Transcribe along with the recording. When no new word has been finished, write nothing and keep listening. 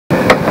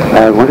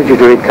I wanted you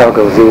to read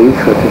Cargill V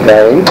for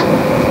today,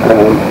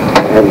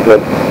 and the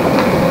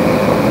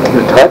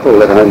title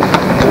that I'm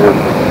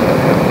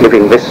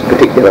giving this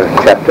particular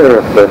chapter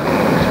of the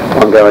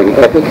ongoing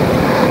epic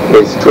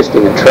is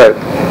Twisting a Trope.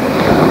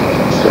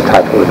 It's a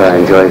title that I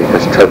enjoy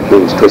because trope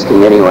means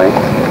twisting anyway,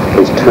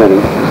 means turning.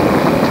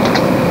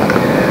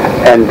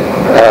 And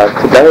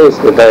today is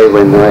the day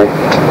when I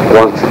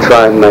want to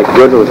try and make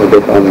good a little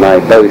bit on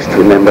my boast.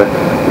 Remember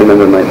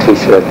my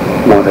T-shirt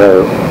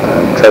motto,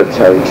 tropes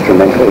are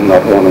instrumental,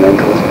 not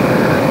ornamental.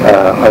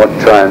 I want to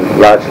try and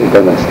largely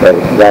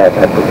demonstrate that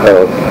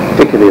apropos,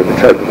 particularly of the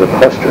trope of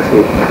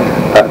apostrophe,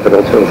 but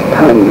also of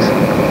puns.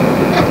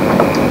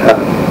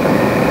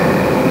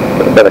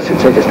 But I should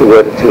say just a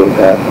word or two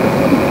about,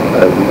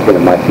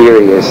 my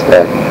theory is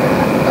that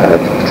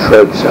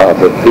tropes are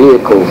the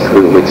vehicle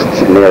through which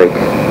generic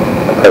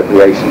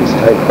appropriations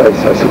take place.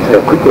 I should say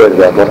a quick word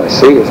about what I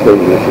see as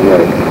being the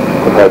generic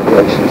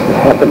appropriations that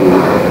happen in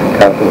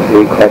Cargill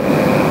V. Quite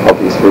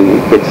obviously,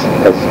 it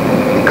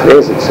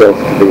declares itself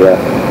to be a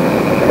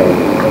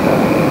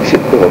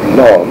shipboard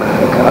log,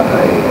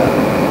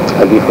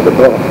 a livre de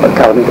bord, a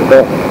carnet de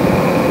bord,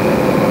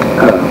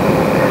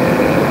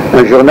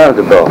 a journal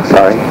de bord,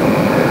 sorry,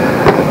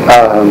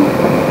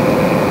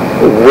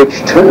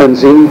 which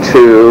turns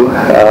into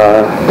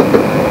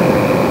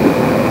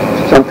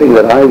something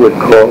that I would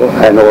call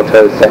an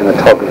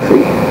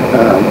orthothanatography,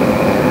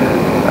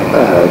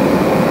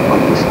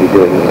 obviously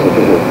doing a little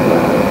bit of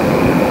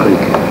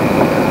Greek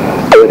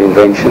word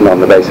invention on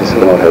the basis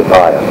of an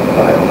autobio.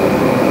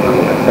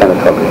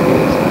 Orthothanatography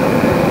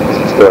is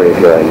the story of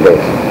your own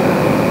death.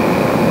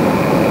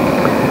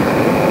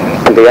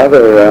 And the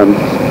other,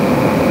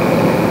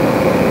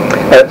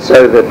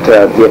 so that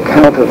the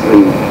account of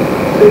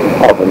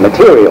a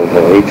material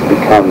voyage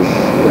becomes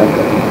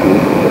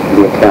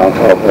the account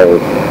of a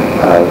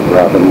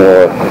rather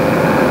more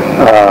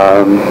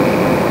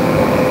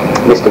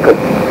mystical,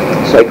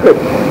 sacred,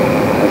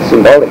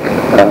 symbolic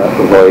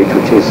voyage,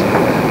 which is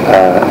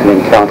an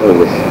encounter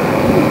with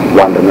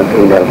wonderment,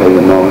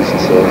 émerveillement, she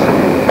says,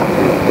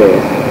 and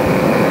death.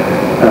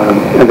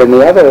 And then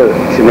the other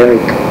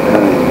generic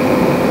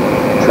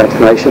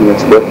transformation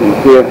that's working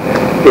here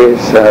is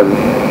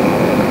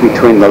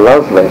between the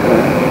love letter,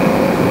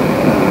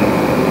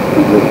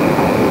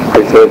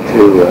 referred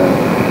to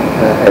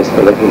as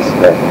the letters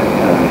that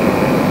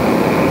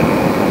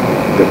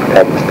the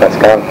protagonist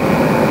Pascal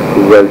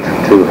wrote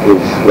to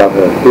his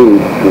lover E,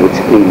 which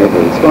E never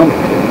responded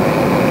to,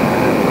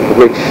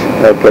 which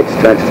gets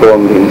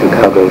transformed into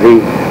Cargill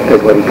V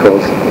as what he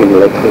calls une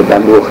lettre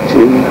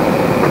d'amour-tune.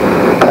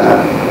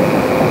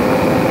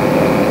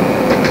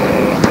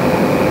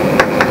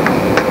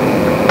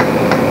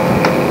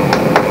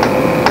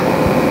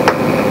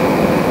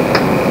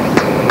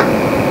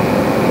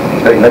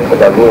 Une lettre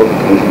d'amour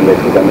becomes une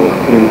lettre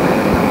d'amour-tune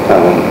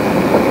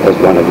as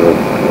one of the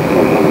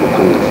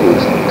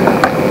puns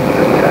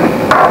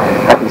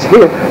happens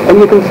here. And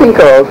you can think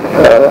of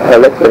a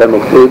lettre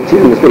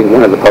d'amour-tune as being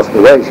one of the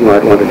possible ways you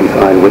might want to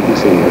define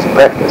witnessing as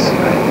practice.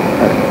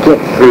 Get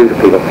through to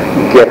people,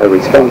 get a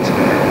response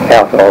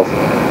out of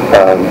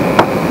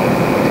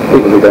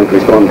people who don't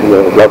respond to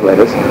your love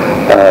letters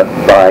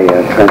by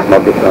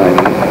transmogrifying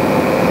them.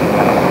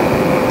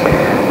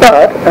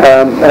 But,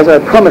 as I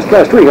promised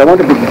last week, I want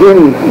to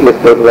begin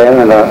with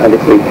Baudelaire, and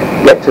if we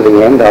get to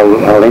the end,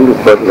 I'll end with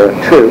Baudelaire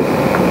too.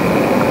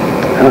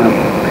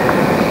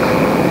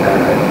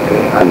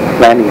 I'm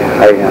planning,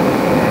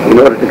 in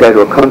order to go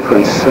to a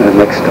conference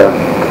next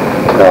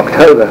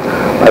October,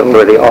 I've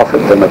already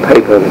offered them a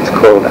paper that's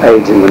called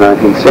Age in the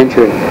 19th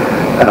Century,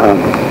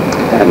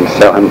 and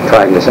so I'm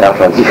trying this out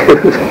on you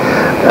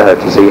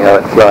to see how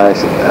it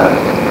flies.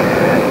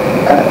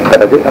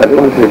 But I do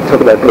want to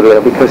talk about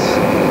Baudelaire because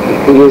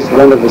he is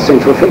one of the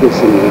central figures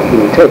in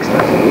the text, I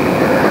think,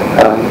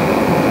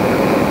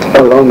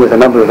 along with a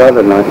number of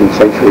other 19th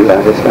century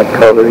writers like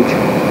Coleridge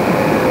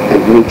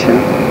and Nietzsche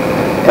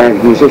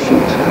and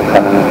musicians,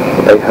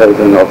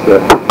 Beethoven of the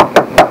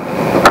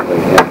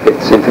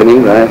Fifth Symphony,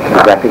 right,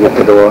 rapping at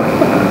the door,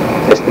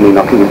 Destiny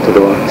knocking at the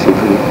door,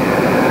 Symphony,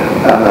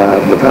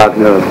 the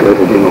Wagner of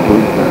Goethe de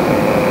Mohun,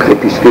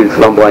 Crépuscule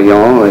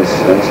flamboyant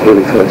as he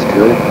refers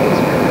to it.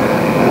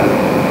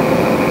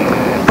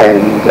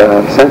 And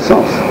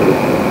Saint-Saëns,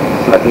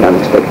 slightly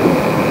unexpected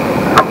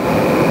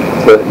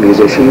third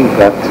musician,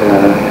 but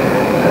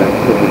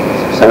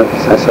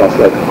Saint-Saëns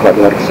wrote quite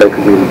a lot of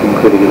sacred music,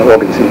 including an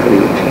organ symphony,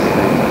 which is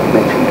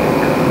mentioned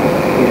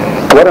here.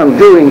 What I'm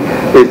doing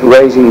is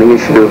raising the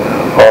issue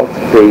of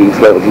the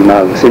Fleur du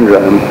Mal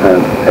syndrome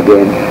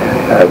again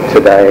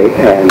today,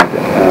 and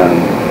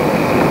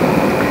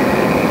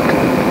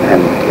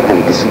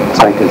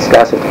trying to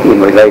discuss it in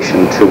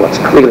relation to what's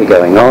clearly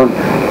going on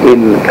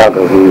in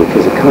Cargill V, which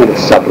is a kind of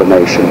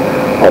sublimation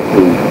of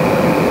the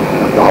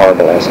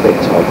horrible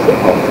aspects of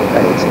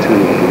AIDS,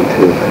 turning it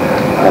into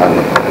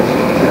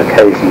an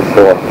occasion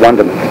for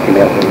wonderment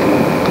in our people.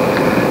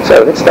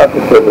 So let's start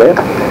with Baudelaire,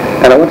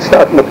 and I want to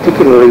start more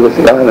particularly with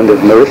the island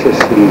of Mauritius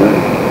in the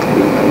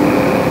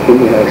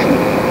Indian Ocean,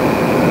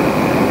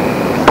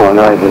 and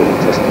I were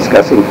just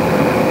discussing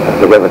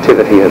the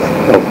relativity of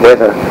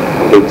weather.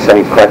 He was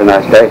saying it's quite a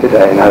nice day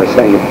today, and I was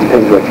saying it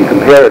depends what you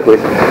compare it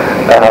with.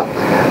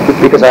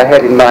 Because I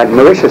had in mind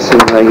Mauritius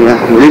and the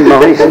L'Île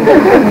Maurice in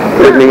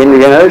the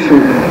Indian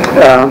Ocean,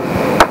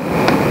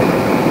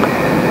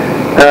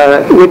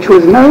 which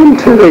was known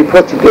to the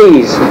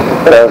Portuguese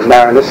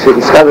mariners who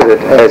discovered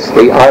it as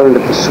the Island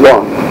of the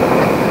Swan.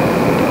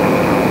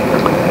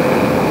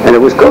 And it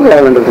was called the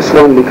Island of the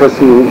Swan because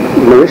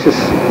Mauritius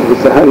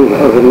was the home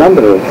of a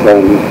number of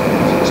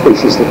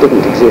species that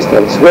didn't exist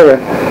elsewhere,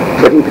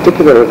 but in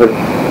particular of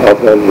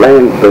a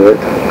land bird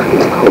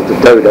called the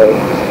dodo,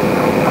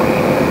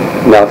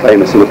 now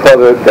famous in the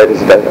proverb, that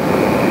is a dodo.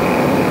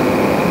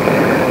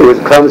 It was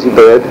a clumsy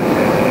bird,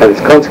 and as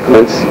a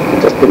consequence,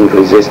 it just didn't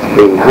resist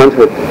being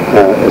hunted.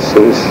 As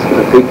soon as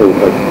people,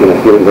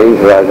 human beings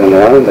arrived on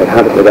the island, they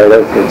hunted the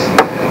dodo for its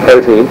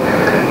protein,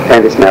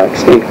 and it's now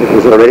extinct. It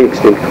was already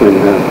extinct when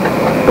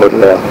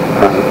Baudelaire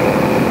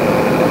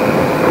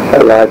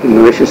arrived in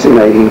Mauritius in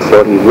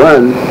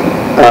 1841.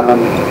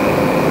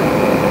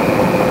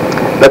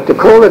 But to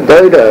call a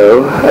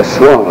dodo a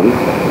swan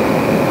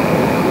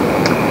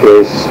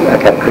is a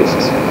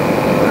caprice.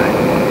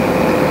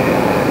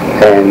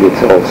 And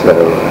it's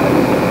also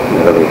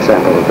another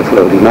example of the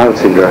fleur-du-mal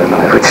syndrome,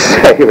 I would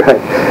say,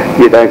 right?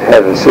 You don't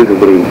have a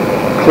suitably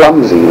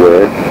clumsy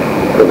word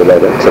for the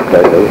dodo, except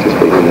dodo, which has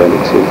been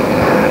invented too.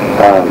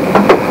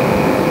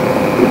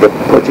 The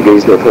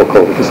Portuguese therefore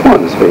called it the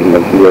swan, as being the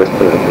nearest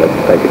bird that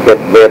they could get,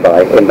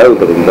 thereby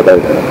ennobling the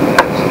dodo.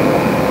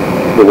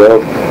 The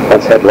world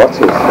once had lots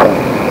of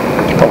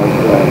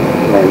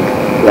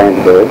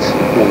land birds,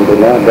 and we're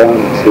now down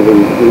to the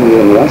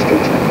Indian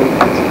ostrich, I think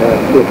that's about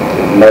it.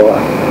 Moa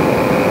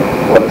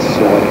was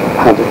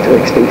hunted to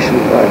extinction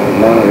by the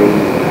Maori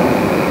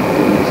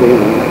in New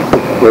Zealand.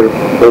 We're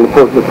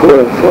all the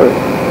poorer for it.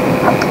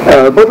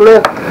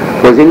 Baudelaire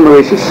was in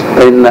Mauritius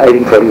in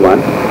 1841,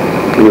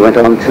 and he went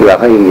on to La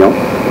Réunion.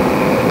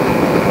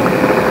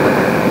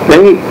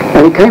 Then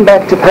he came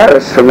back to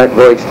Paris from that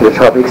voyage to the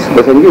tropics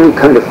with a new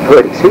kind of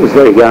poetics. He was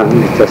very young, he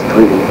was just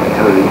 20 at the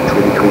time,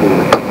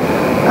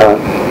 21.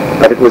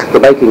 But it was the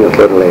making of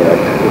Baudelaire.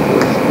 It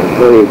was the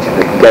voyage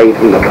that gave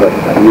him a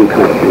new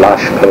kind of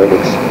lush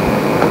poetics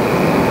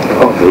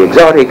of the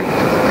exotic,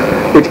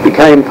 which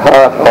became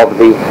part of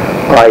the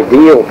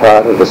ideal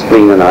part of the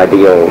spleen and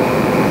ideal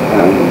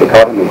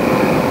dichotomy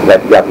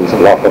that governs a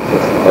lot of the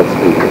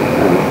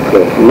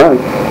fleur-du-mal.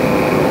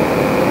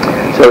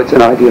 So it's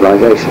an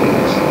idealization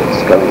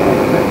that's going on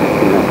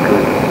in that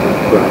kind of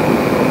writing.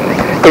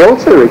 He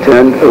also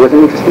returned with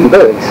an interest in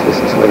birds. This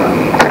is where I'm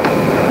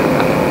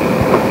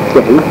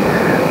getting.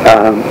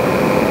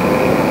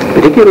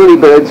 Particularly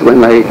birds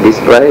when they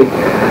display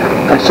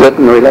a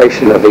certain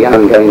relation of the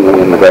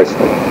ungainly and the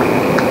graceful.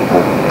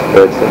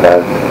 Birds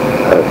that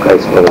are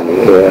graceful in the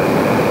air,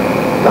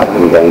 but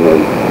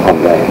ungainly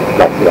on land,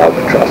 like the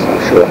albatross.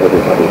 I'm sure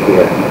everybody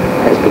here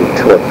has been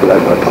taught the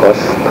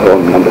albatross,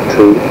 poem number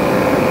 2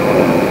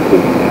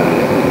 in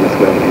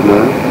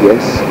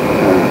yes,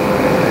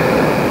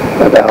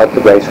 about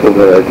the graceful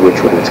bird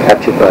which, when it's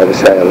captured by the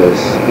sailors,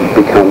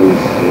 becomes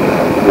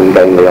an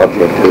ungainly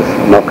object of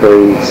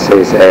mockery.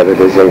 C'est herbes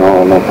de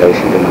géants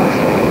n'empêchent de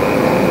marcher.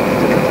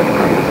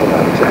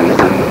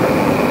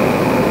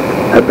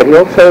 But he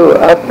also,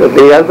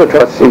 the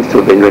albatross seems to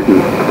have been written,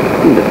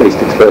 in at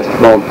least its first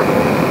form,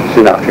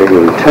 soon after he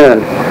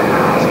returned,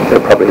 so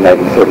probably in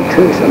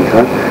 1842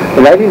 sometime.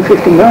 In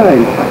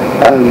 1859,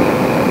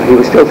 he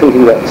was still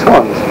thinking about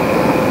swans.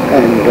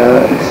 And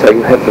so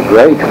you have the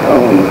great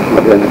poem,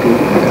 Modernity,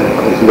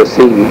 called Le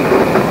Cygne,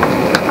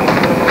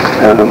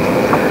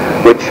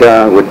 which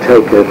would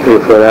take 3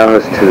 or 4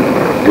 hours to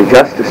do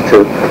justice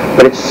to,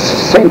 but it's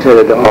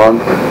centered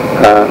on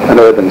an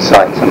urban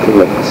site, something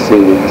that's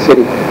seen in the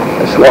city.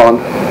 A swan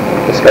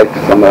escaped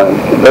from a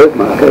bird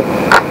market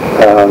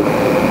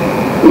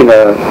in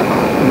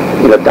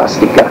a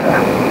dusty gutter,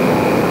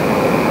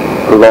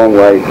 a long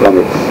way from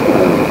its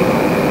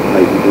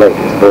native lake,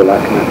 its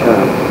Beau-Lac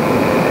Natal,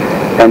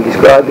 and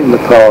described in the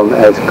poem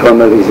as comme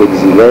les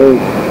exilés,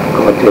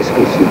 grotesques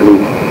et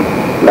sublimes,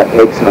 like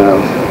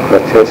exiles,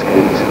 grotesque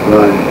and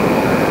sublime.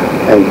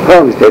 And the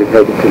poem is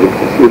dedicated to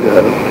Victor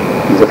Hugo,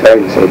 who's a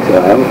famous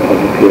exile of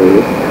the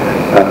period,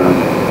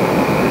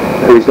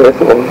 who is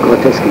therefore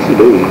grotesque et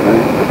sublime,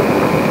 right?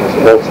 It's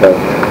also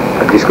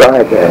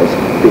described as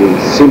being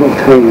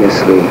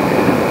simultaneously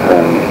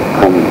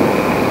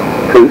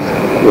uncouth,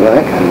 if you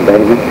like,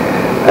 ungainly,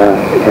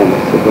 and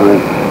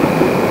sublime.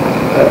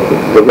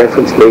 The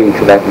reference being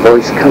to that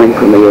voice coming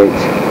from the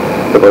edge,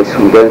 the voice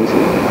from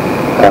Guernsey,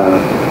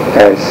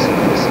 as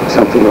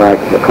something like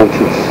the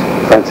conscience,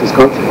 Francis'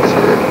 conscience.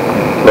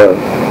 For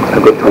a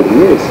good 20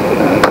 years,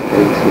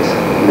 there was this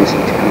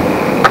message coming.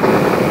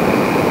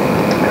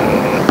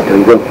 There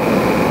you go.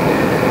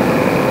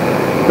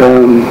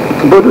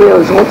 Baudelaire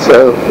has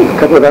also a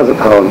couple of other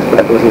poems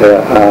that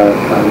Baudelaire are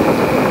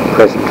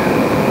present,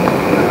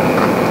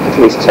 at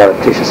least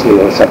surreptitiously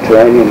or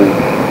subterraneously,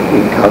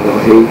 in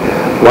Carbogie.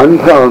 One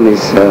poem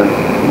is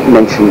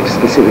mentioned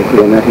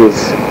specifically, and that is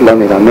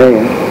L'Homme et la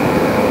Mer,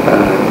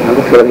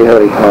 fairly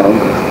early poem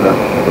of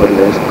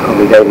Baudelaire's,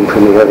 probably dating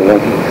from the early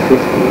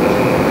 1850s.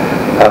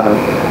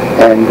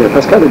 And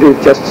Pascal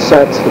Ledouv just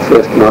cites the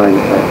first line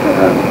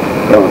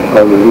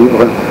dans le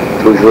livre,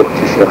 toujours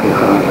tu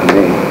chériras un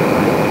mère.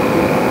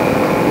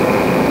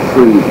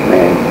 Free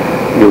man,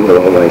 you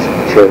will always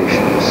cherish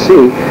the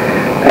sea.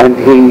 And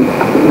he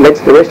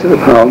lets the rest of the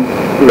poem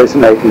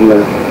resonate in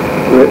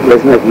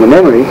the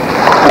memory.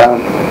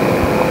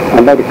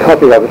 I made a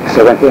copy of it because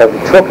I won't be able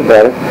to talk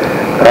about it.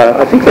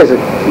 I think there's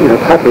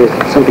partly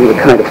something of a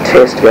kind of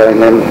test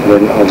going on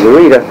the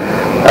reader,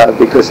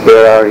 because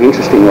there are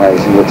interesting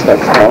ways in which that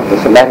poem, the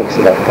thematics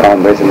of that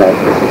poem resonate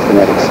with the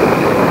thematics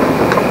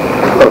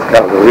of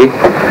Calgary.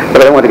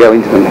 But I don't want to go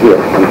into them here.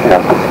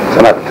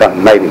 Some other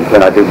time, maybe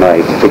when I do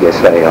my big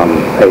essay on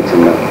AIDS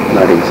in the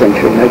 19th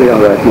century, maybe I'll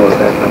write more of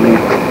that.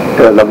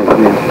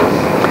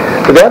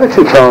 But the other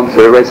two poems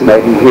that are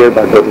resonating here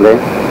by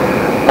Baudelaire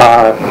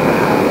are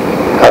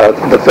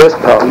the first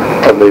poem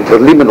of the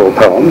liminal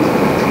poem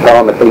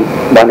at the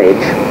one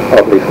edge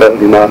of the Fleur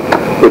du Mal,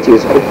 which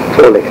is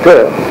pour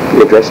lecteur,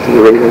 the address to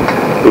the reader.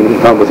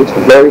 Liminal poem was its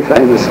very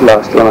famous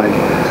last line,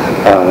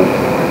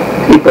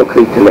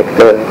 hypocrite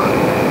lecteur,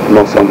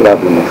 mon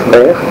semblable mon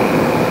frère,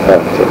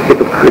 so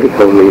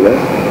hypocritical reader,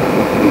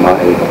 my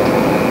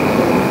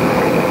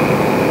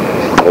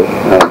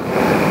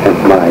and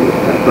my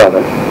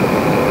brother.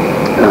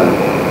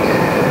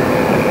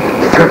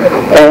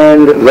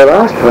 And the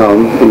last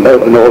poem in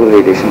all of the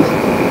editions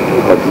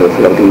of the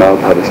Fleur du Mal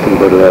published in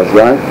Baudelaire's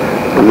life,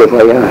 Le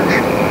Voyage,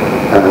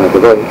 the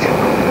voyage,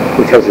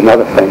 which has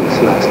another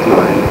famous last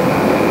line.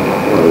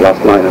 The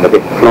last line of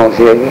it,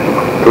 plonger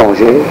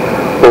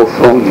au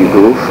fond du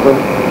gouffre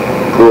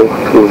pour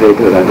trouver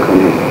de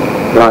l'inconnu.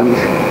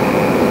 Plunge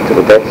to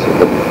the depths of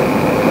the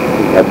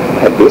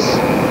abyss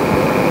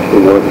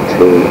in order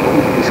to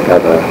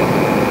discover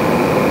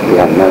the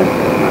unknown.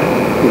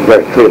 It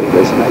very clearly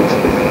resonates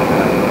with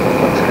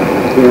what's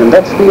happening here. And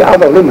that's the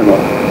other liminal.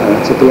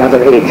 It's at the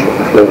other edge of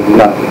the Fleur du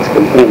Mal. It's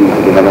the end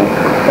liminal,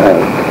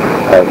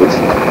 which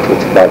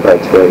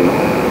vibrates very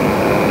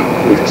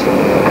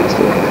interestingly.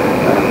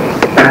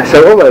 So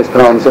all those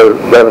poems are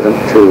relevant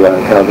to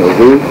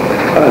Calgary,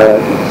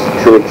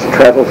 to its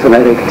travel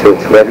thematic, to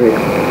its rhetoric,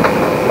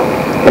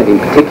 and in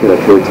particular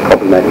to its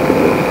problematic of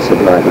the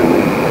sublime and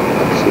the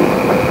sea.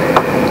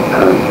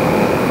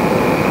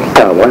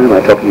 Now, why am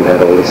I talking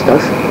about all this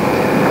stuff?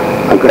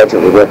 I'm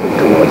gradually working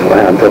towards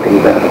why I'm talking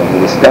about all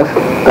this stuff.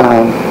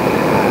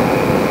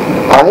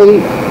 I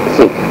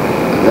think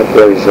that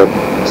there is a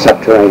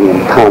subterranean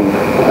pun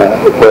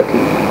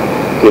working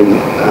in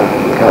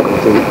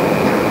Calgary.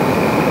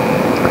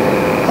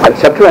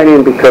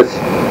 Subterranean because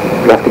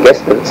you have to guess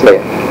that it's there.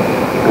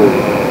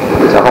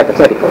 It's a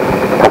hypothetical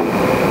pun,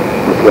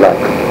 if you like.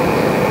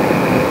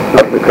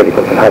 Not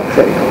hypocritical, but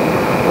hypothetical.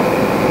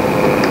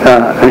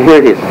 And here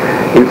it is.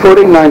 In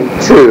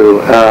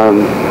 1492,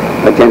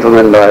 a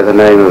gentleman by the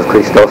name of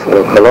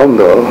Cristoforo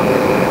Colombo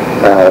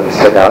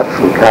set out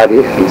from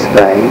Cardiff in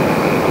Spain,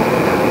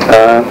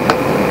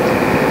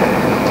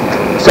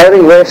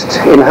 sailing west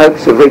in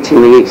hopes of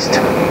reaching the east.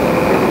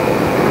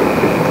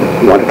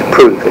 He wanted to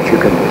prove that you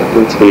can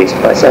reach the east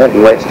by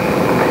sailing west.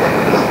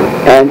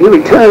 And he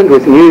returned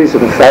with news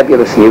of a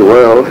fabulous new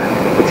world,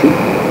 which he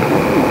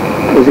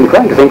was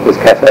inclined to think was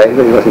Cathay,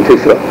 but he wasn't too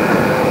sure.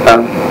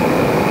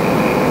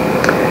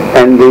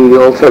 And he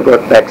also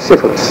brought back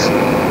syphilis,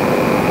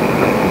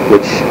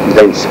 which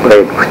then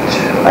spread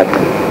like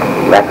a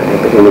rapid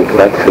epidemic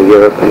right through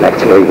Europe and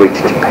actually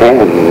reached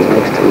Japan in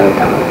next to no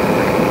time.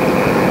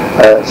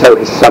 So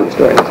some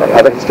historians say.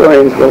 Other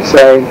historians will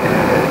say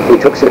he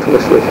took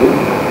syphilis with him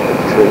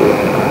to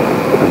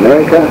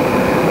America,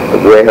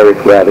 where it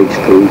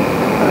ravaged the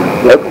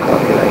local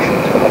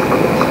populations, of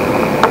course.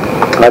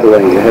 Either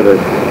way, you have a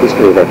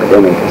history of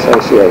epidemic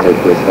associated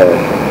with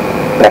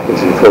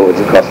backwards and forwards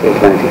across the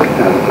Atlantic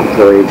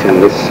voyage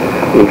and this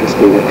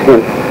interesting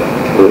attempt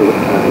to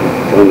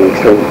join the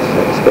extremes,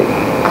 so to speak.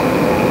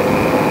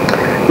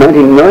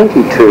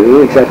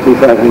 1992, exactly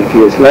 500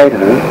 years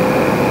later,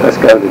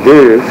 Pascal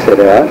Ledouv set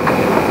out.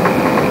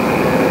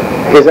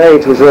 His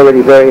age was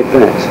already very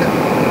advanced.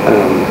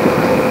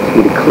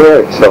 He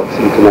declared itself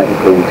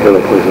symptomatically until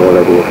it was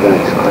already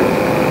advanced,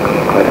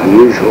 quite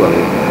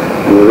unusually.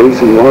 And the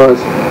reason was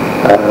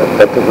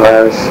that the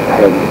virus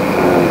had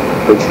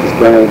reached his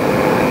brain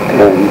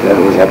and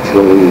was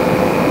actually,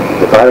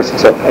 the virus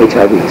itself,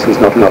 HIV, this was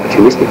not an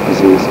opportunistic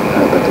disease,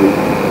 but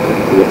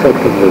the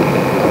effect of the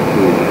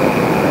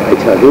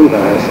HIV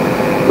virus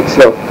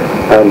itself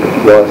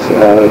was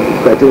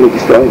gradually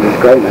destroying his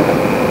grey matter.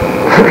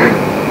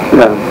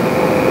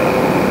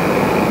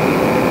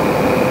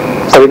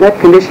 So in that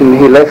condition,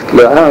 he left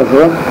Le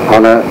Havre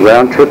on a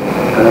round-trip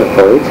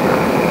voyage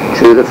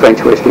to the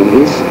French West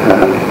Indies,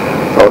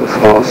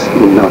 Fort-de-France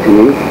in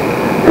Martinique,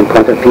 and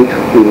Pointe-à-Pitre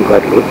in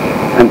Guadeloupe,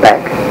 and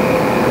back,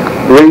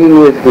 bringing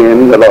with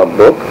him the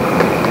logbook,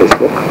 his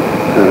book,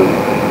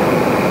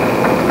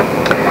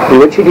 in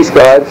which he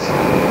describes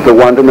the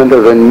wonderment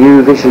of a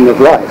new vision of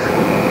life,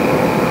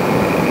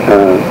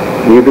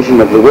 a new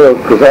vision of the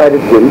world provided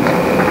him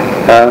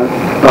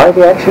by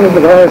the action of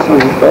the virus on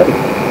his body,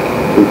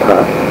 in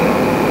part,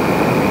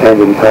 and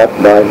in part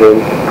by the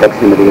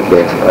proximity of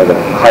death, by the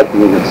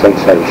heightening of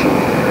sensation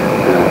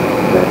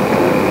that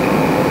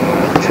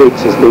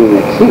treats as being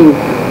akin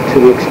to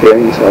the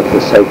experience of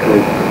the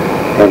sacred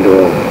and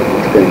or the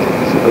experience of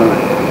the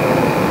sublime.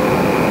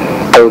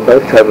 So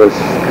both travellers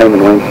came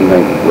and went, and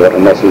they brought a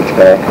message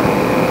back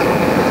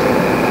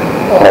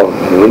of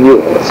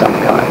renewal of some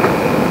kind.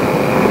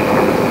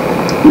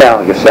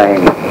 Now you're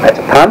saying, that's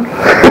a pun?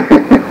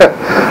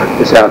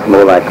 It sounds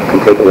more like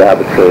completely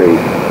arbitrary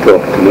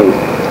talk to me.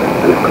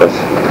 And of course,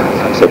 as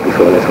I said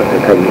before, that's what they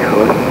pay me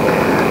for.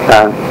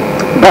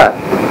 But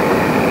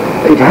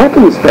it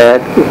happens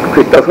that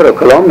Cristoforo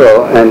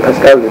Colombo and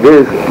Pascal de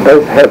Duve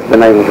both have the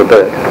name of a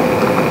bird.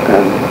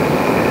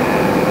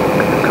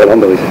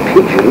 Colombo is a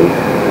pigeon,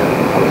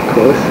 of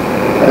course.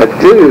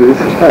 Duve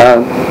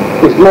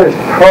is most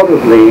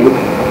probably,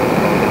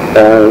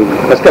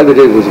 Pascal de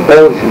Duve was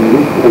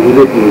Belgian, and he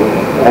lived in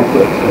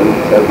Antwerp,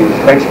 so he was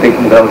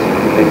French-speaking Belgian,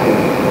 he lived in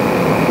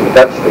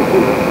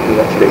Dutch-speaking. The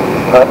Dutch-speaking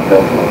is part of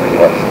Belgium, or he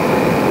was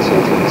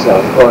essentially the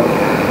South Front.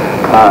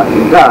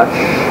 In Dutch,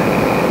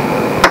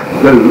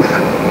 Duve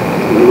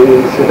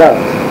means the dove,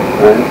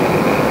 right?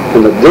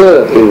 And the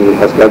de in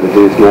Pascal de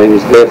Duve's name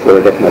is therefore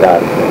a definite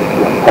article,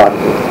 not part of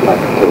it,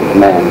 like the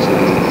man's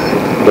name.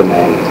 The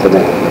man is the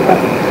man.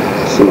 Right?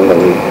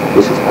 Similarly,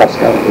 this is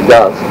Pascal the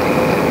dove.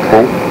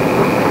 Okay?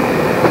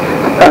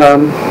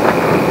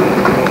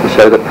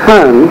 So the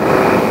pun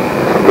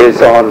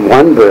is on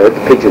one bird,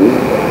 the pigeon,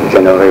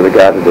 generally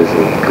regarded as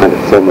a kind of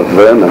form of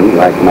vermin,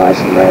 like mice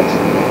and rats,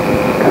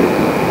 kind of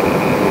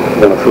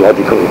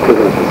ornithological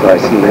equivalent of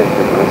rice and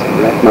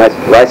mat,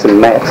 rice and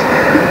mat.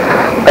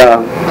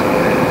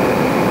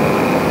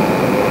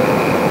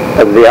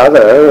 The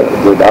other,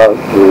 the dove,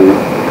 the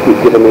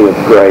epitome of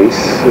grace,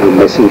 the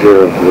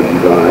messenger of the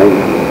divine,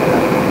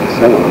 and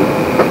so on.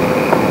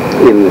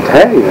 In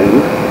Italian,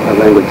 a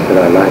language that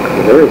I like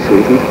for various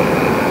reasons,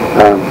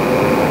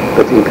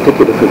 but in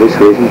particular for this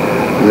reason,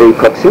 the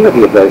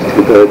proximity of those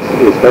two birds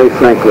is very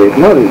frankly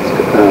acknowledged.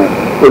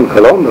 Un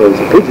colombo is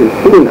a pigeon,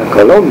 una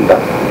colomba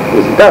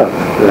is a dove,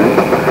 right?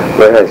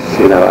 Whereas,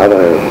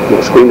 other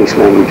more squeamish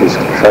languages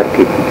try to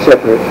keep them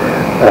separate.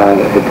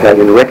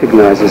 Italian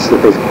recognizes that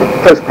there's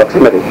close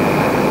proximity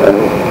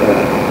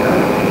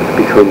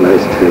between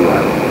those two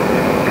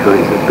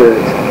kinds of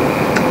birds.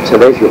 So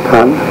there's your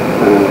pun,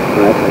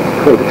 right?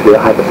 I called it to be a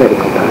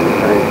hypothetical pun.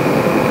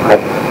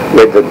 I've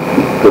read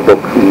the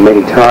book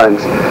many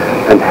times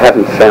and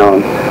haven't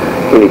found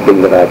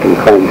anything that I can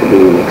claim to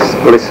be an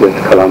explicit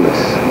Columbus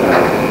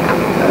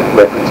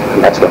reference.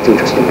 And that's what's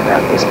interesting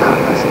about this pun,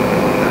 I think,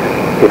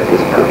 if it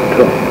is a pun at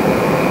all.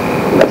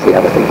 And that's the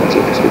other thing that's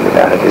interesting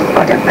about it, is that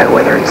I don't know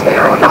whether it's there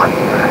or not.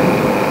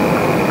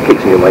 Right?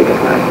 Keeps me awake at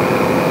night.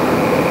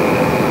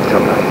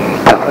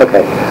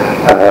 Okay,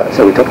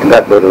 so we talked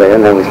about Baudelaire,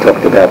 now we've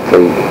talked about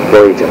the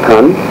Voyager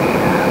pun.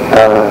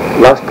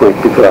 Last point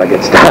before I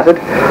get started.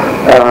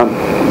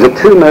 The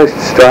two most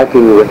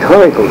striking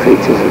rhetorical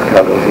features of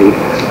Carl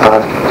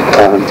are,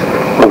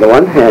 on the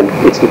one hand,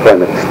 its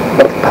deployment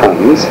of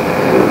puns.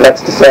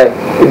 That's to say,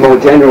 in more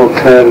general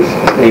terms,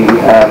 the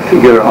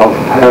figure of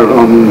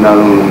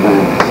paronomasia,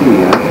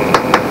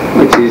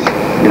 which is,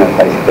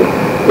 basically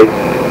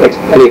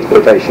any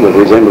exploitation of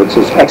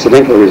resemblances,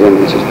 accidental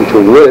resemblances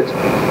between words.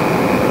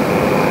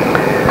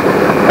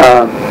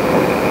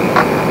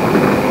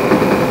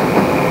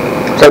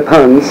 So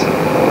puns,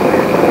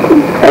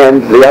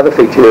 and the other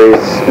feature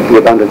is the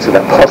abundance of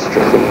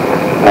apostrophe.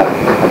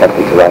 I don't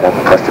need to write up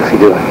apostrophe,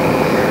 do I?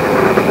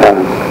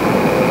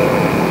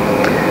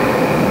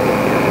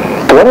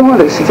 What I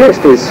want to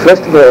suggest is,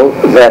 first of all,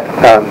 that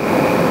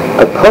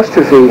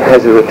apostrophe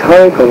has a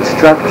rhetorical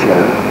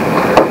structure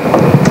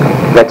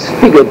that's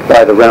figured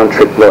by the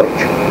round-trip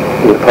voyage.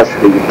 In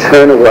apostrophe, you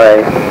turn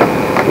away,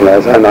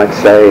 as I might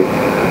say,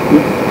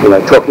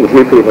 talking to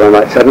you people, I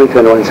might suddenly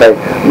turn around and say,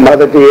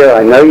 "Mother dear,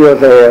 I know you're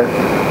there,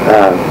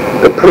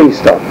 but please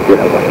stop,"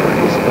 whatever it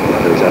is that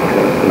Mother is up to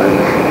at the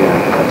moment.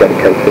 I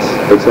dedicate this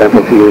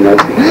example to you,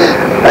 Nancy.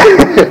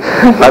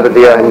 "Mother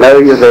dear, I know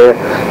you're there,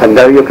 I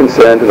know you're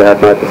concerned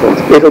about my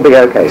performance. It'll be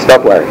okay,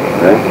 stop worrying,"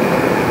 right?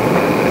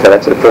 So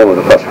that's a form of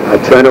apostrophe. I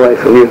turn away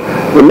from you.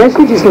 The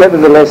message is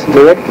nevertheless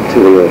directed to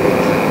the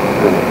audience.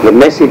 The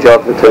message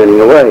of the turning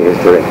away is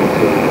directed to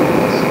the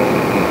audience.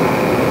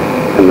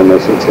 And the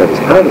message that is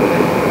part of it.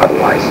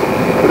 Otherwise,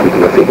 it would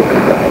be a figure,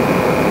 right?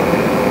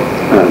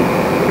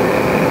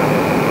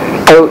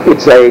 So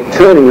it's a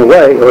turning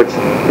away, or it's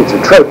a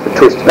trope that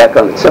twists back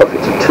on itself.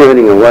 It's a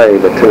turning away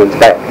that turns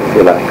back, if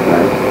you like,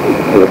 right?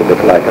 A little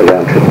bit like a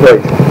round-trip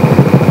voyage.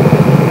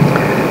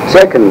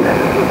 Second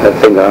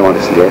thing that I want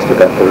to suggest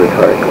about the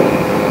rhetorical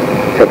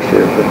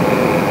texture of the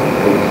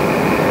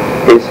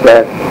piece is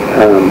that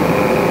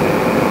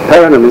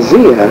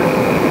paronomasia,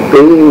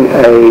 being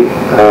a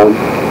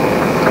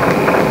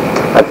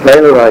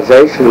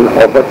valorization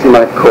of what you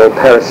might call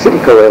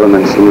parasitical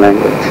elements in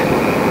language.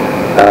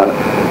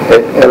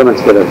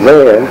 Elements that are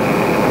there,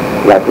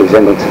 like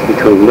resemblances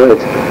between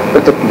words,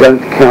 but that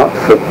don't count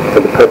for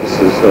the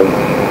purposes of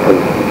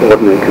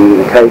ordinary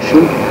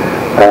communication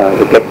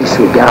that get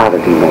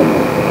disregarded in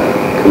normal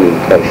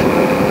communication.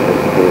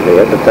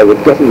 But they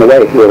would get in the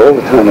way if you were all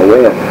the time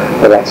aware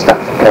of that stuff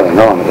going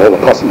on, of all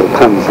the possible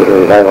puns that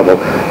are available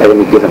at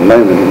any given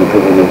moment in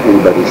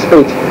anybody's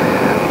speech.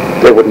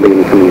 There wouldn't be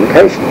any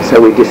communication.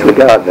 So we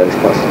disregard those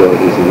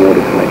possibilities in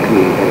order to make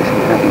communication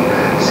happen.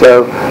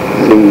 So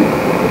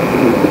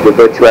the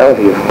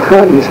virtuality of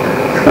puns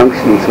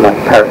functions like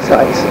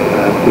parasites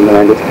in the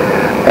language,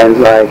 and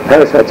like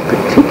parasites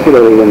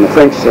particularly in the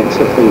French sense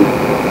of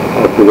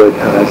the word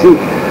parasite,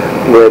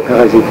 where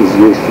parasite is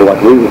used for what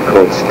we would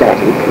call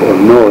static or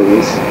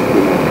noise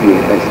in a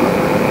communicational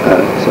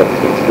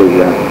substance.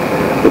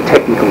 The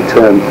technical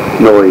term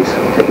noise,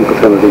 technical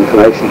term of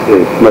information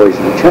theory, noise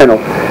in the channel,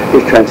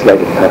 is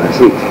translated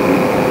parasite.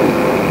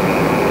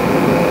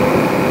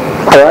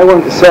 So I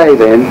want to say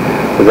then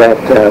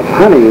that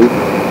punning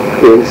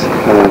is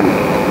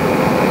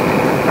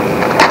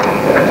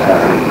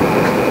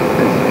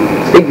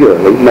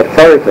figuratively,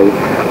 metaphorically,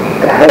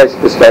 has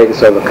the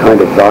status of a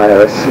kind of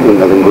virus in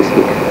the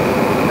linguistic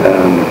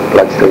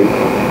bloodstream,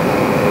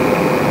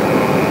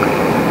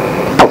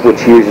 of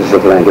which users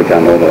of language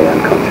are normally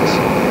unconscious.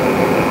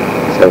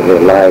 So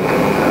they're like,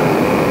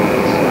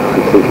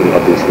 I'm thinking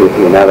obviously of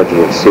the analogy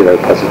of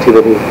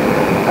seropositivity,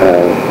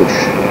 which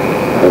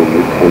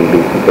you can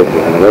be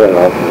completely unaware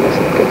of unless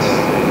it gets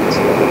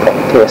a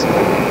proper test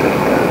that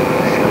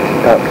shows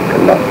it up. You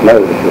cannot know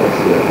that you're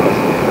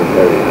seropositive for a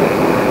very long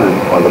time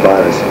while the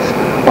virus is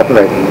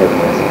operating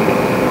nevertheless.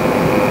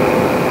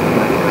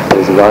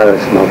 There's a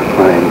virus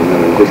multiplying in the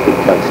linguistic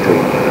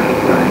bloodstream,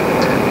 right?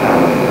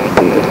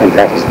 And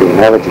that is the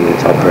analogy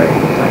that's operating,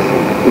 I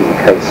think, in the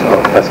case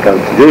of Pascal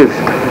Toulouse,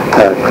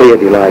 clear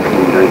delight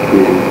in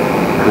using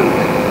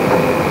puns.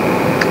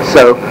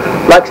 So,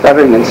 like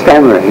stuttering and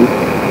stammering,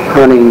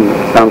 punning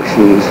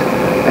functions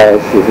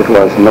as if it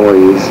was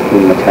noise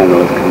in the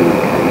channel of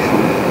communication.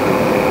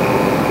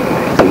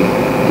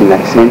 In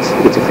that sense,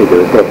 it's a figure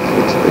of death.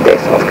 It's the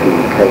death of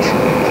communication.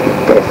 It's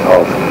the death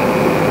of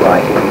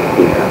writing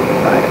here,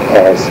 right,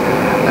 as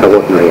an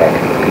ordinary act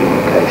of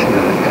communication,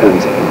 and it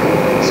turns it into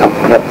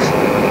something else.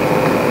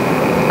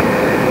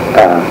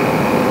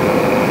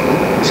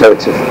 So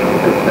it's a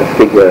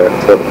figure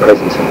for the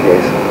presence of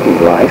death in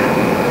life,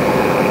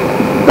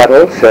 but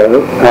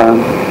also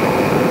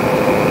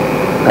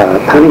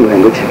punning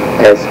language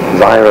as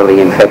virally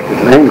infected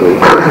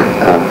language,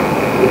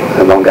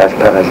 langage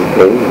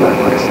parasité, you might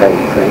want to say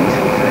in French,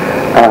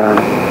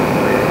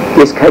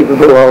 is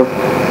capable of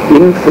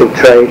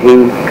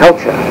infiltrating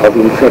culture, of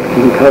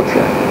infecting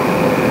culture,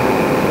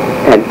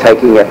 and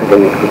taking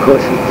epidemic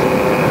precautions.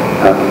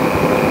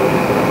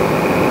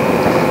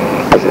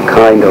 There's a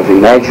kind of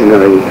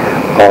imaginary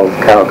of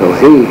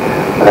cargogie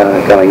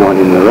going on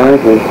in the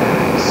writing,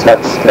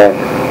 such that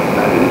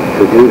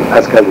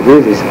Pascal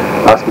Toulouse is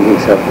asking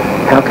himself,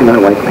 how can I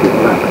wake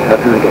people up? How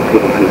can I get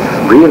people to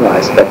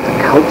realize that the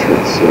culture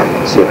is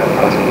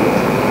seropositive?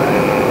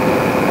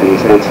 And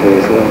his answer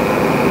is, well,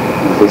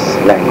 this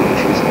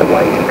language is the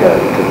way to go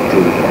to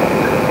do that.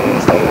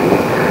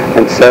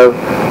 And so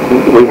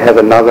we have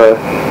another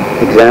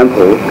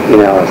example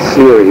in our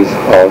series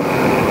of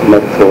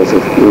metaphors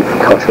of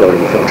cultural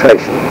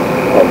infiltration,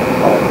 of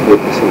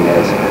witnessing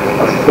as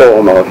a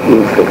form of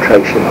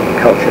infiltration of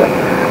culture,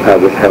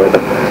 with, however,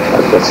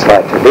 a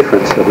slight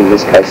difference that in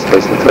this case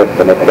there's the threat of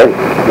an epidemic,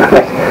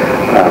 right?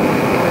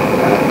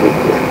 If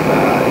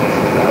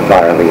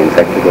virally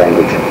infected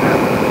language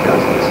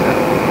does this.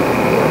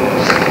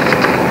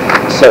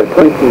 So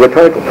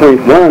rhetorical point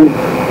one,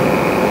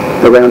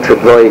 the round-trip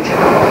voyage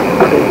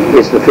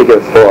is the figure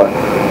for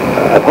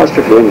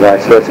apostrophe and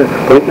vice versa.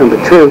 Point number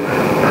two,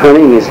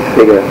 punning is the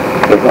figure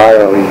for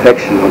viral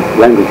infection of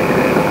language.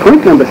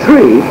 Point number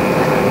three,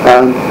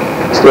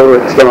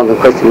 still on the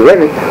question of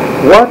rhetoric,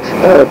 what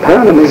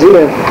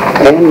paronomasia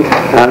and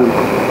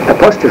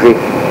apostrophe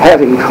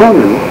have in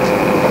common,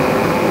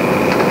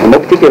 and more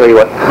particularly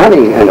what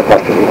punning and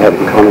apostrophe have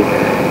in common,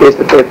 is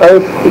that they're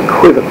both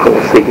equivocal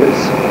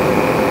figures,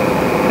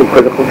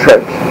 equivocal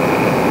tropes.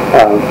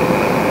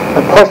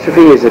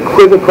 Apostrophe is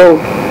equivocal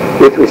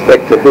with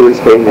respect to who is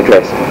being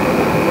addressed,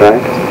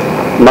 right?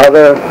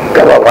 Mother,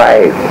 go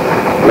away,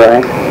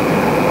 right?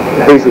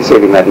 Who's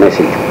receiving that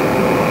message?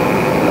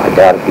 I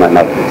doubt if my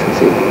mother is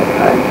receiving it,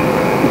 right?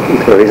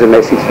 If there is a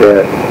message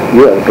there,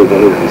 you are the people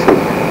who are receiving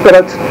it. But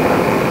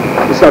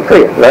it's not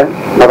clear, right?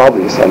 Not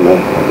obvious on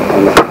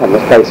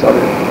the face of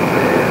it.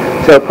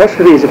 So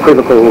apostrophe is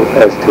equivocal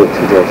as to its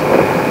address.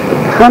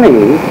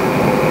 Punning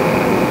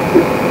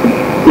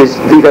is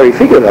the very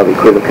figure of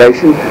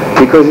equivocation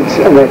because it's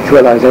an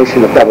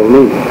actualization of double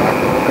meaning,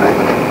 right?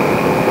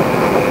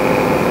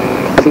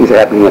 Things are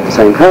happening at the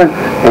same time,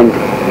 and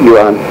you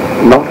are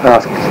not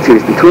asked to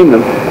choose between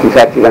them. In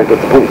fact, you don't get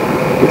the point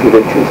if you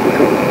do choose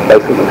between them.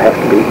 Both of them have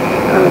to be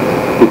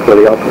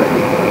equally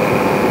operating.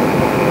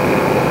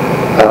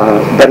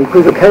 But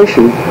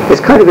equivocation, there's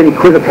kind of an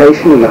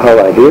equivocation in the whole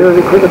idea of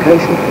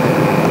equivocation.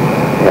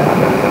 Yeah, I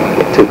don't want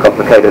to get too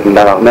complicated and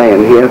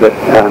Mallarméan here, but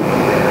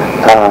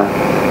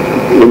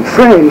in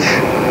French,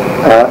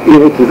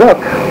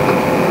 inéquivoque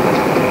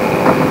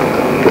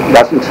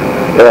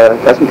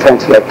doesn't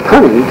translate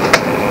punning,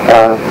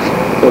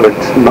 or it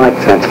might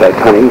translate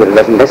punning, but it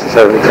doesn't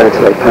necessarily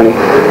translate punning.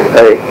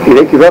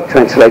 Equivoque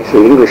translates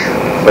the English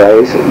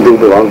phrase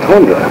double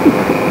entendre.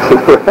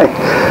 Right?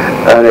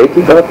 An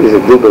equivoque is a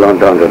double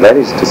entendre. That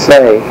is to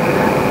say,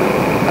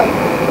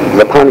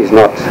 the pun is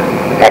not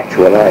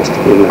actualized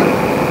in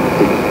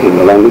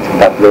the language,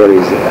 but there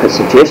is a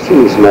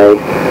suggestion is made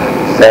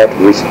that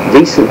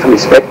decent,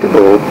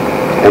 respectable,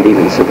 and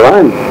even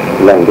sublime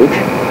language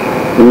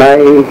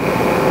may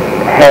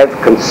have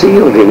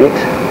concealed in it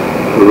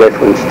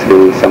reference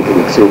to something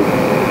obscene,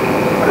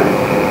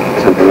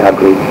 something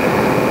ugly,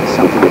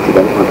 something that you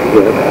don't want to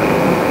hear about.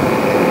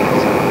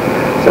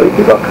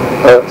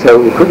 So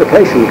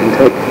equivocation can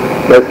take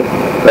both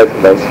of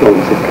those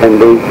forms. It can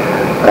be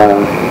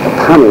a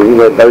punning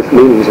where both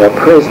meanings are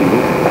present,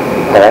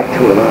 are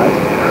actualized,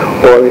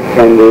 or it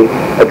can be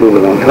a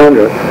double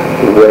entendre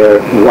where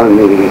one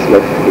meaning is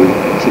left to be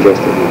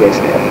suggested and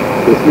guessed at.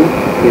 With me,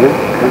 you know?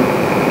 Okay.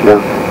 Now,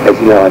 as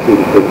you know, I think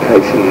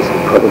equivocation is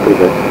probably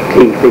the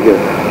key figure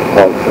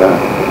of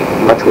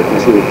much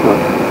witnessing, if not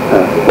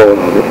all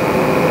of it.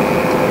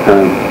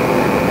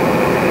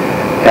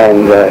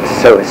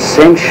 So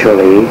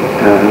essentially,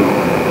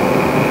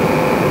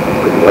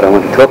 what I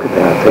want to talk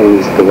about then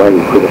is the way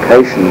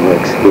equivocation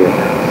works here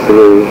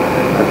through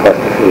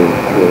apostrophe,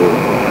 through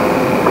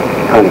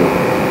punning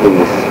in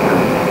this.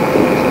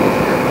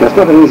 Now, it's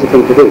not an easy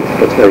thing to do. It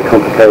gets very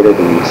complicated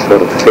and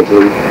sort of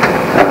fiddly.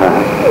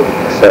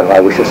 So I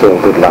wish us all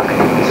good luck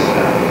in this.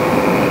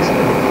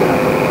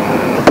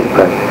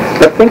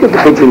 But think of the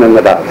pigeon and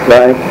the dove,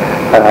 right?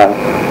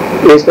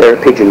 Is there a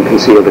pigeon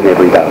concealed in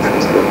every dove?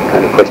 Is the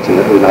kind of question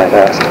that we might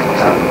ask.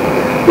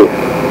 Yeah.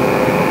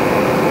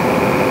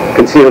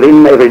 Concealed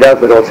in every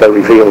dove, but also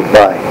revealed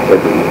by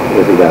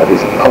every dove.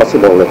 Is it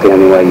possible that the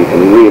only way you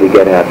can really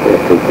get at the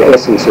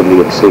essence of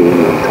the obscene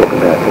and talk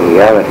about the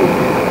reality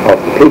of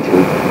the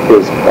pigeon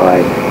is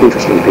by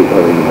interesting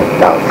people in the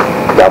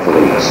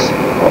doveliness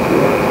of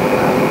your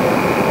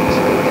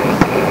speech?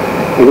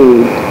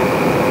 Any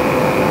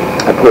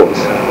applause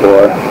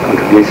or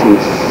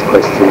contributions,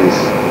 questions,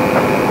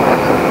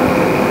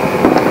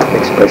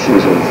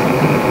 expressions of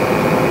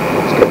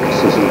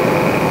skepticism?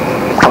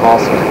 It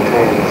also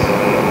contains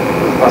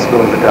the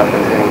possibility of a dove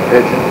containing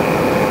pigeon.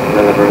 In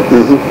other words,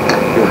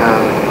 you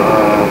have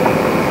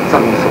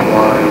something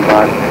sublime,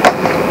 but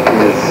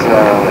it's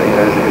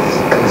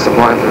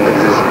sublime that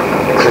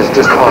exists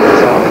just on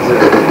its own.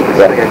 It's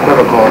like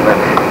equivocal that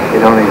it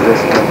don't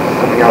exist in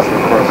something else. And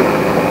of course,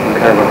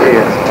 comparative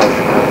literature is a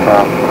question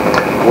of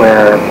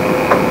where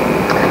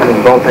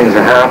both things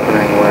are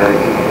happening, where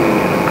he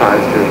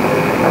tries to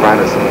arrive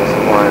at something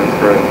sublime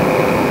through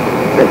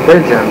the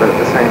pigeon, but at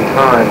the same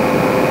time,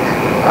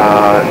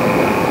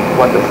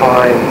 what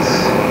defines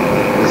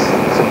this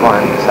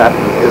sublime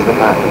perception is the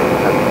fact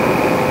that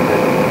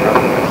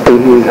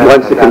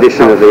one's the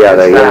condition of the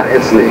other,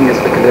 It's the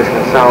condition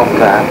itself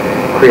that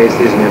creates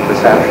these new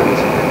perceptions,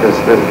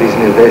 these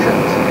new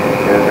visions,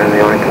 and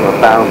they only come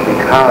about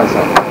because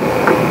of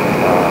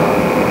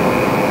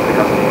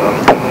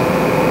emotion.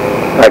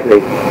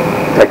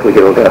 Like we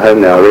could all go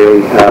home now,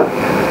 really.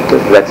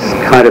 That's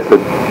kind of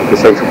the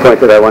central point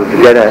that I wanted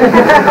to get at.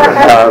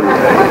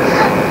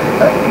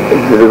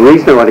 The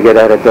reason I want to get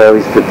at it, though,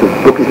 is that the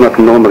book is not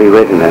normally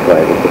read in that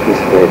way. The book is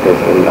read as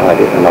an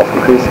idea, and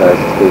often criticized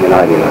as being an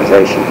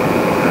idealization.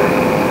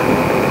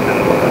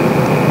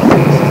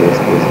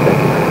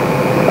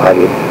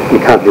 You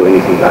can't do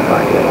anything but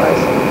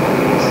idealize.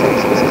 In a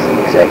sense, this is an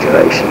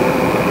exaggeration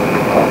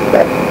of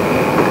that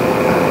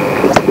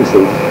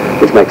consistency,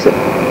 which makes it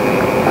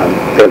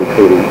fairly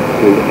clearly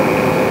readable.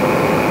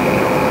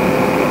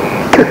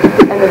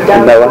 And the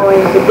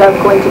dove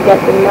going to get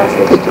the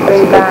message to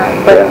bring back,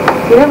 but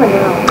you never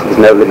know. There's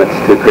no limits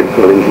to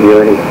critical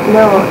ingenuity.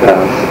 No,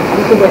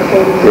 you can get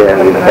paid.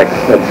 In fact,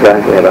 that's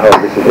right. We have a whole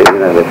dissertation.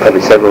 There are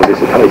probably several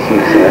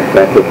dissertations.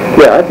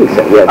 I think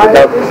so. Yeah, the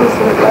dove.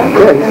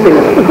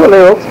 Well,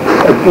 they're all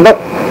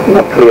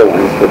not clear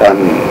ones that I'm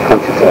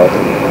conscious of,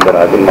 but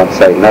I wouldn't want to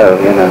say no.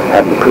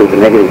 Haven't proved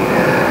the negative.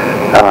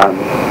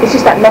 It's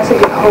just that message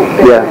of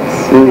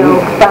hopelessness,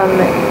 from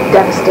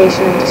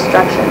devastation and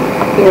destruction.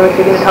 If you're going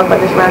to talk about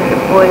this round trip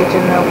voyage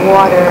and the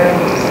water and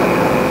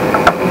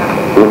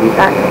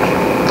that notion.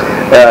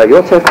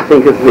 You also have to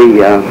think of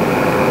the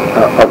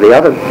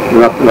other,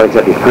 not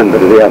exactly pun,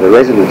 but of the other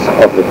resonance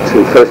of the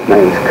two first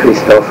names.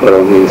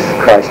 Christophoro means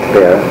Christ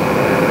bearer,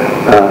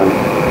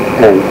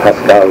 and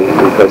Pascal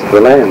refers to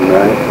the lamb,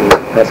 right?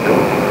 Pascal,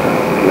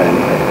 lamb,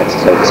 that's to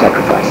say the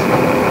sacrifice.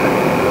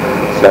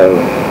 So,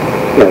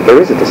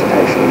 there is a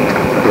dissertation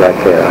right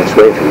there. I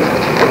swear to you,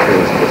 there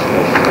is a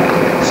dissertation right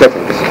there.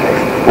 Several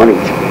dissertations, one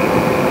each.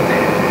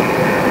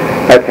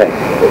 Okay.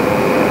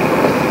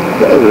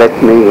 Let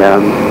me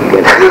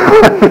get...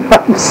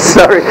 I'm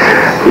sorry.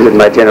 Is it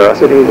my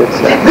generosity that's...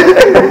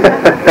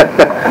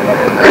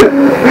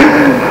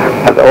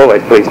 I'm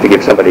always pleased to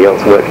give somebody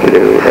else work to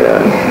do.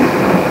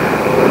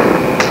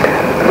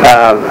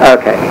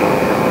 Okay.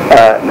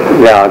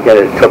 Now I'm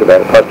going to talk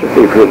about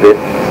apostrophe for a bit.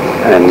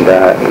 and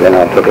then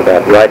I'll talk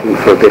about writing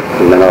for a bit,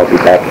 and then I'll be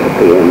back at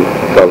the end.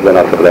 Well, then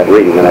I'll talk about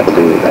reading, and that'll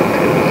bring me back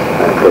to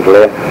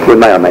Baudelaire. We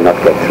may or may not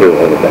get through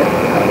all of that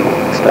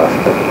stuff,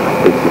 but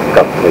we've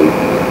got the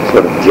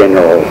sort of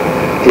general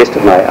gist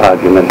of my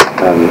argument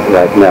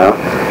right now,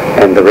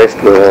 and the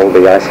rest will all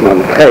be icing on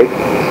the cake,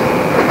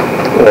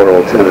 or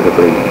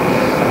alternatively,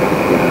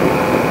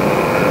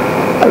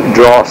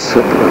 dross,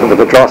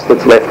 the dross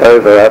that's left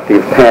over after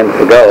you've panned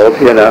for gold,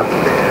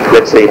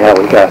 let's see how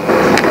we go.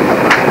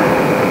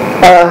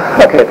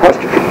 Okay,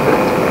 apostrophe.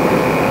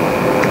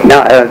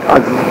 Now,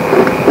 I've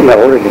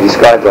already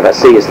described what I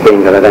see as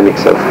being the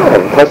dynamics of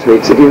apostrophe.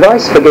 It's a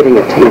device for getting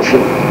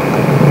attention,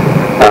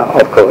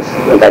 of course,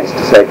 and that is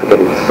to say for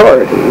getting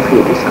authority if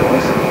you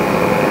discourse.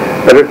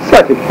 But it's a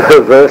slightly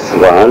perverse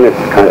one. It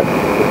kind of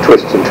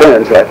twists and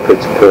turns, right? But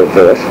it's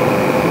perverse.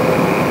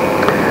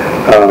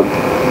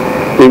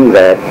 In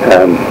that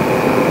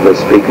the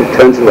speaker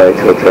turns away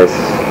to address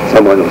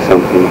someone or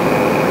something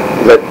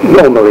that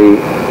normally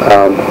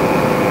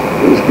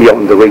is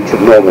beyond the reach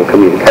of normal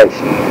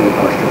communication. In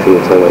apostrophe,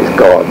 it's always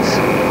gods,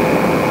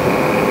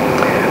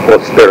 or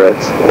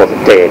spirits, or the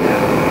dead,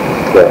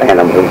 or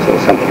animals, or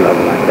something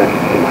other like that,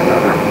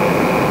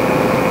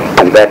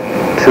 and that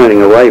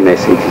turning away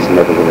message is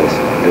nevertheless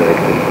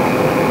directed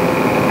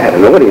at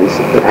an audience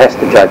that has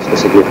to judge the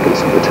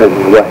significance of the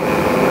turning away.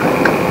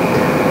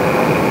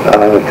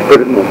 To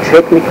put it more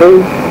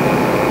technically,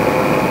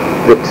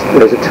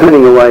 there's a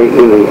turning away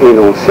in the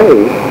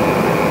énoncé,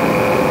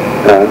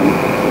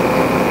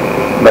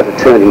 but a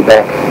turning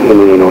back in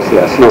the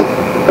énonciation.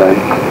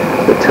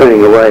 The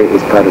turning away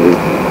is part of the...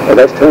 Are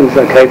those terms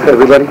okay for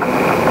everybody?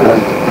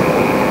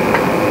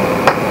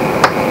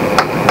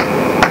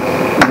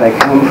 They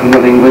come from the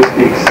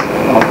linguistics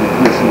of a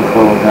person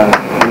called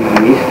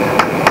East.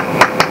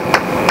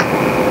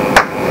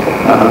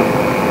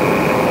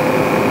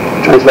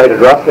 Translated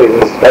roughly,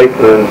 the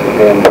statement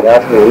and the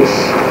utterance,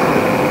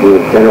 the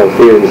general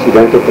theory is you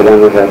don't get the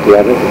one without the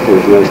other, because there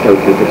is no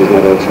statement that is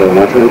not also an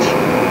utterance,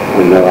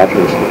 and no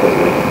utterance that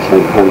doesn't at the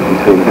same time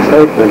contain a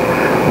statement.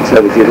 And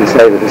so that you can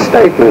say that a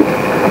statement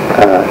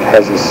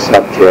has a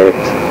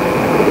subject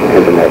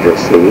and an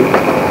addressee.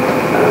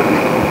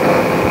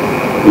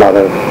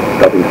 Mother,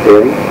 stopping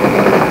theory.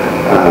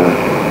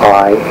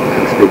 I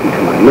am speaking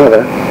to my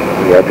mother.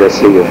 The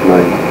addressee of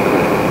my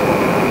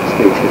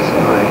speech is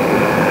I.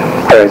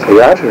 Whereas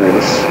the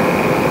utterance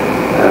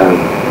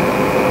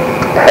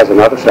has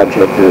another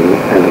subject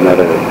and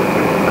another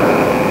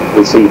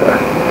receiver,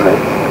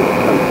 right?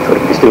 I'm sort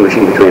of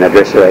distinguishing between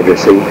addressor,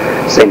 addressee,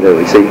 sender,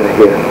 receiver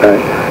here,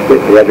 right?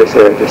 The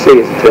addressor,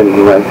 addressee is a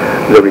turning away.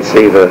 The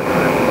receiver,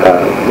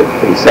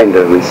 the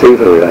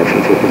sender-receiver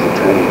relationship is a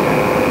turning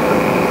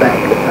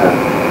back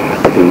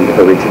to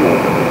the original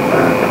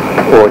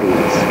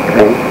audience,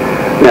 okay?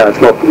 Now,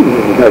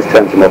 those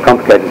terms are more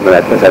complicated than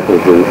that, but that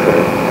will do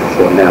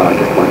for now. I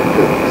just wanted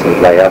to sort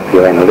of lay out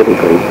here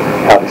analytically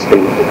how this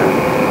thing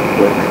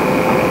works.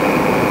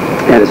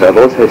 And as I've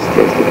also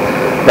suggested,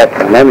 that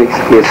dynamics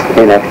is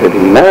enacted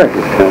in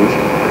narrative terms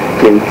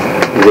in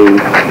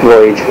the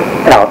voyage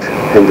out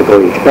and the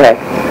voyage back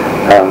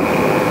of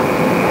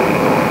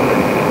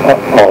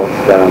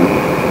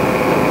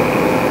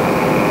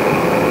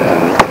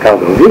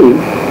Calgary,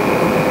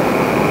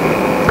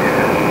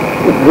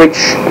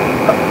 which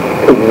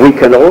we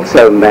can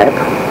also map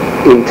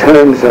in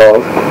terms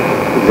of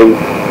the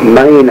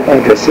main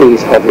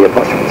addressees of the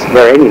apostrophes.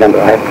 There are any number,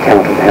 I haven't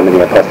counted how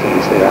many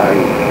apostrophes there are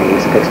in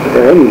this text, but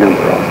there are any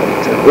number of them.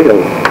 It's a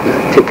real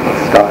particular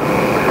style.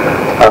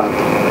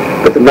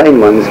 But the main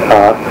ones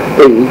are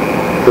E,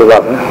 the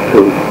lover,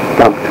 who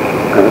dumped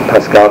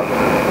Pascal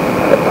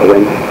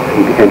when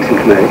he became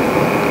symptomatic.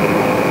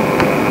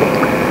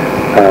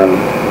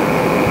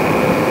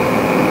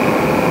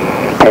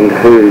 And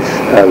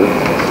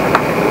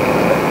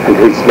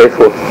whose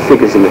therefore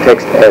figures in the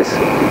text as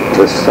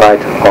the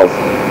site of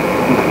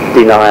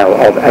denial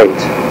of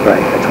AIDS,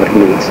 right? That's what he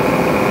means,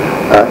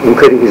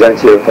 including his own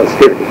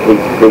seropositivity.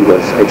 He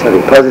was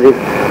HIV positive,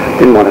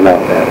 didn't want to know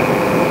about it,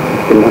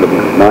 didn't want to be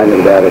reminded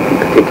about it, in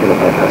particular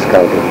by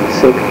Pascal being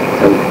sick.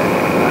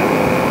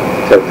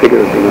 So figure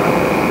of denial.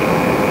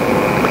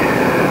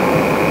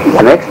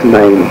 The next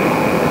main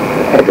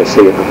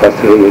addressee of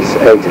apostrophe is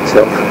AIDS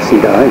itself,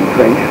 sida in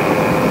French.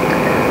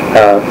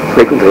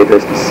 Frequently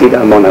addressed as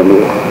sida mon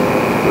amour.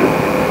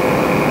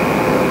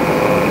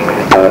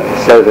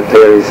 So that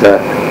there is a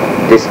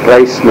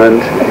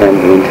displacement and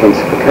an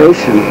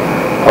intensification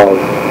of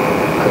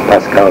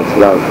Pascal's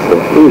love for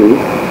E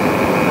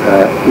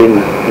in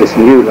this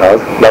new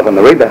love on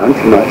the rebound,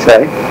 you might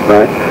say,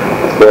 right,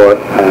 for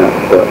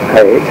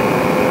age.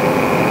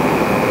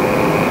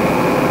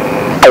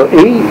 So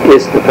E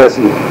is the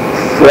person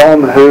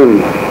from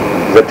whom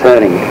the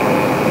turning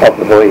of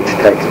the voyage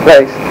takes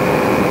place.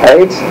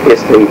 AIDS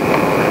is the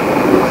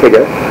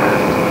figure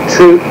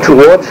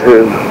towards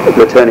whom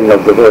the turning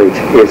of the voyage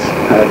is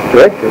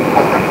directed.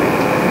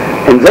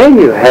 And then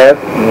you have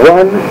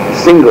one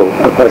single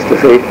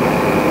apostrophe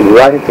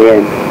right at the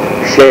end.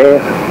 Cher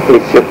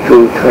et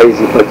surtout très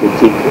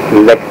hypothétique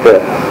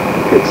lecteur,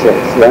 it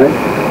says, right?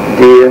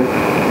 dear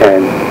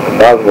and,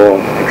 above all,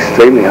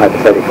 extremely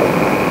hypothetical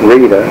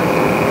reader.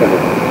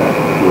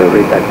 We'll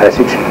read that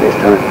passage this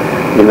time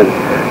in a minute.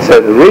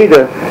 So the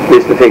reader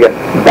is the figure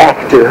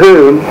back to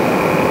whom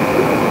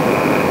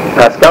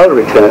Pascal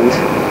returns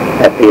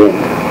at the end.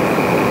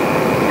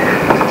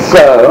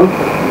 So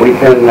we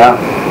can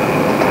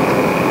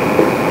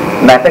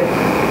map it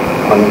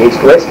on the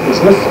east-west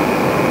business.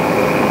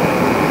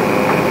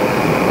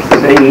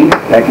 E,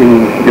 back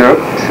in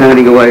Europe,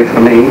 turning away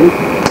from E.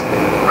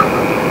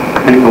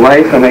 Turning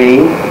away from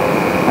E. I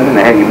don't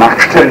know how you mark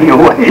turning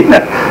away.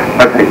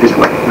 Okay, this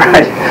way,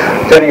 right?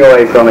 Turning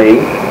away from E,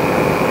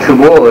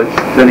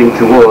 turning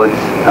towards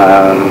A,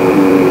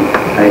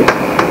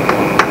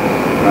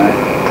 right?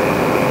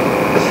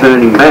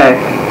 Turning back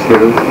to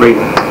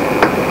reader.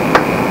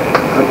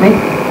 Got me?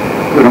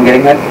 Good, I'm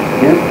getting that?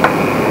 Yeah?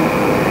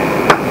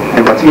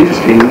 And what's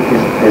interesting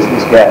is there's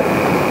this gap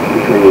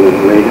between E and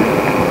reader.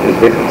 There's a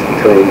difference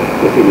between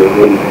the figure of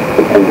E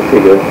and the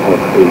figure of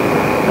the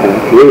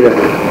reader,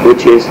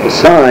 which is the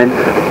sign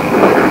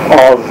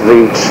of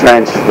the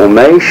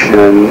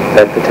transformation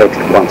that the text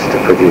wants to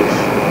produce.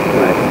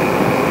 Right?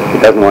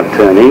 It doesn't want to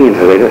turn E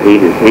into reader. E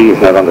is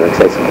no longer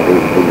accessible. E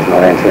is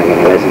not answering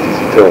any messages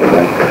at all.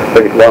 Right?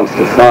 But it wants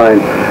to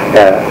find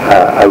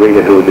a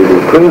reader who will be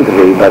the equivalent of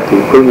E, but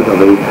the equivalent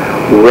of E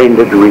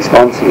rendered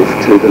responsive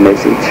to the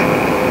message.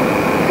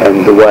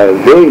 And the way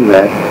of doing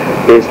that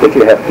is that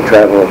you have to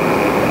travel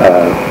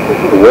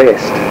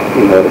west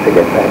in order to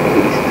get back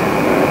east.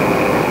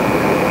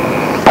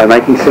 Am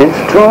I making sense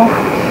at all?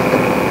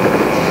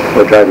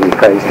 Or driving you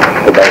crazy?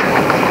 Or both?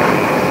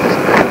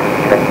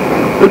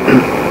 Okay.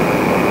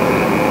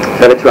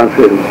 So let's run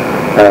through them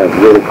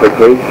really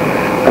quickly.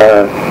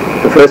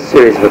 The first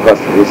series of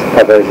apostrophes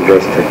are those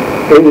addressed to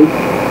E,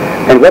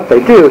 and what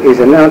they do is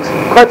announce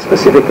quite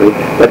specifically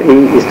that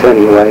E is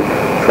turning away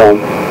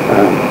from,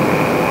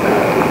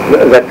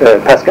 that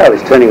Pascal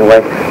is turning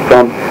away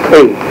from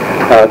E.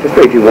 I'll just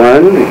read you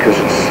one because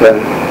it's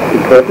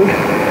important.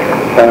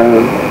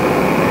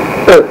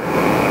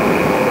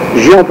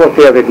 J'ai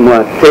emporté avec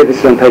moi,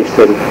 this on page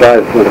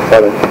 35, you want to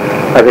follow,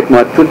 avec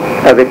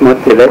moi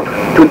tes lettres,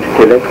 toutes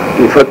tes lettres,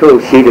 une photo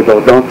aussi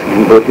débordante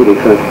d'une beauté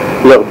défunte.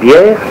 Leur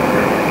bière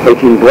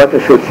est une boîte à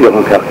chaussures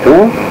en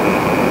carton,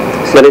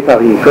 scellée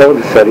par une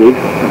corde solide,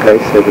 okay,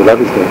 so the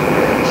love is there,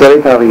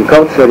 scellée par une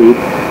corde solide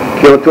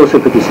qui entoure ce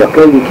petit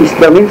cercueil et qui se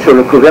termine sur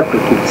le couvercle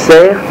qui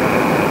sert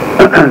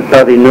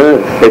par des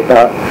nœuds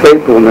faits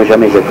pour ne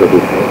jamais être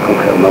défaits,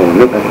 contrairement aux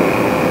nœuds papillons.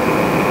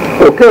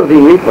 Au cœur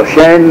d'une nuit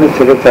prochaine,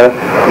 je me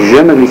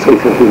glisserai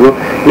effectivement.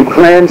 He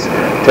plans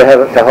to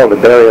hold a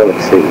burial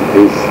at sea.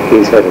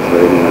 These letters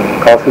were in a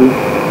coffin,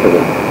 with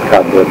a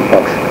cardboard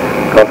box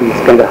coffin.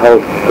 He's going to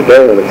hold a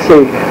burial at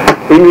sea.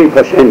 Une nuit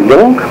prochaine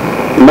donc,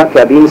 ma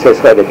cabine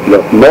cessera d'être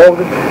leur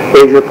morgue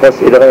et je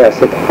procéderai à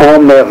cet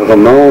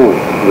emmerrement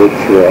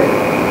rituel.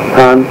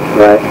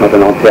 Right, not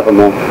an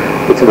enterrement.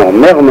 It's an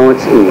emmerement,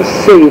 it's in the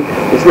sea.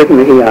 It's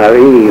written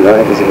E-R-E,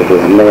 right, as if it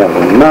was mère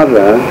or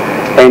mother.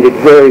 And it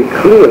very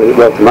clearly,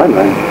 well, to my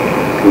mind,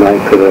 to my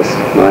perverse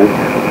mind,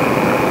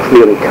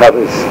 clearly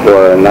covers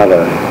for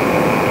another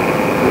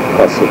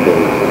possible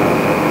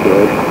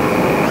word.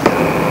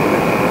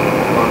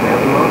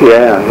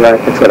 Yeah, right,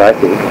 that's what I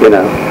think, you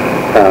know.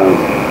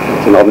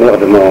 It's an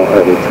emmerdement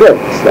rituel,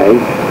 saying,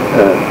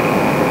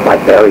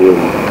 like burying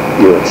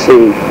you at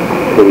sea,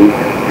 the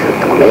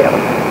t'emmerde,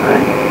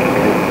 right?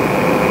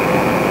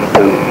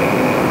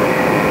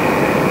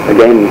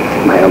 Again,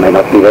 may or may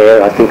not be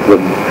there. I think the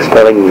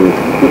spelling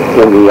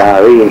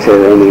M-E-R-E instead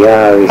of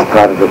M-E-R is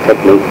part of the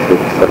technique to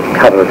sort of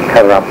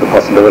cover up the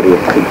possibility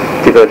to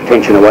divert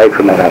attention away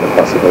from that other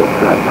possible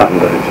pun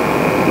words.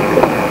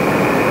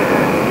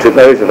 To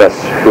those of us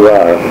who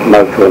are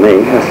mot tourné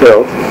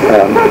ourselves,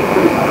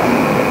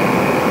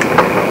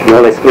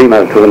 more l'esprit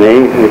mot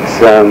tourné, it's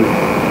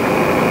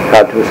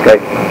hard to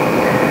escape.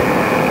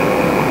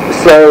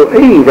 So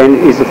E then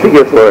is a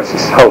figure for a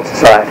whole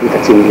society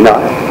that's in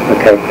denial.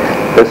 Okay,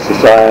 this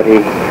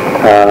society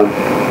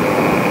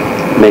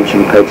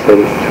mentioned page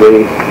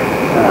 33.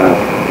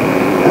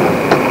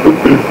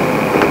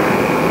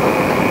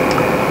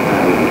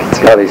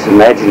 Scott is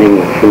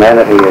imagining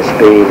humanity as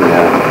being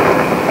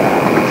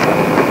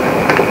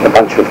a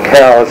bunch of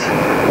cows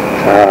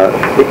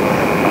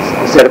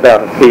set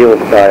about a field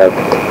by a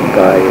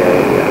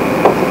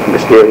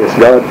mysterious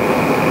god.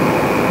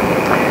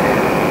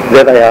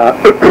 There they are,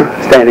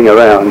 standing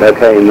around,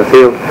 okay, in the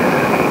field.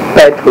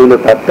 Être ou ne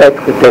pas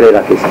être, telle est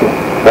la question.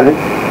 Right?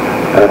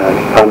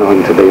 Pas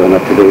knowing to be or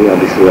not to be,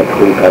 obviously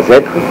être ou ne pas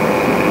être.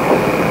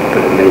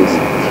 But it means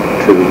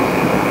to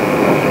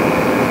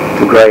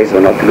graze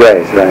or not to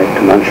graze, right?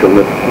 To munch or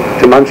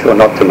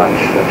not to munch,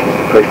 such is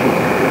the question.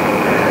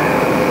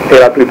 Et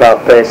la plupart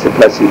paissent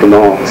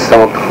placidement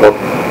sans trop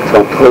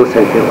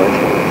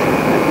s'interroger.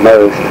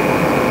 Most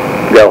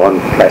go on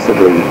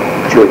placidly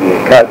chewing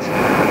their cuds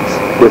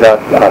without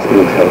asking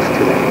themselves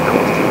too many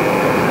questions.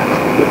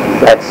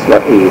 That's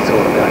what he is all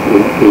about.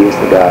 He is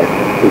the guy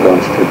who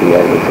wants to be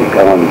able to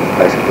go on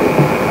basically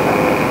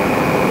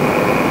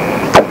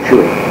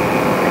chewing.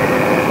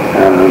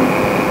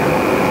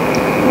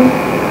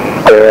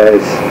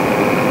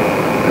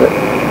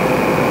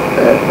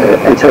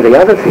 the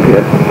other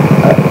figure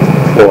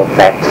for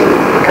that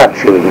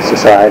country in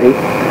society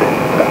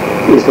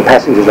is the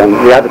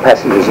other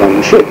passengers on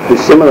the ship, who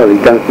similarly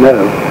don't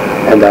know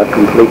and are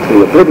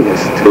completely oblivious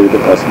to the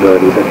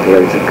possibility that there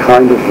is a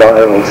kind of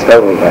viral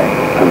stowaway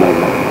among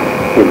them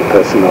in the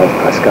person of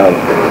Pascal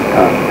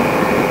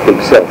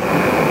himself.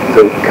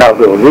 The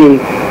cargo V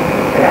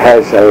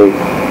has a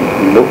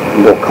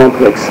more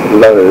complex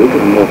load,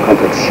 a more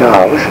complex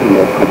charge, a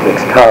more complex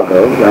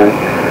cargo, right,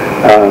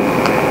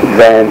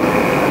 than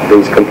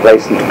these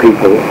complacent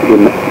people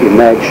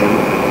imagine.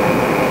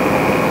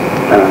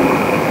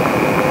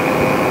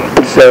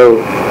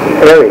 So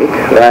Eric,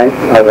 right,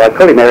 I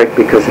call him Eric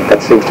because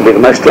that seems to be the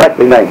most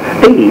likely name.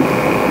 He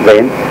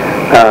then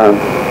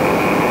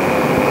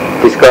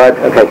described,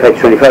 okay, page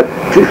 25,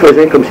 tu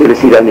faisais comme si le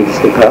sida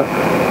n'existait pas,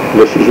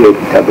 le sujet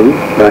était tabou,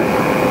 right?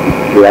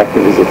 You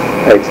acted as if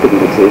AIDS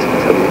didn't exist,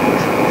 so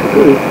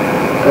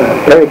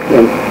Eric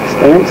then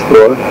stands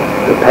for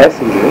the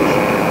passengers,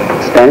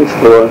 stands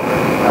for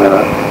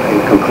a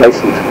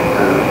complacent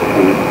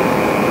and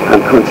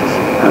unconscious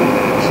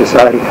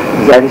society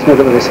that is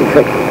nevertheless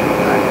infected.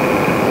 Right?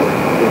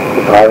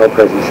 The viral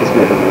presence is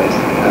nevertheless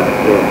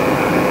there.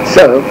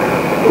 So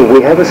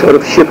we have a sort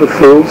of ship of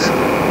fools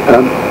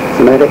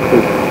thematic,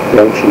 the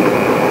ancient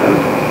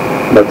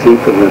motif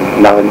of the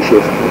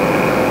Narrenschiff,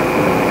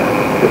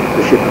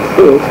 the ship of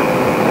fools,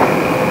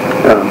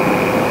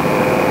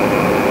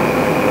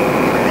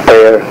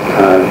 where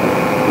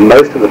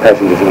most of the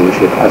passengers on the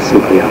ship are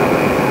simply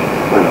unaware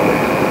of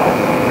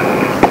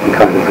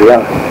kind of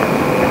reality.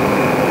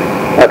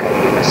 Okay,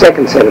 the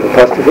second set of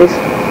apostrophes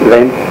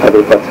then are the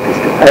apostrophes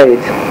to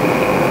AIDS,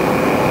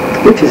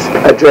 which is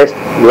addressed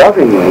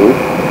lovingly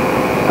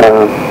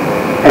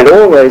and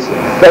always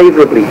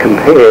favourably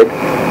compared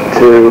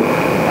to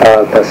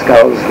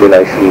Pascal's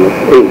relation with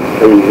Eve.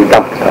 He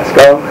dumped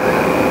Pascal.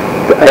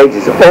 The AIDS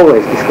is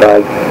always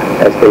described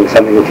as being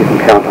something that you can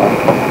count on.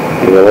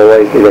 It will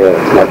always be there.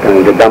 It's not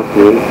going to dump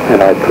me,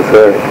 and I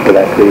prefer it for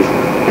that reason.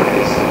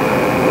 It's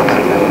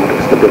an element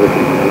of stability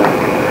in the life.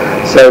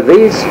 So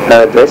these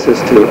addresses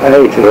to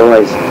AIDS are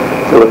always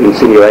full of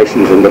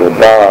insinuations and little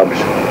barbs.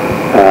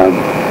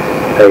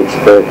 Page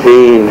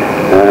 13,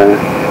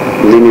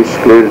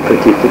 minuscule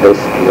petite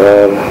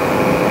bestiole.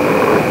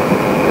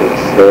 It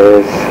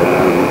says,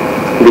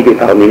 l'idée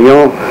par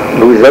million,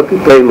 vous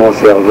occupez mon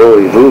cerveau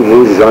et vous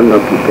vous en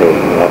occupez,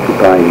 you're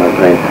occupying my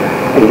brain.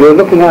 And you're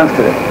looking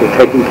after it, you're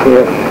taking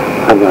care of it,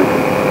 unlike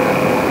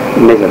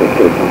mais avec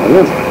quelqu'un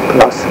else.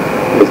 Plus,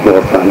 there's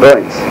more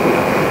flamboyance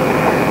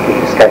in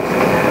this case.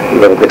 A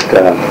little bit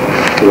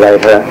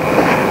later,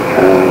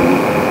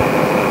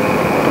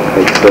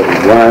 page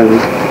 31,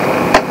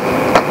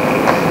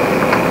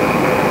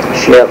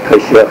 cher, très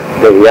cher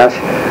VIH,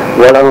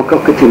 voilà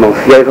encore que tu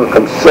m'enfièvres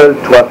comme seul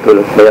toi peux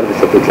le faire, de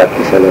cette éclat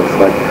de chaleur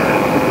froide.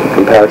 The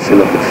comparison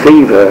of the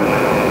fever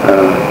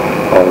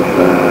of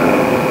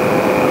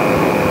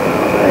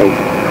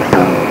AIDS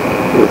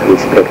with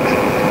respect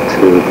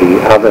to the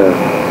other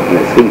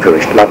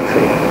feverish love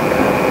affair.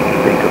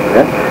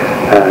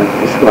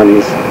 This one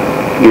is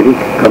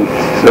unique comme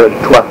seul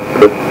toi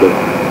peux le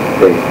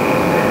faire.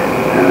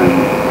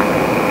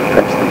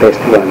 Perhaps the best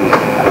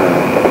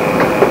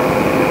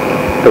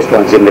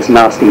ones in this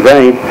nasty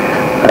vein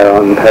are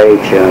on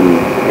page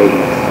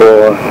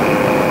 84.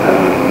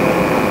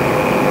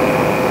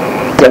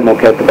 Si dans mon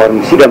cœur,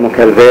 si dans mon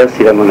calvaire,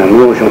 si dans mon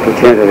amour,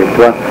 j'entretiens avec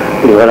toi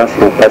une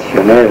relation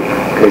passionnelle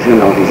que je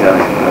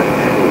n'envisage pas de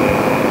fuir.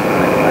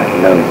 I have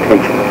no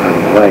intention of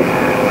running away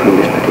from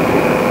this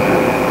particular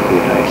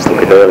I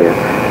spoke it earlier.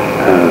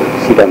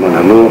 Si dans mon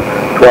amour,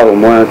 toi au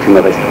moins tu me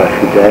resteras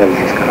fidèle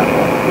jusqu'à la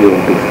mort. You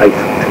will be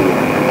faithful to me.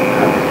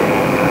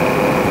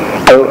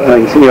 So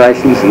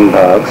insinuations and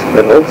barbs,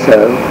 but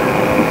also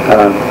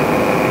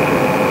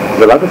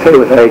the love affair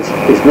with AIDS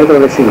is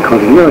nevertheless in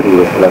continuity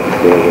with the love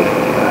affair with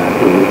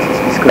which is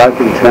described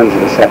in terms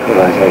of a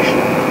sacralization.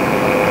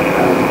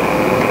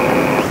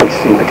 It's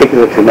in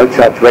particular to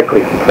Mozart's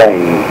Requiem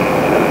playing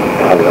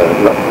while the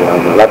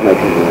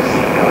lovemaking was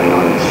going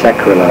on,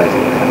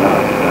 sacralizing the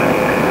love.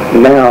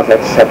 Now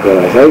that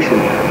sacralization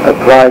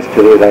applies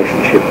to the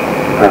relationship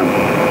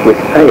with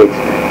AIDS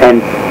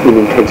and in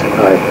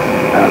intensified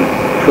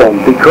form,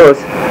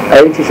 because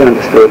AIDS is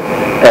understood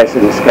as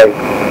an escape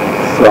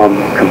from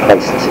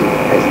complacency,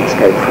 as an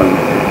escape from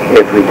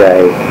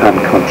everyday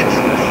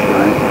unconsciousness.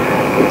 Right?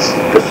 It's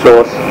the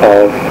source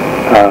of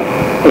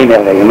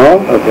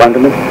émerveillement, of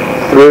wonderment,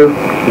 through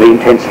the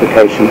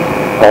intensification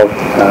of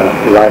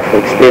life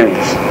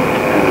experience.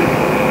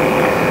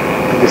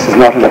 This is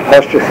not an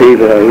apostrophe,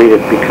 but I read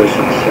it because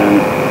it's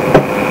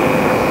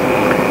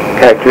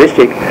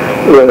characteristic.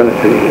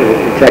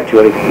 It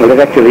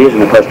actually is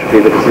an apostrophe,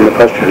 but it's an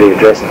apostrophe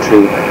addressed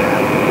to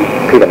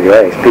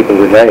PWAs, people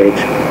with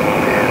AIDS.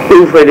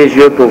 Ouvrez les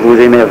yeux pour vous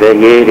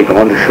émerveiller des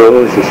grandes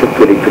choses et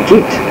surtout des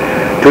petites,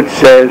 toutes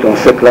celles dont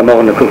ceux que la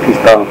mort ne cotise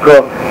pas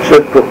encore,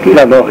 ceux pour qui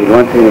la mort est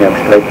lointaine et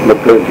abstraite ne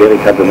peuvent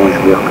véritablement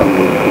jouir comme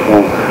nous le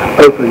pouvons.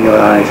 Open your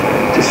eyes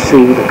to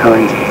see the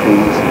kinds of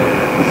things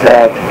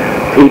that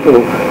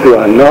people who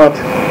are not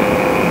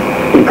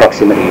in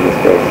proximity with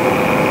death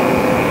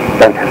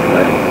don't have the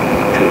right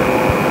to.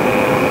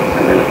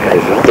 And then it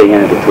goes at the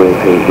end, it's with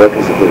the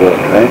workers of the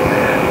world, right?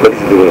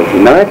 Workers of the world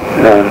unite,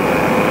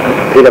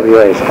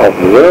 PWAs of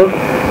the world,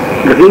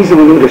 grise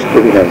ou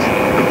distribués.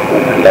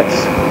 And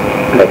that's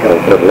like our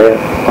Baudelaire,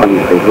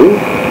 enivrez-vous,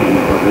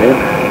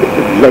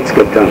 let's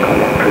get drunk on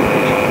that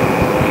privilege.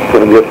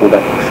 Pour mieux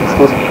combattre la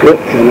souffrance que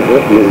je ne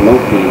veux nullement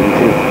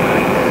minimiser.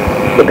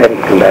 The better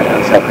to combat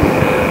our suffering,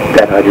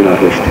 that I do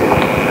not wish to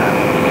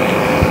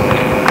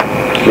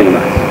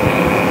minimize.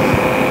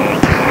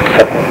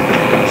 Okay,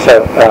 so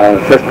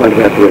the first point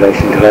about the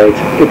relation to age,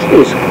 it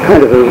is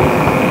kind of a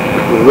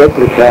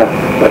replica,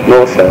 but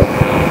more so,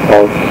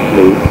 of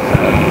the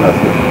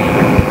Northrop.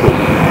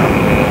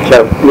 So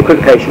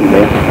equivocation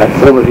there, a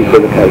form of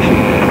equivocation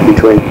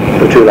between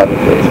the two love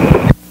affairs.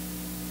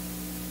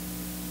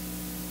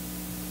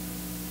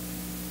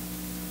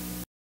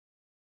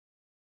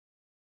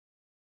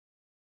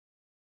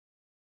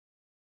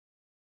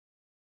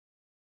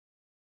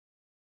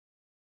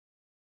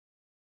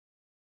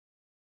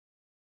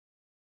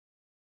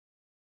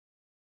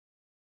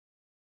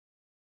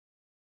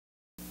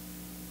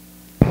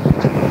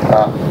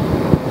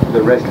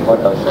 The rest of what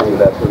I was saying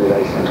about the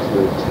relation to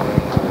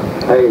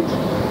age,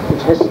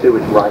 it has to do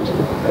with writing,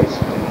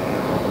 basically.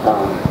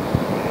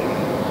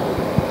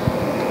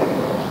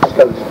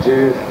 Scholar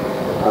Jew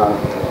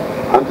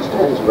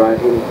understands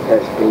writing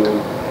as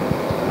being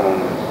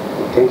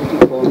identity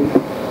forming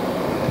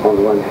on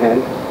the one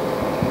hand,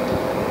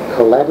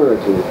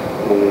 collaborative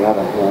on the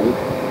other hand,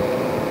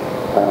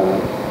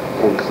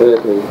 and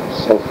thirdly,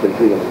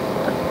 self-revealing.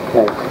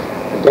 Okay.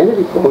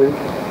 Identity forming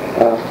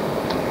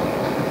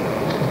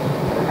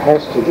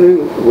has to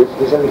do with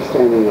his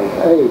understanding of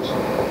age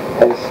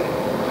as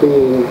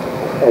being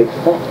a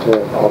factor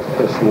of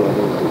personal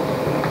identity,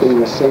 in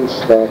the sense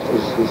that,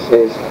 as he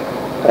says,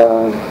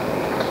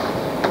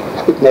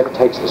 it never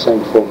takes the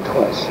same form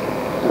twice.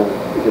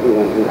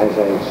 Everyone who has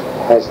age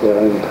has their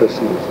own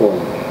personal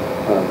form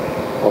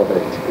of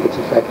age. It's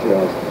a factor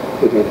of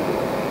identity.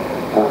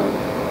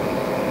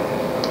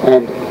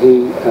 And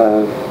he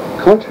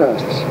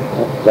contrasts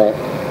that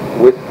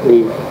with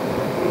the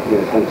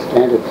kind of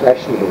standard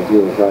fashionable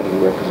view of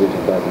writing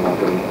represented by the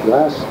Marguerite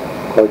Glass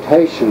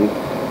quotation,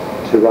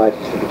 to write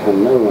is to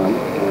become no one,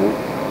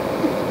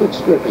 which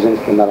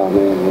represents the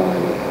Mallarmé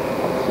line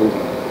of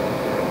thinking.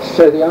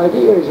 So the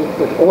idea is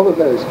that all of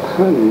those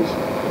puns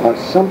are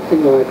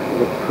something like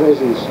the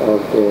presence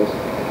of death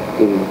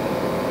in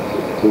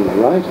the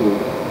writing,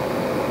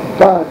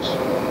 but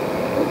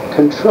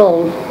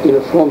controlled in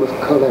a form of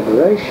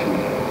collaboration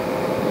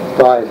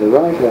by the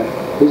writer,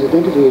 whose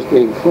identity is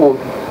being formed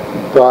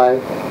by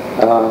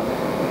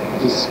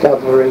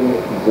discovering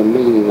the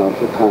meaning of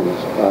the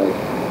puns, by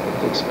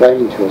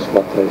explaining to us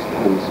what those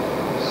puns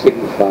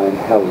signify and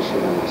how we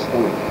should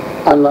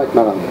understand. Unlike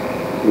Mallarmé.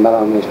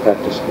 Mallarmé's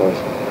practice was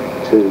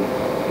to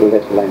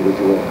let language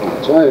work on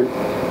its own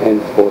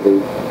and for the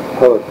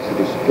poet to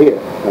disappear.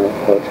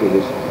 Poetry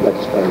is la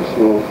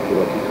disparition du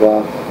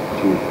répertoire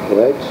du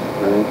poète,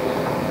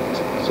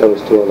 so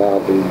as to allow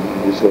the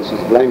resources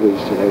of language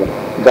to go.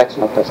 That's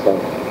not Pascal.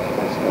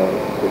 Pascal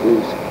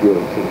is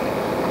European.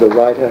 The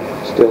writer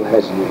still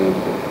has an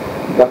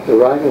identity, but the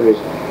writer is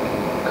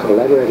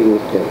collaborating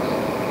with death.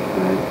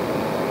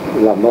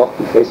 Right? La mort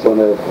qui fait son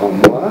œuvre en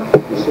moi,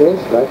 he says,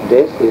 right?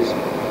 Death is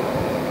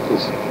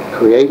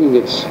creating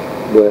its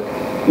work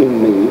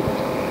in me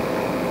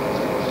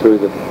through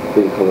the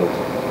vehicle of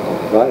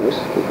the virus,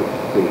 through the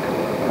vehicle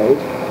of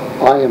age.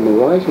 I am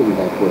writing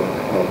that work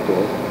of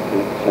death,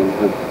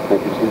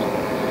 making sense.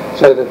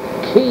 So the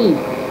key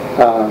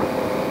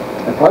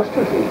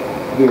apostrophe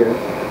here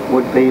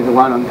would be the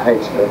one on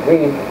page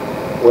 13,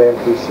 where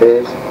he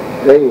says,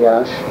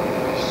 VIH,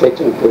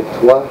 c'est un peu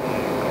toi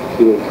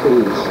qui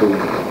écris ici.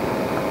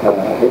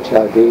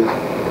 HIV,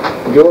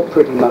 you're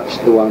pretty much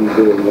the one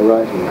doing the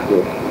writing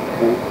here.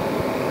 Okay?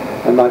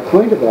 And my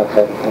point about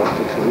that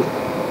apostrophe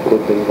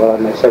would be, well,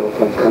 I've made several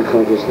points. One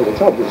point is that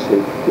it's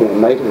obviously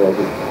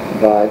motivated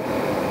by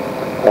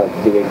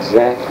the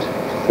exact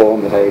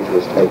form that age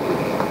was taking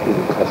in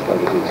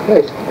Pascal's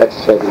case. That's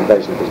to say, the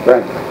invasion of his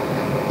brain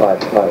by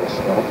the virus,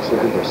 right? So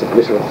there's a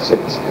literal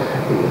sense,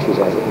 which is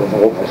as it was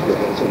almost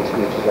literal sense,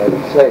 which is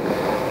able to say,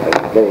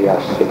 they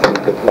are sitting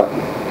at what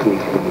we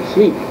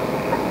see.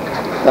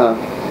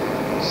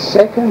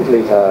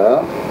 Secondly,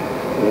 though,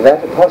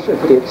 that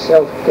apostrophe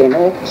itself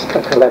enacts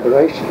a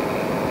collaboration,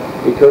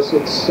 because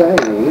it's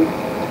saying,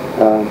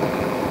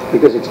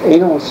 because it's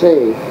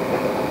énoncé,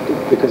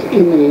 because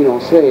in the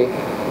énoncé,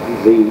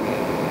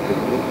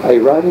 a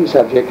writing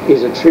subject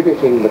is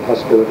attributing the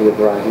possibility of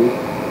writing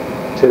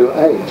to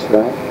age,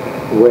 right?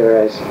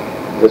 Whereas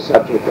the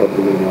subject of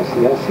the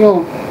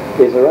énonciation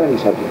is a writing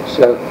subject.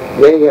 So,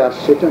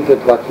 c'est un peu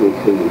toi qui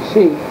écris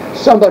ici.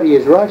 Somebody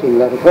is writing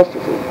that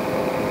apostrophe,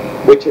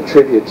 which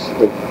attributes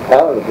the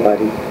power of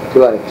writing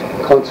to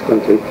age.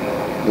 Consequently,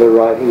 the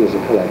writing is a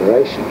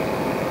collaboration.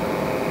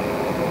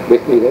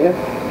 With me there?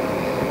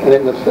 And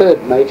then the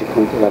third major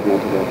point that I've made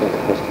about that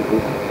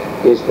apostrophe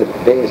is that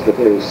it bears the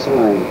very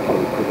sign of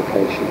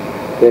equivocation.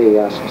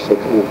 derrière c'est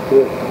un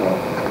peu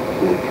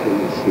if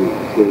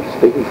you're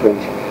speaking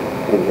French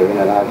and you're in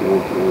an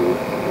argument you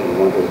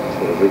want to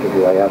sort of wriggle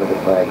your way out of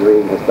it by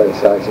agreeing with both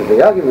sides of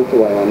the argument the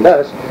way one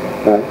does,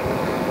 right?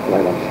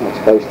 Well, I'm not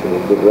supposed to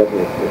with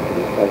rhetoric,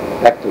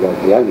 back to the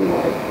only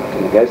way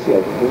to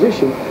negotiate a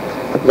position,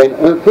 then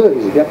un peu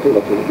is exactly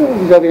what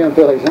vous avez un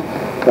peu raison,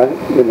 right?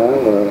 You know,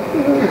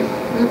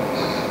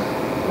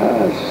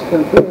 c'est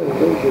un peu,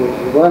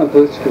 je vois un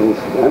peu ce que vous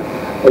faites.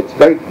 It's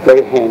very,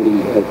 very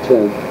handy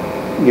term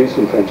used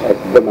in French as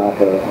the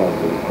marker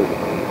of the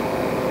equivocal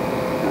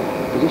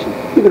position.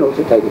 You can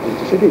also take it as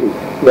distributed.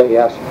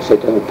 Derrière,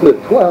 c'est un peu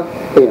toi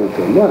et un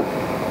peu moi.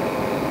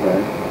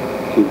 Right?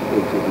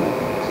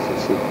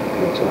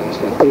 It's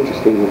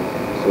interesting and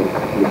sort of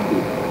nifty.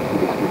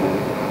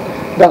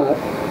 But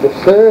the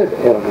third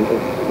element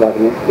of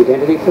writing is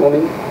identity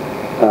forming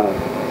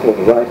for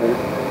the writer,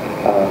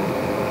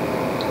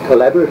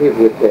 collaborative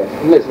with their,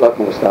 and there's a lot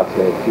more stuff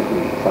there that you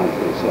can find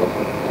for yourself.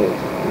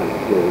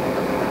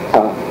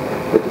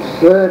 But the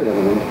third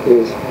element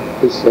is,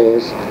 he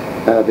says,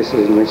 this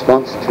is in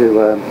response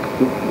to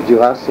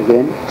Duras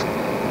again.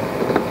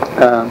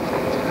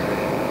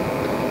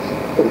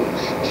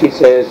 She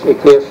says,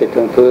 écrire c'est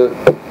un peu,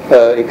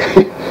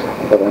 écrire,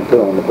 I've got un peu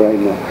on the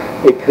brain now.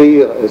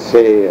 Écrire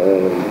c'est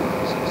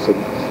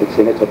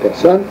notre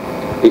personne.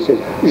 He says,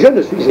 je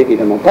ne suis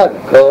évidemment pas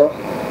d'accord.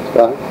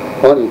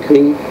 On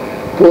écrit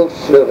pour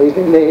se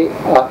révéler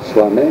à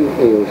soi-même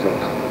et aux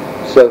autres.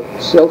 So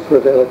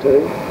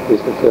self-revelatory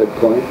is the third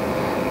point,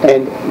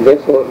 and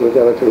therefore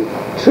revelatory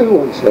to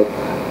oneself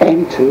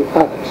and to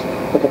others.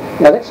 Okay,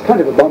 now that's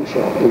kind of a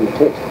bombshell in the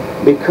text,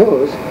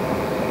 because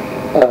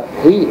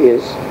he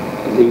is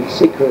the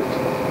secret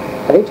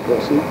page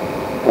person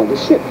on the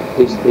ship.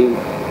 He's the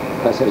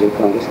passager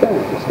clandestin,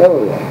 the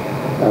stowaway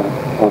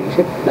on the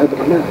ship.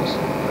 Nobody knows.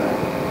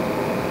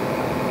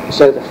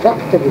 So the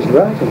fact that he's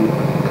writing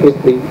is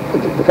the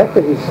fact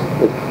that he's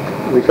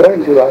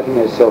referring to writing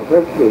as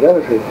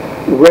self-revelatory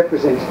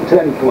represents the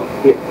turning point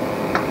here.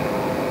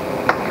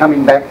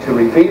 Coming back to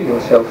reveal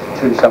yourself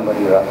to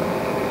somebody or other,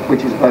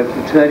 which is both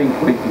the turning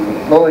point in the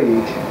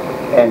voyage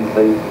and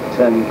the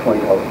turning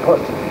point of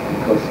apostrophe,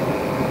 because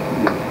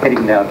you're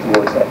heading now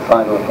towards that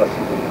final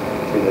apostrophe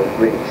to the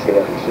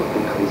réécrire et se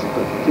décrise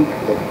politique.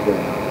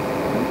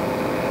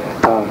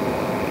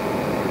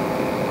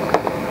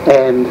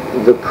 And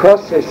the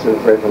process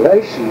of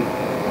revelation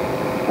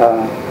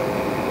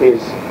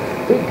is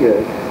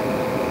figured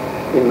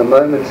in the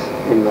moments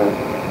in the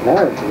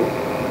narrative.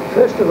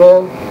 First of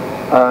all,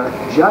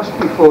 just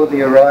before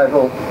the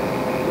arrival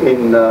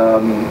in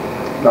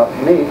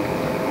Martinique,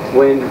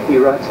 when he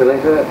writes a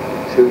letter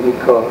to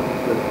Nicole,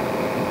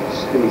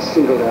 whom he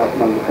singled out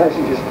among the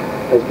passengers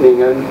as being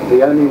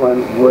the only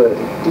one worthy,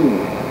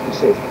 he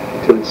says,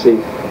 to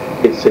receive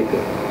his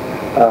secret.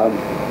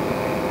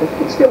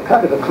 It's still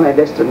kind of a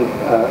clandestine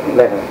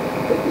letter.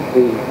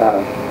 He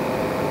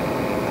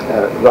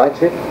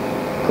writes it,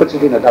 puts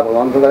it in a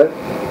double envelope,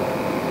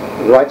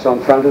 writes on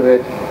front of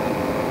it,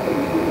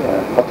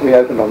 not to be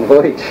opened on the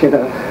voyage, you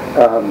know,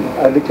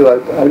 only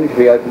to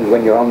be opened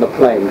when you're on the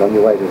plane on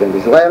your way to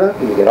Venezuela,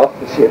 when you get off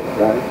the ship,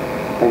 right,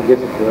 and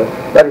gives it to her.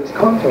 But its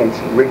contents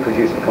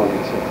reproduce the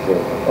contents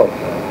of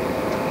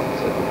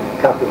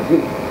carte de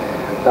vie.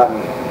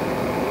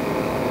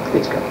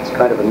 It's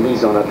kind of a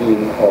mise en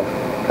abîme of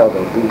carte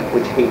de vie,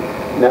 which he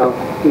now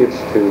gives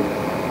to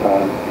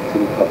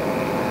Nicole.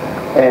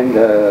 And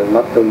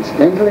not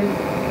coincidentally,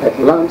 at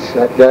lunch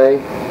that day,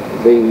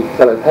 the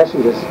fellow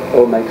passengers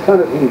all make fun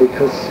of him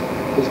because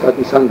he's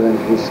gotten sunburned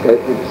and his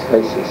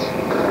face is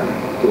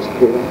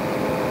disappearing.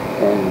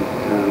 And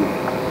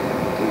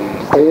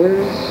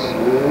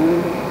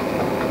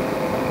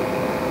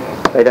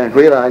they don't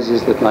realise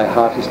is that my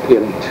heart is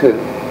peeling too.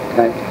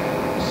 Okay,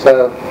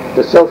 so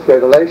the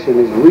self-revelation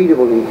is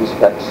readable in his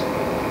face.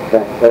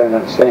 Okay, they don't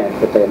understand,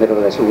 but they are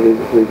nevertheless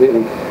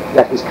revealing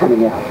that he's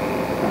coming out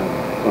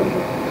from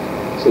the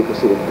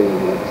secrecy of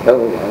being a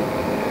stowaway.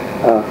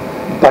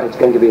 But it's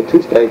going to be a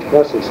two-stage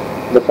process.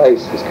 The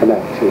face has come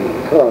out to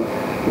Nicole.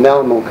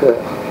 Now mon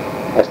cœur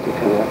has to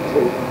come out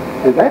too.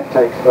 And that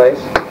takes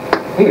place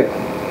here,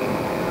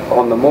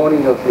 on the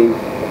morning of the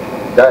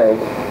day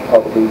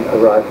of the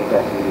arrival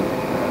back in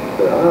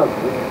the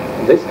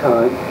Havre. This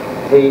time,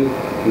 he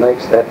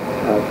makes that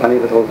funny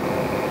little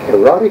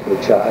erotically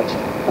charged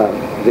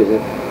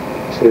visit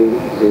to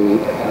the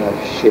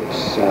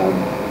ship's,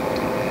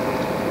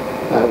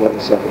 what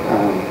is that,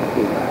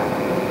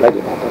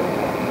 radio operator.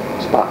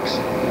 Sparks,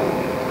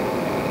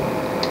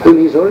 whom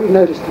he's already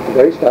noticed at the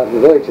very start of the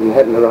voyage and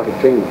had an erotic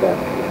dream about.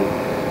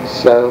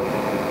 So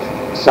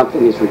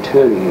something is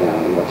returning now,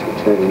 and what's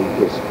returning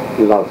is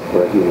love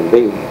for a human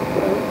being.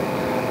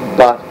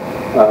 But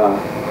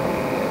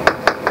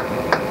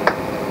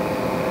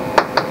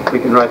we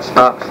can write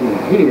Sparks in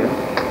here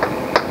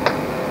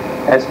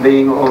as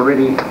being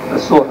already a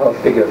sort of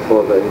figure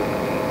for the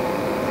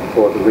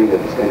reader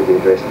that's going to be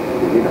addressed in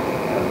a minute.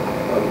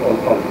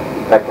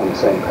 In fact, on the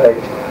same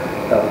page.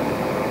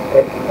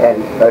 And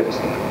notice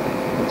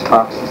that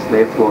Sparks is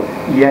therefore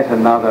yet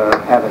another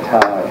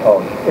avatar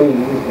of E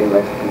is being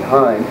left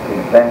behind,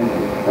 being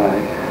abandoned,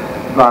 right?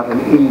 But an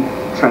E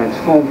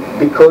transformed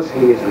because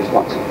he is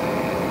responsive.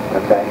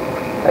 Okay,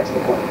 that's the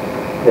point.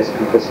 There's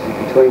complicity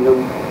between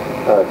them.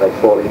 They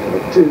fall into the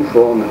tu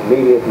form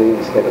immediately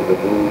instead of the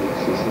vous,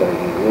 si, cela,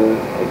 you,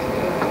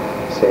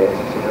 says,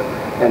 etc.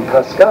 And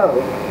Pascal,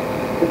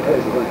 it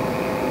goes away.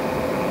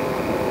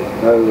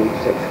 No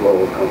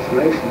sexual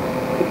consummation,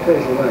 it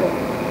goes away,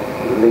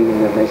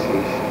 leaving a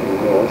message in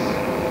Morse.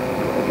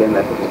 Again,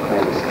 that little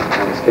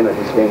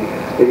clandestinity thing,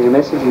 leaving a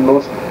message in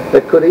Morse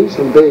that could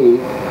easily be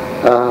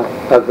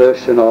a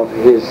version of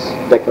his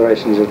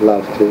declarations of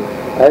love to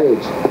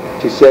age.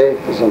 Tu sais,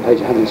 it's on page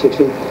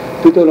 160,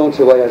 tout au long de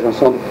ce voyage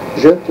ensemble,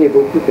 je t'ai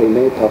beaucoup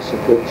aimé parce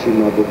que tu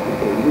m'as beaucoup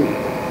aimé.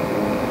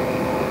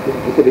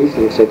 He could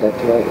easily have said that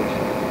to age,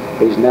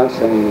 but he's now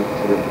saying it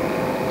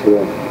to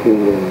a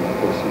human being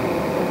person.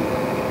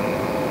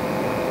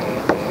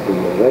 The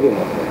radio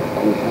operator.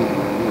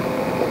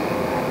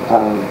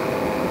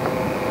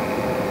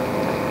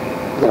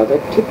 Now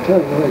that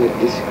tiptoeing away, the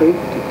discreet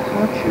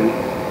departure,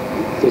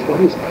 is what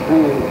he's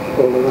planned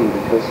all along,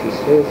 because he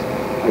says,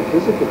 I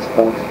visit this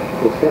spot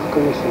pour faire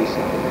connaissance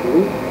avec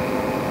lui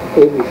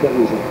et lui faire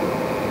misère.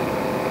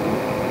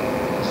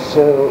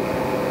 So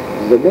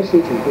the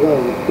message of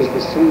love is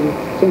the same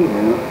thing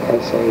now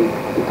as a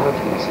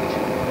departure message.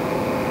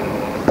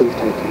 Leave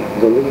taking.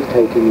 The leave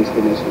taking is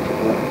the message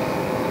of love.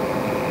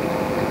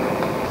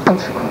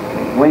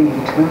 Consequently, when he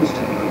turns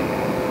to the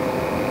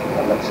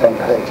reader, on that same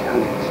page,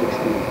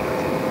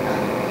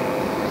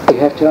 116, you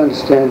have to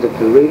understand that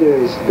the reader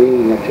is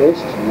being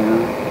addressed now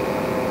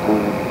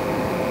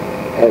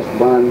as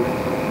one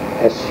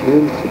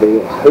assumed to be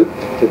or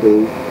hoped to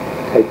be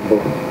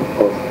capable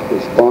of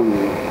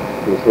responding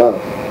with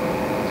love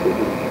to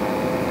the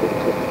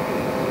text.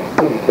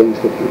 One of the things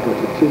that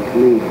hypothétique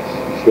means,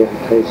 chair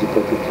très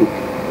hypothétique,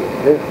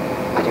 I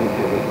don't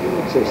know whether you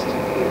exist.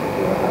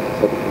 You're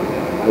hypothetical.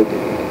 I'm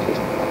hoping you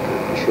exist, but I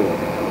can't be sure.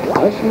 I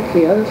think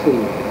the other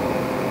thing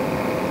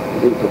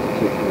that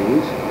hypothétique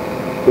means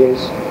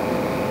is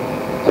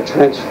a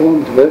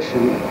transformed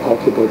version of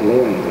the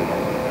Baudelairean reader.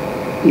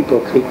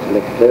 Hypocrite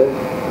lecteur,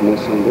 mon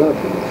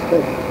semblable, mon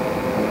frère.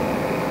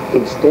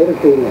 Instead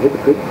of being a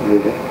hypocritical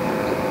reader,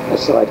 a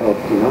site of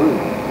denial.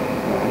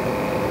 Right?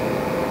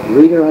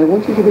 Reader, I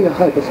want you to be a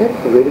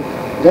hypothetical reader.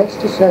 That's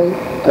to say,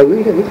 a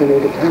reader who can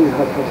entertain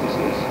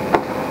hypotheses.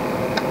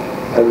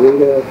 A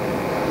reader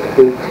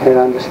who can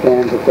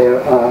understand that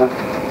there are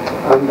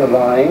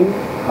underlying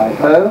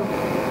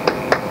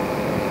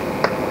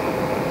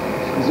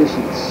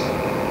positions.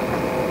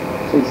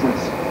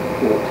 Thesis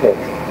in a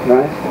text,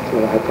 right? That's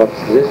what a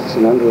hypothesis is. It's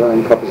an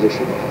underlying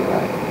proposition, if you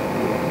like.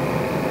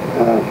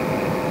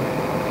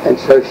 And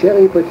so, cher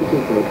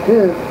hypothétique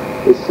lecteur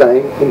is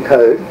saying in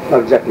code,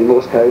 not exactly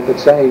Morse code, but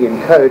saying in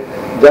code,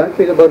 don't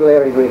be the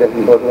Baudelairean reader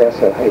whom Baudelaire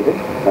so hated,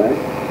 right?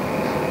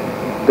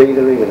 Be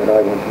the reader that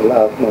I want to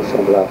love, mon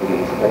semblable,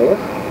 mon frère.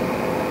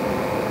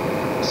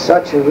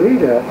 Such a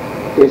reader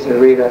is a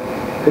reader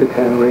who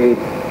can read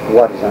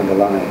what is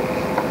underlying.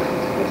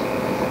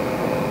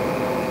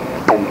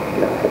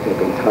 Had there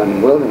been time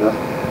and world enough,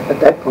 at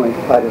that point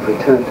I'd have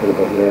returned to the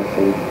Baudelaire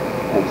thing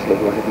and said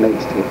what it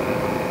means to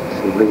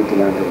read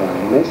the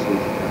underlying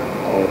message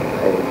of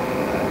a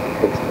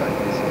text like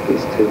this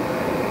is to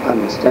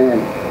understand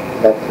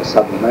that the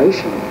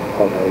sublimation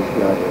of age,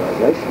 the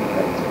idealization of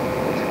age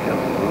that's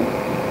going on,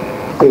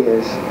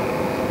 is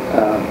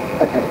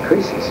a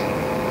catachresis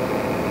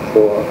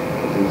for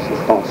the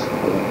souffrance,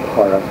 for the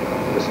horror,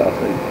 the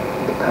suffering,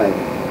 the pain,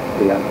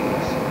 the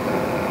ugliness,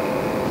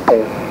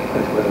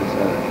 as well as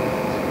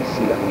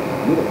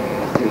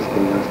is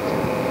being asked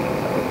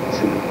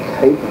to be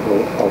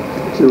capable of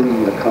doing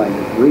the kind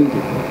of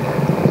reading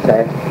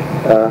that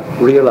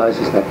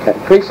realizes that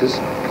catachresis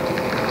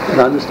and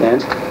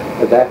understands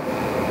that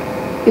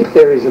if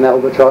there is an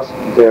albatross,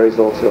 there is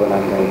also an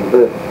unnamed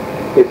bird.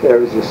 If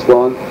there is a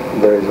swan,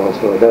 there is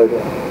also a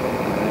dodo.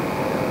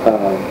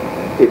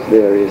 If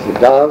there is a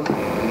dove, a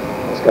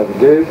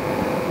scavadoo,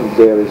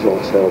 there is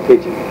also a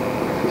pigeon,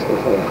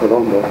 a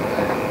colombo.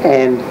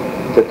 And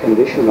the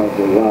condition of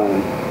the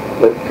one,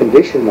 the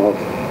condition of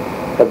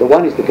the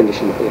one is the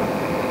condition of the other.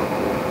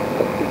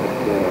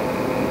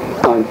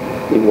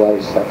 In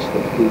ways such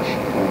that each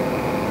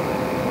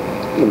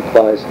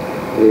implies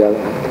the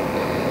other.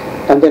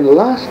 And then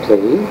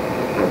lastly,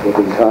 if we've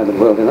been kind and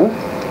world enough,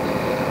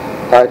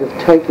 I'd have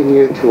taken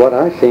you to what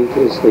I think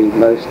is the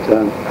most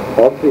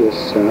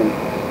obvious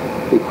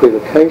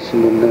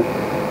equivocation in the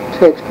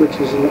text, which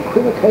is an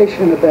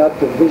equivocation about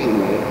the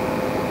visionary.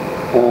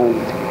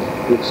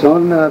 It's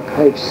on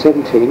page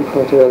 17,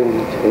 quite early in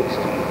the text,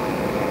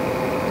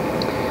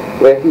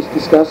 where he's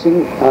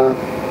discussing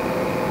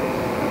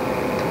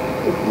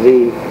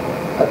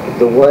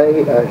the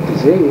way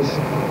disease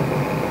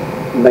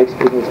makes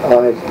people's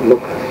eyes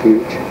look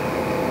huge,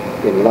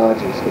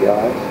 enlarges the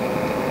eyes,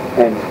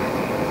 and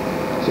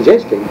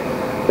suggesting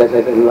that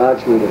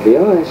enlargement of the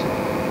eyes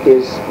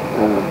is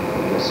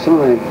the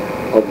sign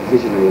of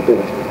visionary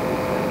ability,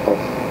 of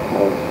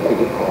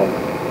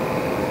inequality.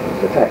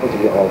 the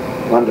faculty of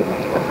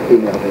wonderment, of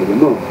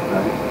émerveillement,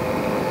 right?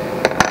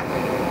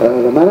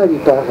 La maladie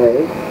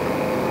paraît,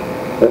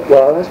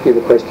 well, I'll ask you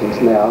the questions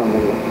now, and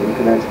then you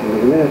can answer them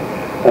in a minute.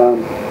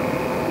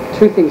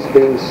 Two things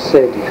being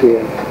said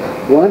here.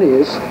 One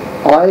is,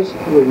 eyes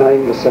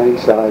remain the same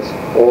size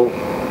all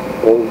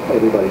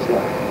everybody's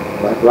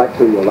life. Right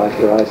through your life,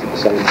 your eyes are the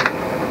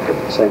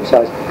same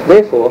size.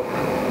 Therefore,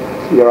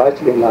 your eyes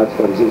to be enlarged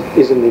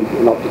isn't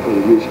an optical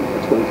illusion.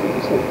 That's one thing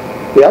to say.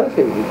 The other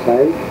thing we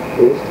say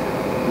is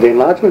the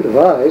enlargement of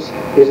eyes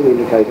is an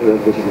indicator of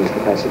visionary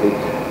capacity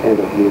and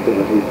of the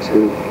ability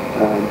to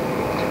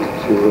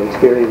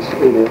experience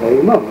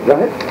émerveillement,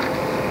 right?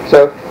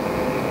 So,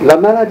 la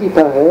maladie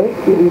paraît,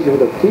 illusion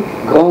d'optique,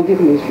 grandir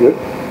les yeux,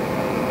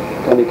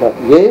 dans les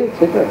quartiers,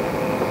 etc.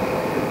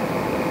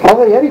 En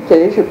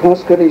réalité, je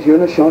pense que les yeux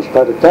ne changent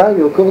pas de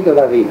taille au cours de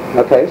la vie.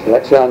 Okay, so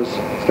that sounds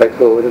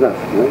straightforward enough,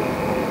 right?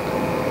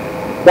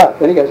 But,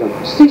 then he goes on,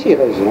 si j'ai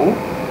raison,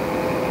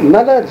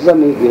 malades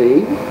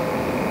amaigris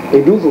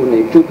et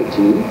nouveau-nés tout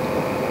petits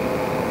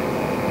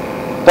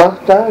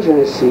partagent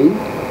ainsi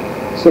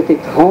cet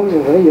étrange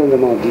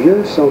rayonnement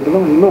Dieu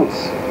semblant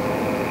immense.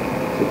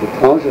 Cet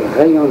étrange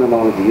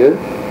rayonnement Dieu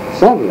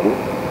semblant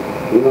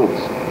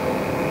immense.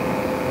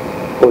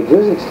 Aux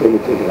deux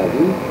extrémités de la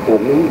vie, un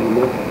même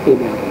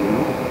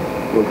émerveillement.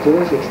 Aux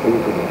deux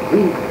extrémités de la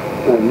vie,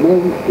 un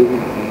même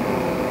émerveillement.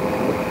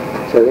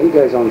 So then he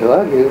goes on to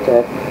argue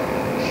that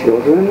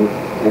children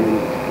and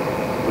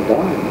the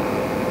dying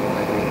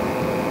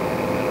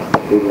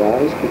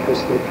realize because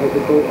they're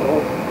capable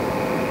of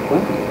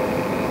wonder.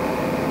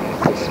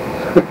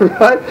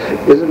 Right?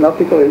 Is it an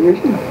optical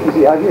illusion? Is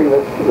he arguing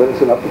that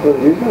it's an optical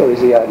illusion, or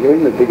is he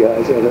arguing that big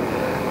eyes are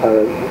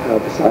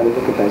the sign of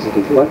the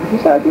capacity to wonder?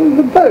 He's arguing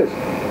them both,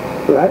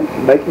 right?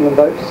 Making them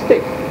both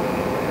stick.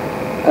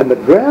 And the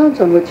grounds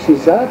on which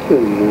he's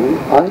arguing them,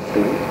 I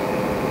think,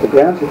 the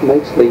grounds that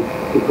makes the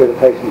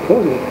equivocation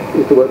plausible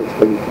is the word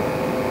extremity,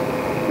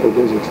 or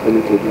des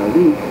extrémités de la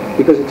vie,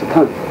 because it's a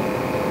pun.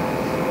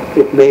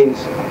 It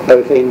means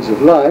both ends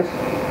of life,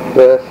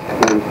 birth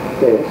and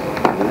death.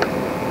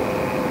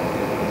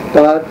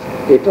 But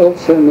it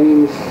also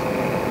means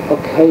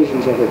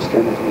occasions of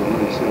extremity on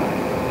one side.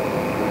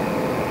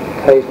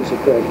 Occasions of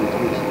great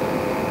intensity,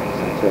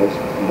 such as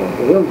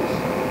mortal illness.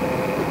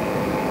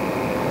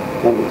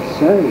 And it's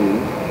saying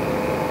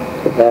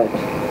that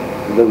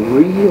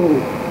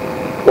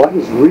what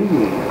is real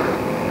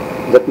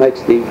that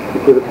makes the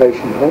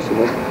equivocation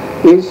possible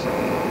is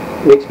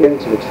the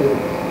experience of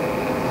extremity.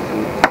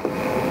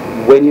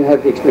 When you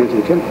have the experience of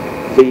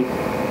extremity,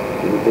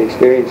 the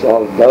experience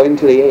of going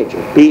to the edge,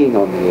 of being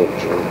on the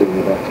edge, or being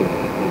about to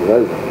be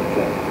over,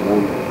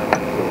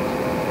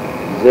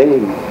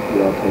 then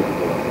you are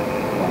capable of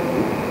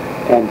wondering.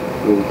 And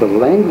the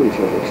language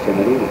of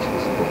extremity, which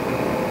is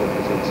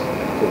represents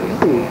the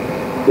being,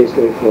 is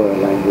therefore a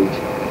language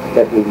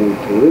that we need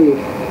to read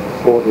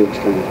for the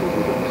extremity of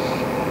this.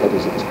 That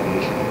is its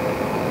condition.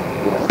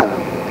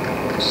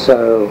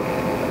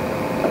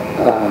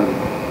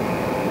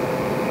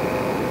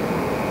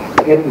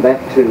 Getting back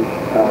to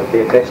the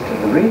address to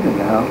the reader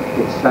now,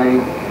 it's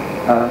saying,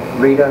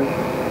 reader,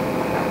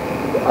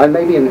 I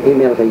may be an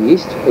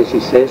émerveilliste, as he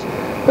says,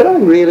 but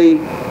I'm really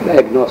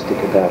agnostic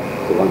about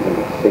the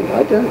wonderment thing.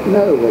 I don't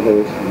know whether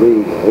it's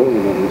real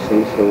in any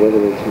sense or whether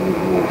it's an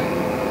illusion.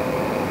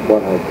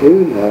 What I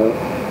do know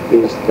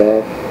is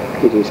that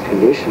it is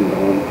conditioned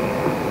on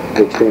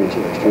the experience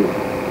of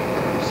extremity.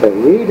 So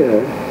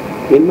reader,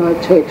 in my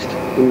text,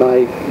 in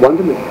my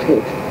wonderment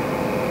text,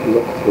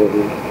 look for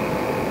the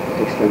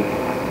extremity.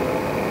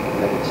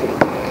 Let it sit.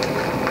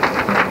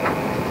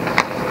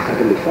 I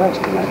can be fast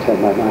when I turn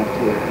my mind to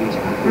it.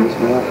 Use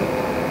my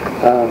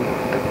eye.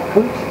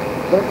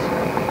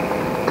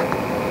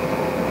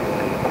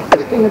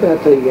 The thing about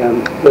the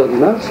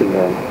Belle-du-Mal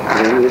syndrome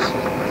is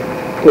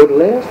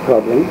Baudelaire's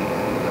problem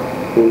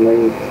in the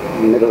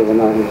middle of the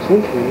 19th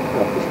century,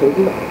 roughly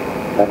speaking,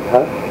 that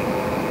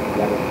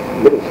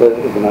middle third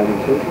of the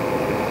 19th century,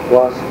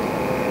 was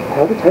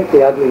how to take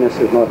the ugliness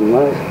of modern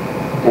life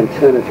and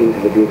turn it into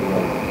the beauty of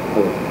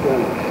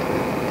poetry.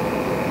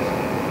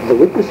 The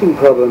witnessing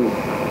problem,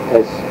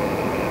 as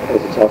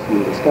it's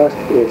often discussed,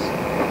 is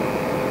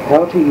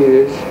how to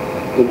use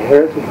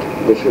inherited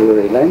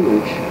literary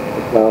language,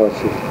 the flowers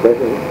of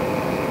rhetoric,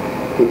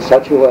 in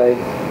such a way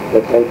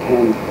that they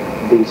can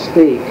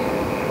bespeak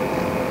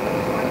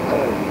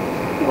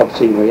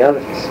obscene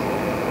realities,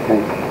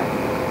 okay,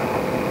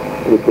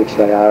 with which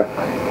they are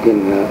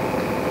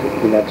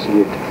in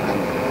absolute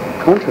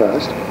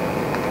contrast.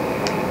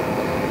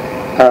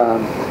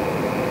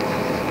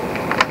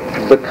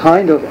 The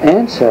kind of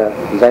answer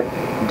that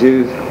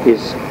Duve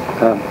is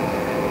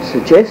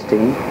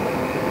suggesting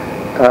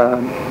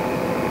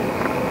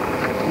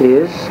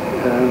is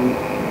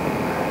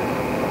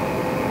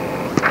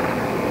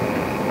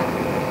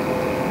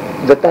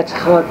that's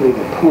hardly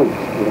the point,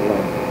 in a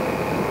way.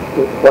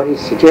 What he's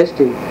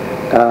suggesting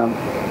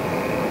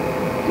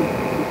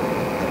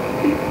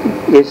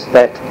is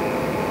that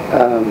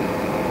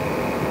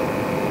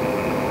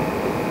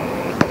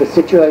the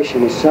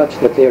situation is such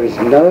that there is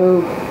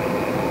no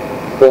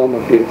form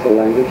of beautiful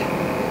language,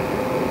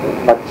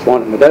 like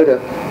Swan and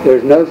Madoda, there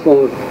is no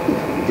form of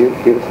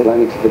beautiful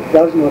language that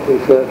does not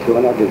refer to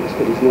an ugliness,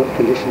 that is not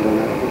conditioned on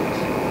ugliness.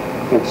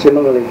 And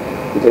similarly,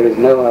 there is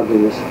no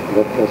ugliness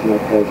that does not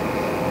have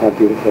a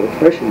beautiful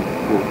expression.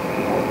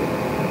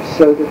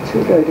 So the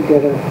two go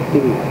together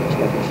anyway, it's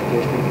like a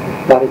suggestion.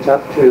 But it's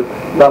up to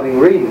loving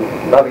reading,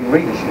 loving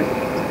readership,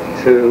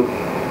 to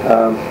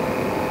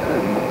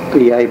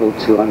be able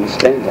to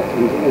understand that.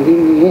 And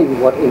in the end,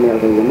 what Emile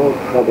de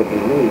Remorque probably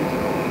needs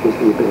is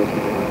the ability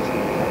to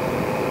understand that.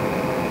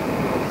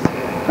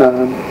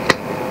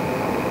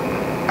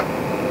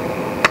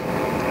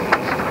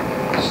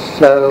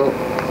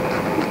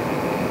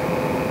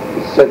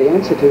 So the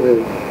answer to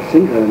the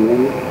syndrome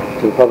then,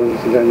 to the problem of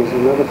syndrome, is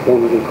another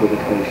form of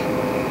equivocation.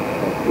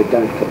 You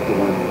don't get the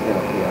one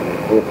without the other.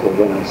 Therefore,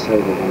 when I say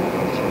the one, I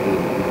also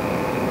mean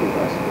the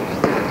vice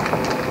versa.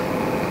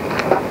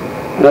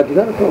 And I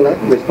developed all that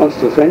in response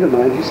to a friend of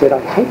mine who said, I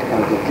hate how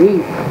you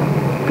read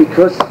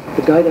because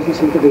the guy doesn't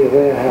seem to be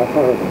aware how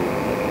horrible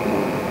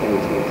it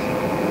is.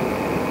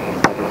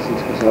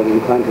 Since I was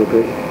inclined to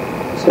agree,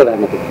 I still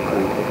am a bit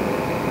inclined to agree.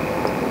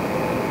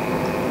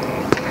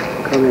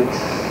 Comments?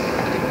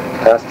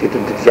 I asked you to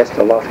digest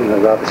a lot in a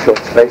rather short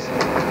space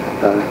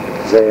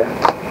there,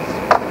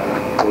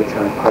 for which I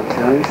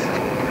apologise.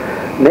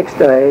 Next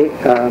day,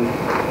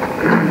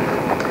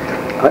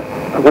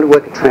 I want to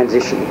work a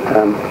transition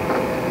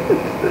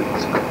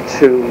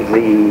to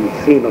the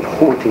theme of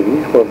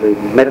haunting, or the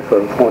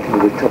metaphor of haunting.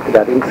 We've talked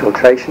about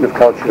infiltration of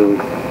culture,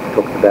 we've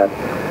talked about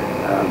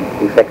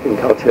infecting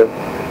culture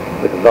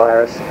with a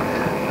virus.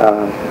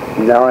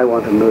 Now I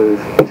want to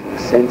move to a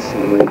sense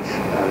in which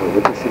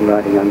witnessing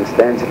writing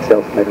understands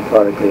itself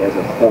metaphorically as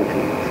a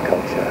haunting of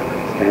culture,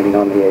 standing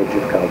on the edge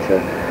of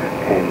culture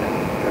and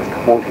just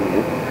haunting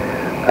it.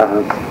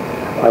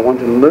 I want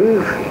to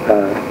move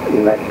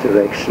in that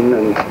direction,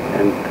 and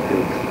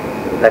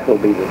that will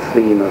be the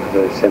theme of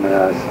the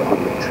seminars on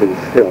the two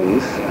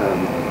films,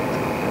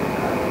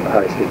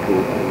 RSVP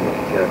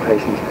and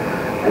Generations,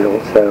 and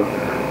also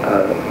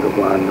the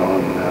one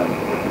on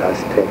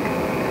Aztec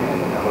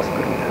and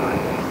hospital time.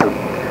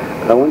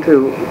 I want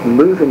to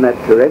move in that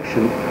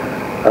direction,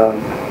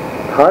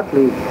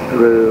 partly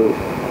through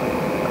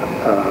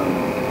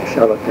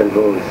Charlotte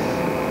Delvaux's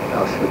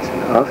Auschwitz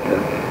and After.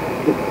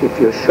 If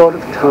you're short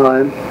of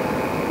time,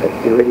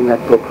 you're reading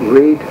that book,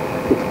 read.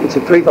 It's a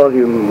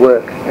 3-volume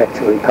work,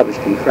 actually, published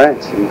in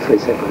France in 3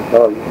 separate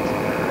volumes.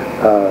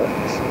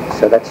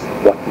 So that's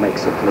what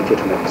makes it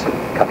legitimate. So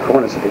cut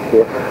corners a bit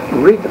here.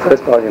 Read the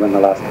first volume and the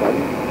last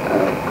volume,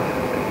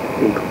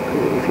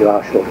 if you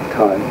are short of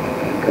time.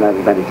 You can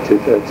only manage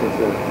 2/3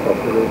 of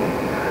the reading.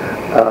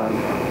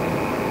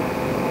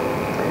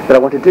 But I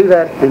want to do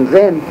that, and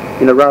then,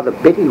 in a rather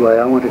bitty way,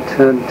 I want to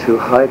turn to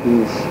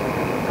Haydn's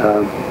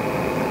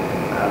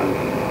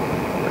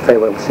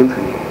Farewell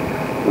Symphony,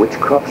 which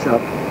crops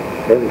up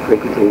fairly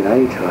frequently in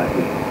age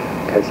writing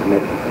as a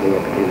metaphor for the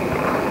epidemic.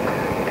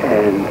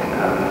 And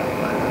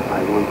I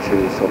want to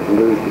sort of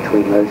move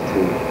between those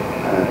two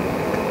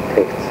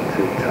texts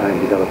to try and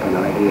develop an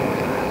idea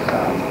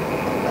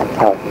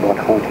of what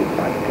haunting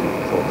might be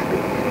thought to be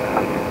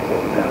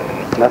all about.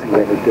 Nothing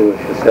better to do it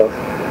yourself.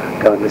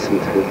 Go and listen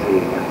to the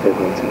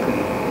Farewell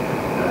Symphony.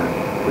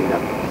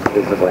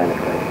 There's a little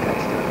anecdote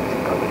attached to it, which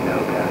you probably know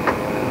about.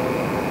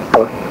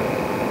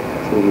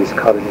 The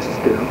musicologists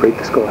do read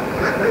the score.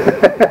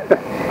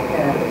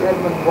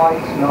 Edmund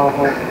White's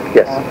novel,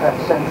 yes.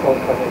 That's central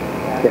for the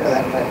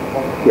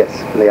Yes,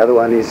 the other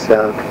one is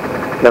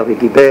Hervé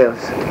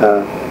Guibert's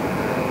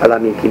À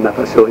l'ami qui m'a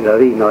pas sauvé la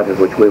vie, neither of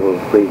which we will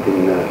read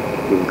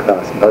in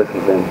class. Both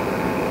of them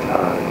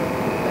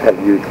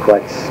allude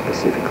quite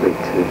specifically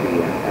to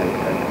the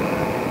anecdote.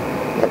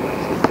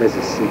 There's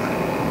a symphony.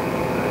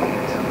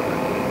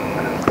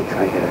 We're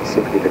trying to get a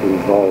symphony that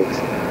involves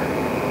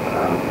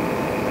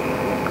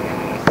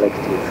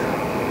collective,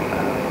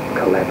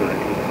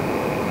 collaborative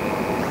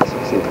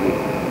symphony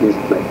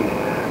music making,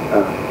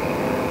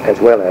 as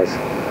well as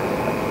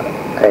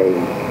a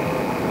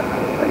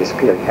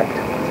disappearing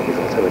actor. He's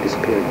also a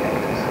disappearing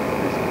actor.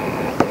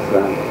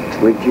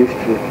 Reduced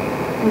you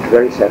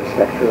very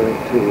satisfactorily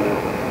to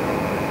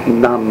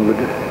numbed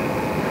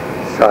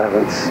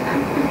silence.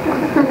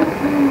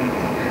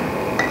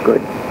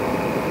 Good.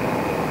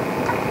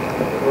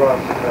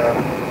 Ross,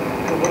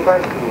 to go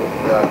back to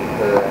that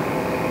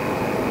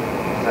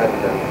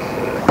sentence.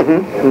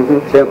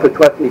 C'est un peu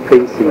toi qui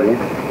écris ici.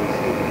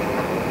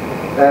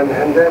 And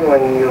then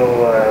when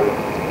you're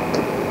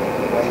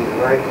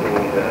writing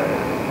the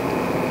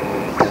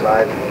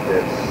slide with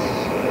this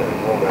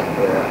moment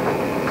where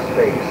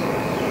space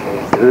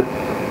is shown,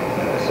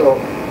 so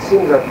it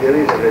seems that there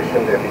is a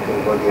relation there between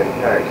body and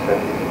text,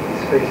 and the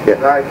space is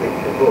right in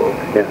the book,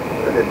 but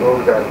the book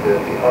that the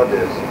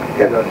others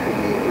cannot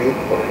really read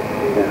for it.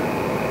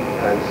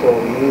 And so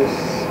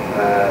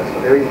so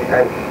there is a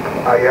kind of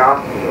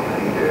hierarchy of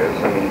readers.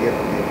 I mean, the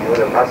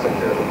other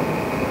passenger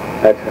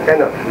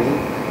cannot read.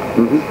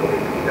 So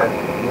that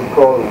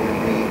Nicole will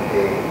be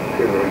a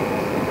favorite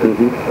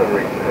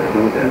summary.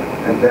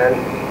 And then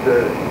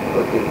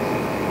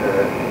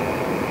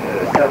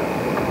some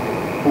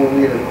who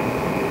will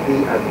be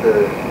at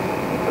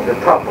the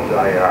top of the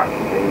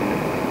hierarchy. They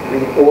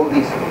read all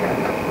these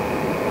together.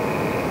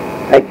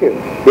 Thank you.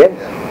 Yes.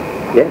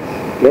 Yes.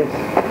 Yes.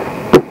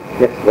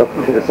 Yes.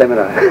 Welcome to the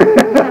seminar.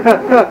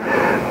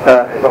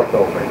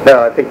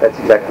 No, I think that's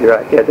exactly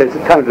right. Yeah, there's a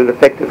kind of an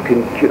effect of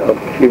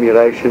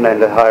accumulation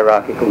and a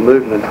hierarchical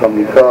movement from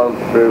Nicole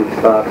through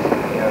Sparks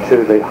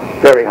to the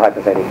very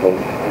hypothetical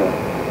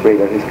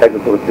reader who's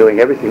capable of doing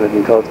everything that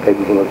Nicole's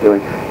capable of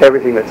doing,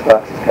 everything that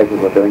Sparks is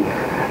capable of doing,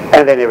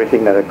 and then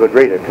everything that a good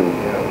reader can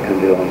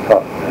do on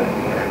top.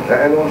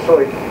 And also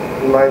it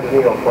reminds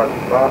me of what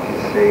Sparks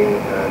is saying,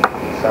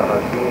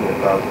 Sarahine,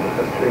 about the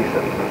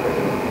frustration,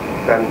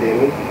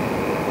 pandemic.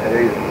 And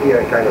there is here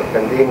a kind of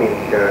pandemic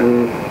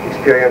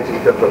experience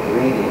in terms of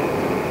reading.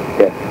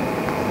 Yeah.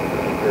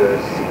 The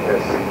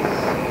sickness is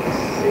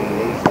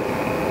dissemination.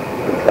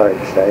 I'm sorry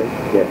to say,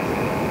 yes.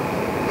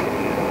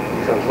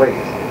 Different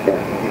ways. Yeah.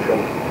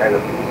 Different kind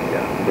of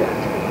media. Yeah.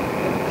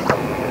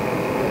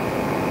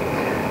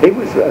 He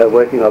was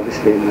working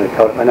obviously in the,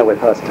 I know we're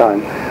past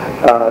time,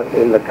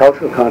 in the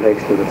cultural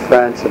context of the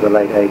France of the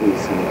late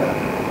 80s and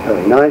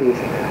early 90s,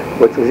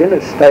 which was in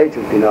a stage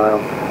of denial,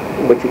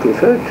 which you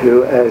referred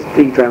to as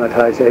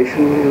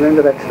de-dramatization. You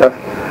remember that stuff?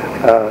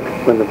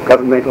 When the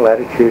governmental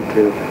attitude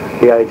to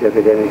the AIDS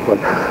epidemic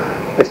was,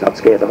 let's not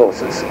scare the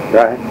horses,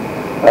 right?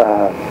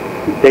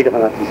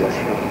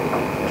 De-dramatization.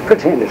 Let's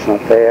pretend it's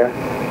not there,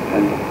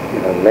 and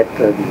let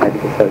the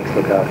medical folks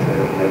look after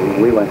it.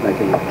 Maybe we won't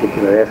make any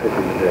particular effort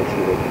in the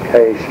direction of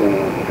education, in the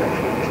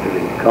direction of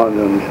distributing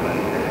condoms, in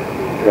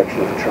the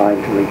direction of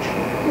trying to reach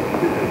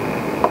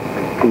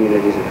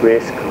communities at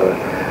risk, or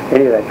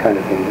any of that kind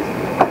of thing.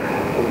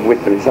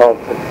 With the result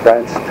that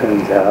France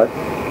turns out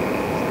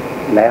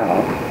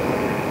now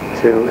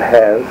to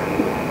have a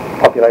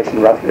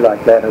population roughly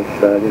like that of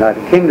the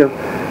United Kingdom,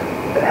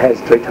 has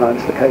 3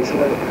 times the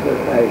caseload for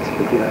AIDS that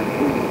the United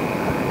Kingdom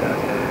does.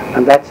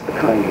 And that's the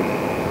kind of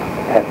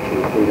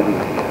attitude we don't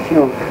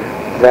have,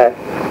 that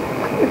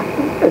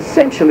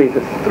essentially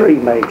the 3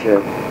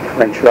 major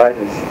French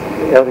writers,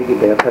 Henri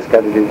Guibert,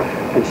 Pascal Ledoux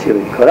and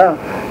Cyril Collard,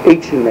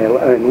 each in their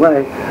own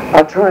way,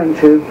 are trying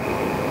to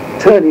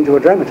turn into a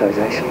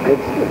dramatization.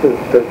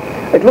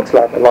 It looks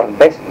like a lot of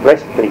breast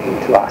bleeding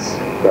to us,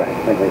 right?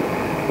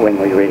 When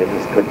we read it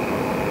as good,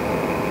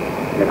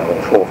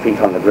 4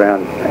 feet on the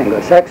ground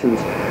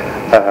Anglo-Saxons,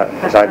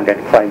 as I'm going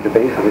to claim to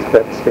be for this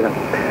purpose.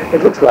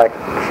 It looks like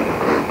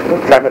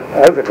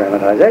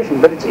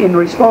over-dramatization, but it's in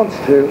response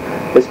to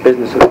this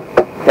business of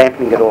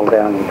dampening it all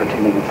down and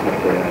pretending it's not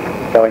there,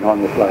 and going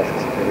on with life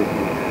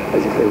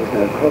as if there was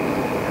no problem.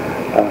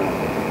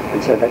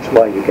 And so that's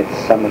why you get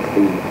some of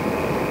the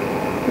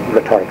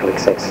rhetorical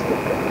excess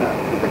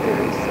that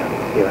there is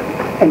here.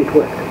 And it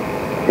worked.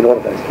 In all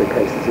of those 3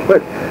 cases, it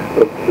worked.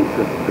 The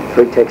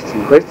 3 texts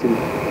in question,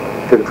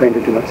 To the Friend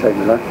Who Do Not Save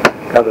My Life,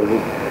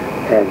 Cavalry,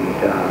 and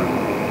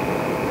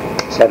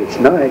Savage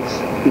Nights,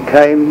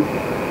 became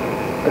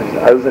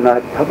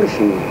overnight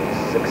publishing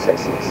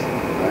successes.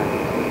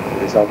 Right?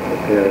 The result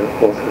that their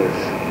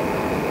authors'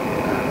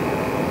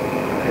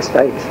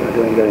 estates are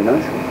doing very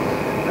nicely.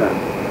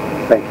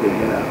 Thank you,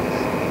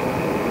 it's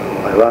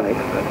ironic,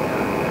 but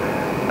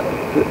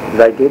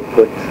they did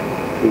put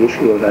the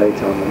issue of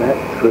AIDS on the map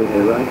through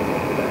their writing,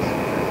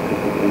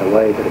 in a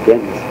way that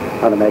again is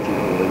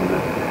unimaginable in the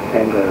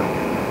Anglo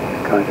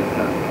kind of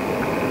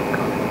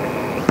context.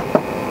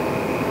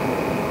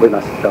 We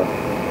must stop.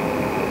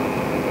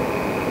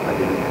 I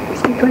believe.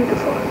 Is he going to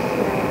follow?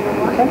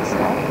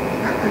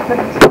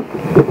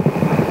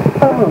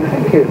 Oh,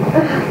 thank you.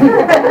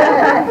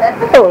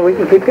 Oh, well, we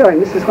can keep going.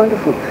 This is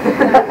wonderful.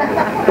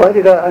 Why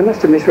did I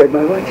must have misread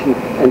my watch,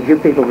 and you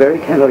people very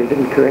candidly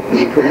didn't correct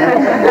me until now.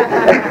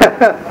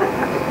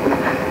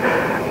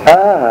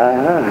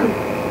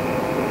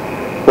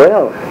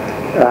 Well,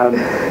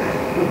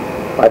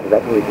 either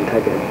that or we can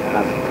take a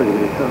half 20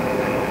 minutes off.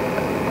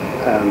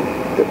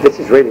 This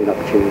is really an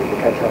opportunity to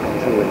catch up on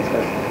some of the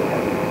discussions we're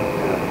having.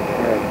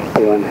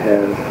 Anyone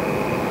have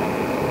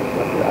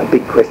a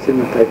big question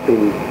that they've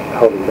been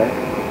holding back?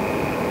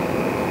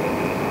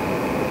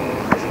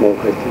 A small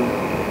question?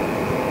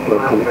 Or a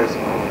comment? Very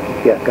small.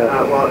 Yeah, go.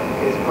 Well,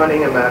 is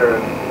punning a matter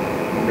of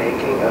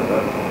making of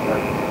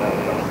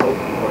hope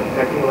or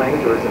infecting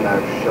language, or is it a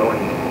matter of showing?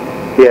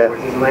 Yeah. Or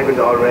is this language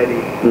already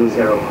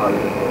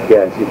seropositive?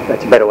 Yeah,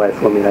 that's a better way of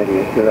formulating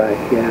it. You're right.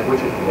 Yeah.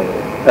 Which is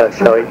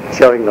better?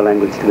 Showing the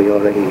language to be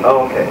already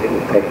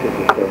infected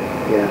with it.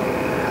 Yeah.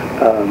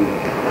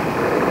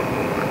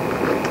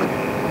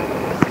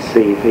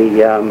 See there's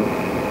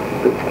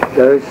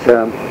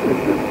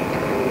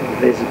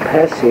a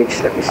passage.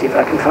 Let me see if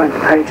I can find the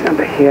page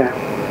number here,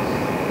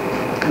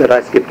 that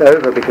I skipped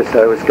over because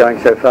I was going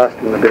so fast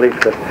in the belief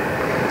that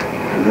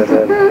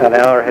an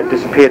hour had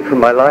disappeared from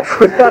my life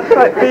without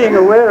my being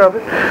aware of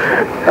it.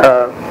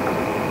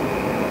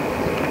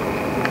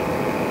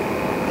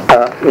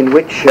 In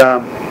which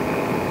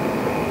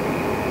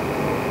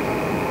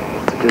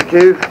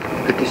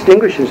it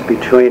distinguishes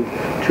between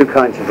 2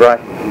 kinds of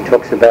writing.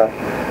 talks about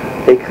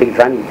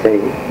écrivanité.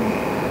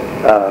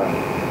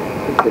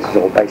 This is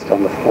all based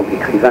on the form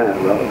écrivain,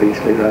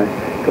 obviously, right?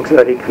 He talks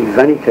about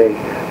écrivanité,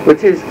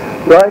 which is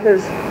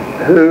writers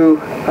who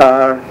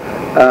are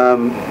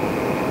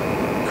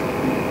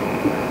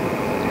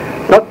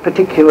not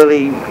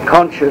particularly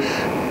conscious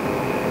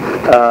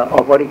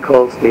of what he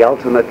calls the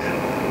ultimate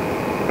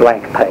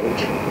blank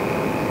page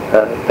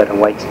that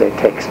awaits their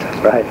text,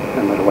 right,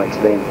 and that awaits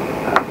them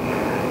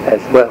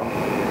as well.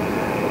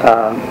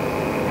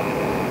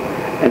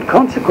 And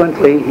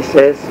consequently, he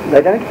says,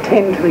 they don't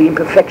tend to the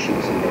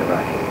imperfections in their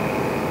writing.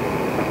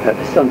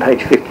 This is on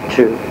page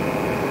 52.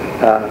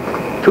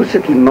 Tout ce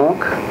qui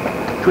manque,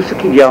 tout ce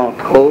qu'il y a en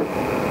trop,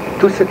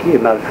 tout ce qui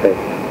est mal fait.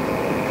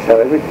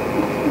 So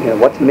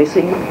what's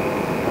missing,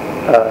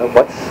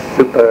 what's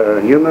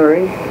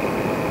supernumerary,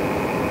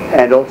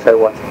 and also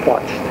what's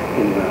blotched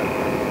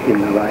in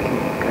the writing.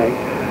 Okay,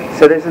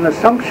 so there's an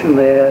assumption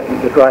there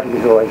that writing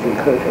is always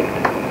imperfect,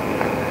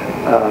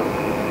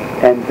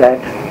 and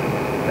that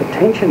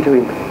attention to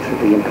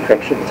the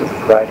imperfections of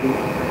writing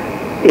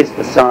is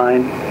the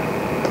sign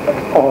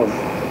of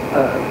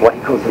what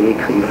he calls the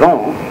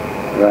écrivain,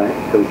 right,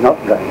 who is not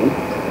vain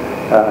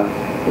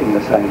in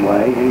the same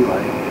way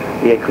anyway.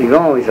 The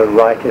écrivain is a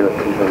writer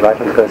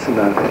person,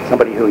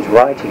 somebody who is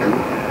writing,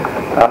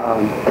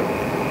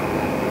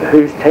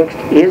 whose text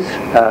is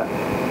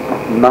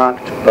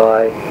marked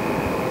by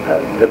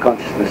the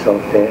consciousness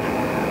of death,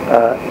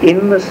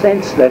 in the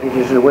sense that it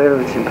is aware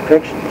of its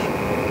imperfections,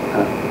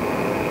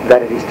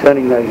 that it is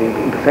turning those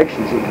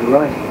imperfections into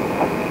writing.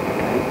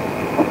 Okay.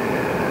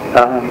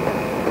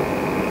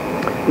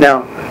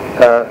 Now,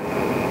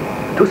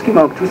 tout ce qui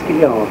manque, tout ce qu'il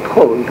y a en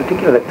trop, in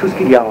particular, tout ce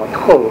qu'il y a en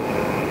trop,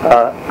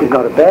 is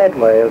not a bad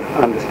way of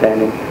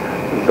understanding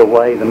the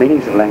way the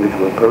meanings of language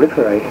will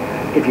proliferate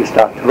if you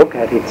start to look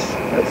at its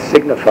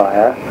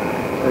signifier,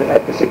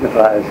 at the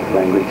signifiers of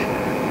language,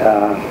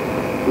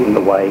 in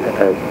the way that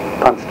a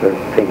punster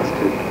tends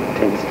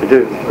to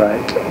do,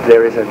 right?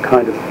 There is a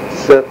kind of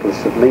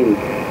surplus of meaning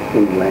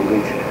in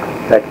language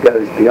that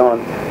goes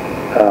beyond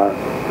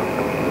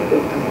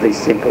the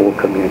simple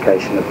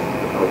communication of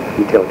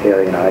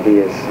utilitarian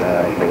ideas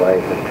in the way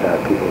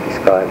that people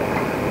describe,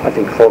 I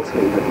think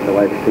falsely, but in the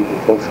way that people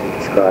falsely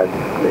describe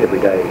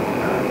everyday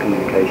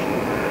communication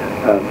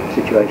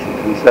situations.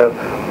 And so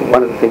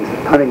one of the things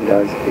that punning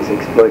does is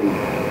exploiting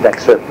that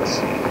surplus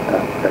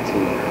that's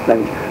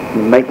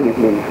in language,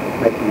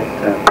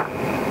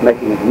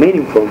 making it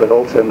meaningful, but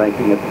also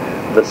making it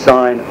the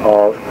sign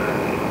of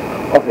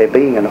there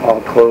being an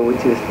entre,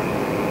 which is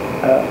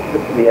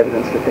the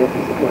evidence that death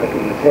is at work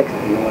in the text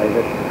in the way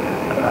that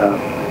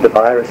the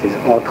virus is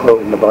entre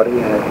in the body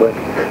and at work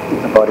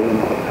in the body,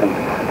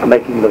 and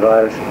making the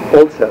virus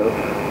also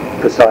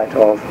the site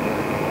of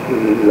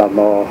la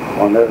mort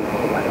en œuvre,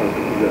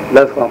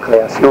 l'œuvre en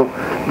création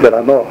de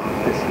la mort,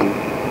 as he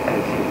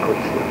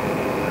puts it.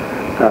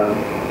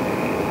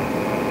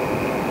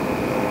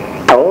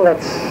 All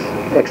that's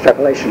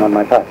extrapolation on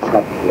my part. It's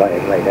not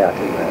laid out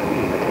in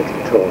the text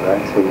at all,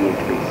 right? So you need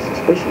to be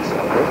suspicious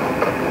of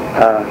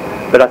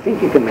it. But I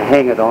think you can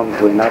hang it on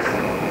to enough.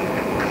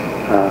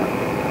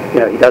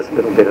 He does a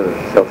little bit of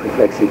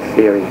self-reflexive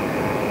theory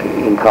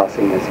in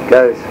passing as he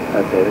goes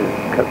over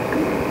a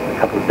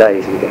couple of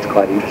days, and he gets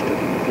quite interested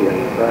in the theory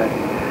of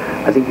writing.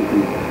 I think you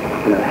can,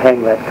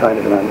 hang that kind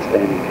of an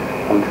understanding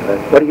onto that.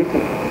 What do you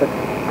think? Does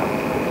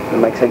that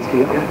make sense to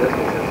you? Yeah, that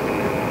makes sense.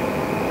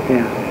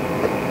 Yeah.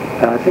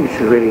 I think it's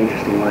a really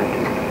interesting way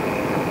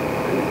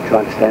to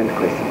understand the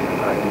question of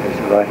writing. There's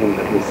a writing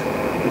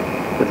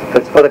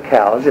that's for the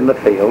cows in the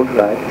field,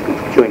 right,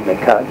 chewing their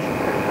cuds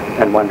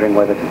and wondering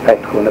whether to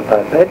paître ou ne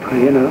pas paître,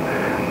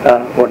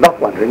 or not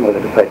wondering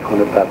whether to paître ou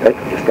ne pas paître,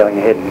 just going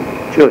ahead and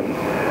chewing.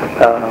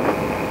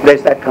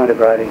 There's that kind of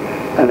writing,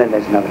 and then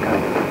there's another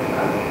kind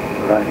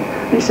of writing.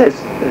 And he says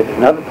at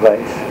another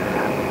place,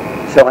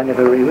 so I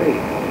never reread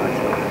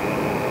myself.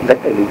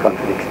 Let there be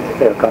contradictions. If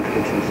there are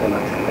contradictions, so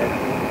much the better.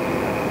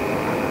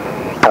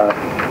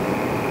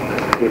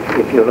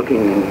 If you're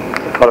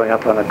following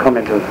up on a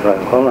comment of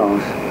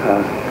Roland's,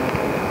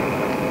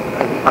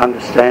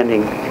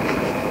 understanding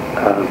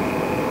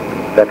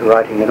that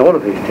writing in all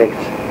of these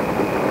texts,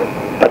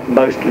 but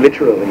most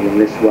literally in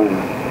this one,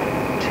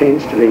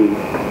 tends to be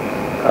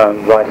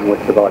writing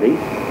with the body,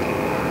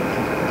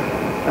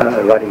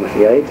 writing with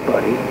the AIDS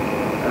body,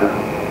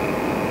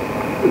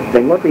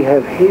 then what we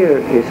have here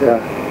is a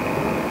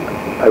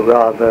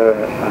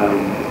rather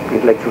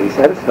intellectually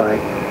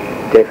satisfying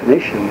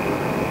definition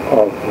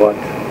of what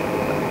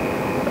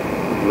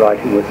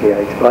writing with the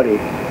AIDS body,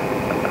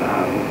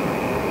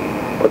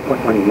 what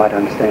one might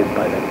understand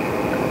by that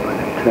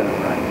term,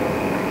 right?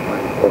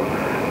 Or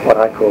what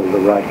I call the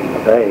writing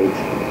of AIDS,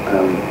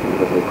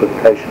 with an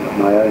equivocation of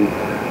my own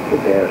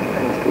there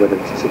as to whether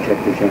it's a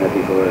subjective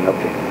genitive or an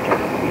objective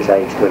genitive. Is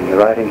AIDS doing the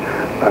writing,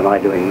 or am I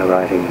doing the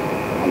writing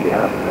on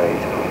behalf of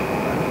AIDS?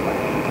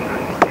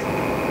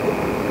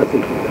 So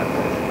thinking about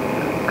those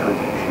kinds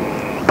of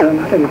issues. And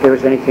I don't think there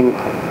was anything,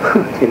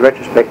 in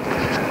retrospect,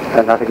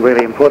 nothing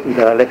really important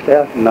that I left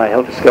out in my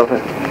helter-skelter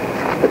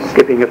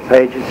skipping of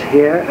pages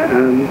here.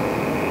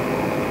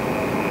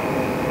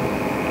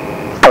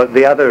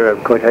 The other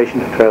quotation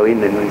to throw in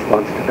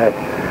response to that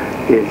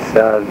is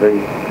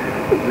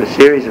the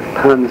series of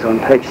puns on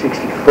page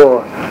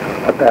 64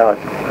 about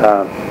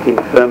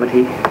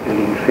infirmity and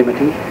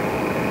infimity.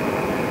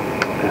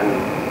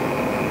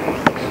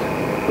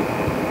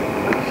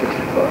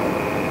 64.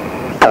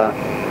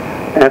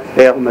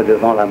 Infirme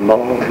devant la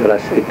mort, je la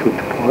sais toute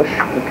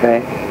proche.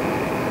 Okay.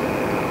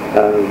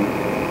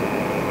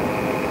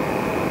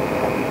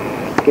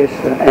 I guess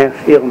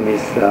infirme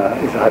is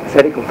a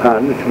hypothetical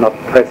pun which is not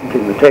present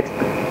in the text,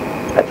 but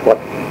that's what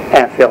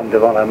infirme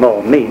devant la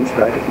mort means,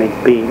 right? It means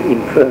being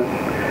infirm.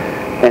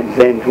 And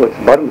then towards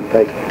the bottom of the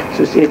page,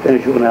 ceci est un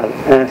journal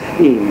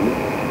infime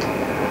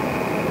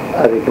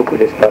avec beaucoup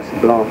d'espace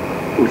blanc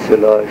où se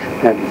loge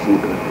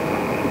invisible,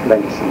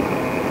 l'invisible.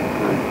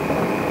 Right?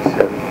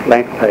 So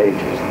blank page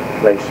is the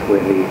place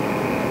where the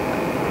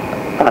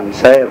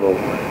unsayable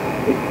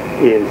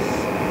is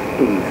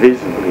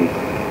invisibly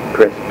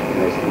present.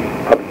 You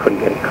probably couldn't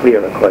get a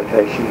clearer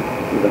quotation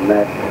than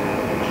that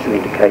to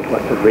indicate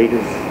what the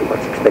readers,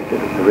 what's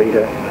expected of the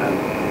reader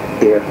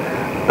here,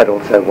 but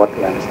also what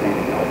the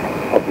understanding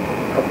of the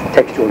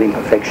textual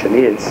imperfection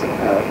is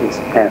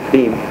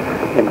infime,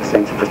 in the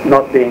sense of just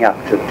not being up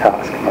to the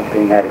task, not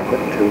being adequate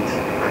to its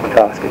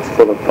task. It's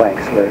full of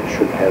blanks where it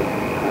should have,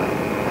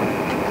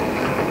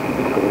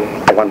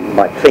 one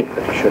might think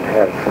that it should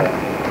have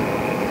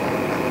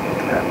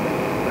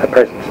a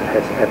presence that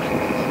has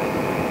absences.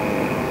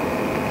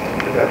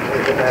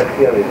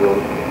 Infirme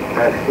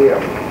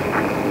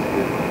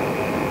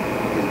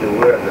is the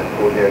word that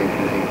Baudelaire is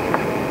using.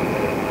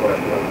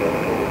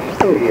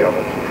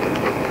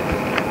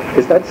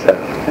 Is that so?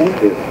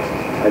 Thank you.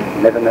 I'd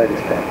never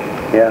noticed that.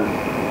 Yeah.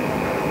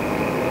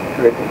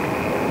 Terrific.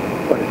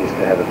 What it is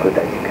to have a good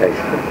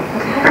education.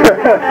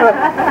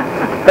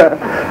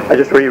 I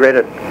just reread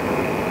it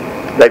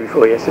the day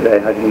before yesterday.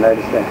 I didn't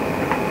notice that.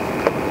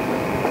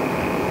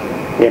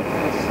 Yeah. I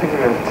was thinking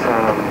that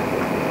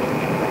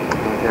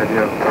the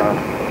idea of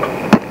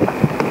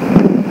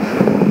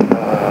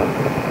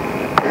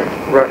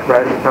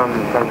writing from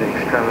the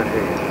extremities,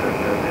 the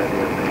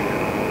idea of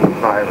the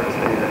virus.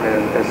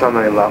 There's so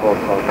many levels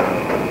of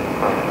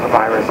a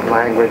virus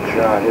language.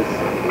 His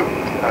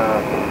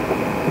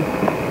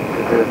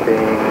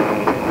being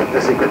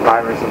the secret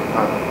virus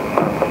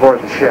aboard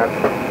the ship.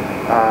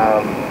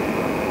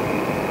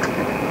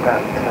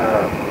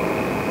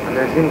 And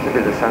there seems to be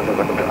the sense of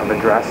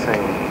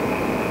addressing.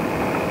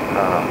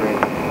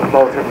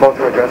 Both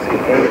are addressing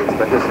AIDS,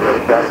 but just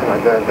addressing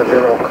the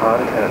virile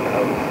content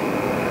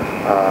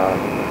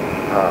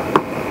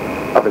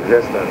of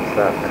existence.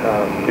 That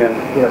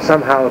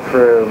somehow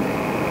through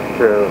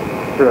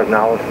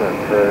acknowledgement,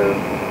 through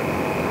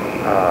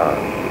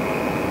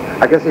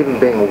I guess even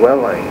being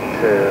willing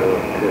to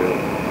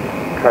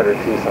try to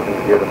achieve something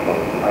beautiful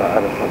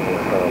out of something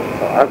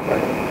so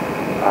ugly,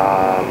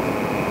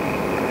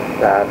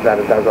 that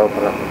it does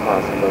open up the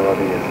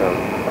possibilities of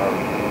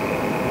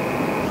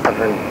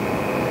entering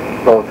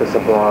both the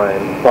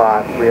sublime,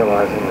 but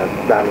realizing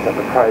that is at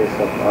the price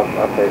of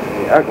facing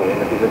the ugly.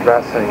 And if he's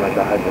addressing like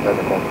the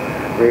hypothetical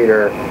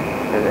reader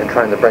and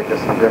trying to break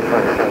this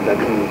indifference that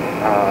he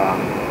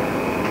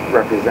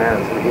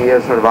represents, and he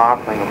is sort of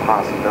offering a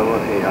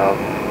possibility of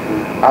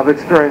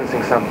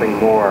experiencing something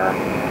more,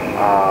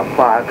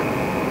 but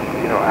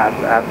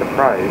at the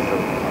price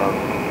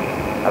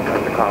of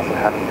the cost of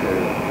having to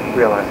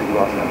realize that you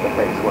also have to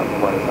face what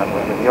is that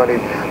like. And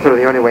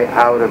the only way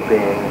out of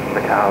being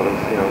the cow is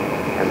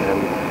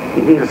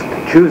and just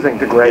choosing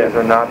to graze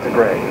or not to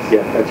graze.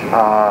 Yeah, that's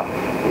right.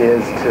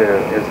 Is to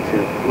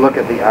look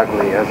at the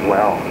ugly as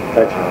well,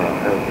 as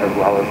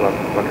well as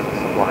look at the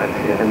sublime,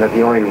 and that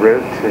the only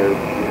route to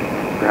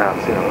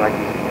perhaps in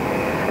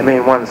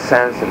one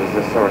sense it is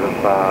this sort of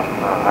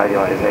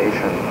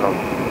idealization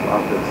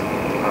of this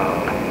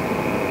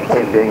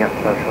being at the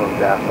threshold of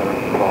death,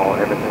 and all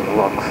everything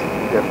looks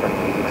different,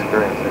 each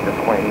experience is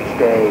different. Each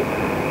day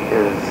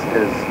is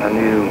a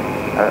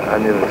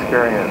new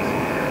experience.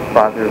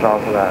 But there's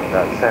also that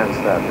sense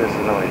that this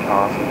is only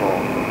possible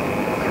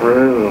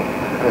through,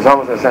 there's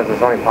almost a sense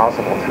it's only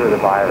possible through the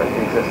virus,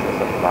 the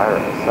existence of the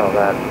virus, so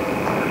that...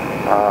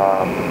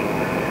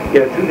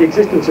 through the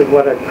existence of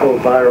what I'd call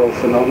viral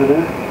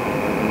phenomena.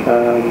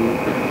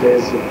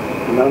 There's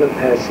another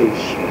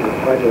passage,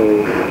 quite early,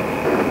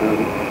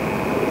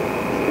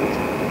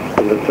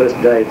 on the first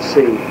day at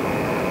sea,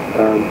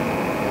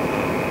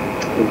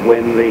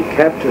 when the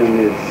captain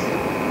is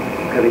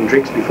having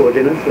drinks before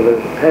dinner for the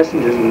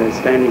passengers, and they're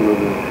standing on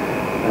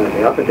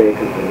the upper deck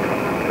of the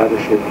cargo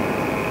ship,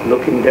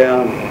 looking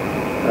down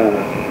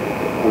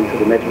onto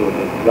the metal of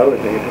the lower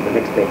deck, or the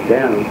next deck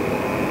down,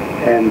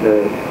 and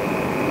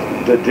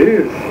the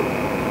dude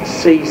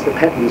sees the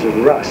patterns of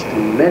rust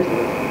in metal,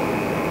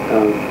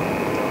 and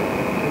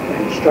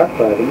he's struck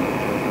by them,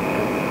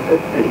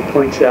 and he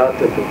points out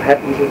that the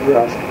patterns of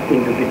rust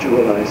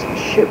individualize the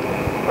ship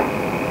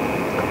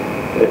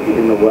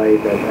in the way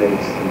that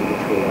AIDS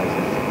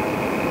individualizes.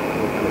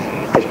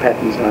 His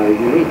patterns are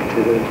unique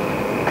to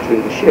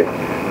the ship.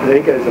 then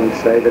he goes on to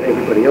say that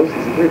everybody else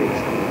is oblivious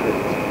to the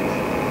presence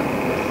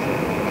of this.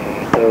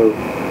 So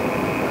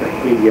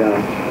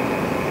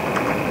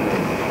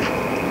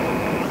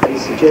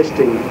he's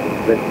suggesting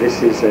that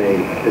this is a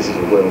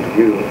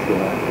worldview, if you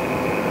like,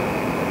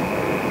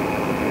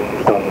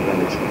 rather than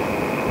it's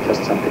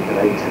just something that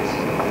aids us.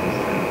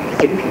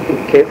 If you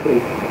think carefully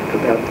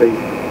about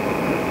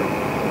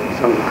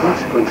some of the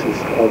consequences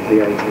of the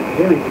age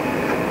epidemic,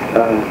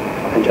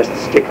 and just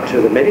stick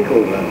to the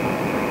medical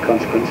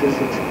consequences,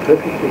 it's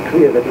perfectly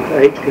clear that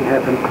AIDS can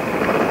happen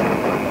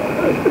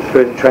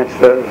through the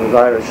transfer of a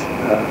virus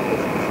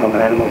from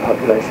an animal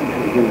population to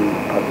a human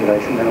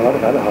population, and a lot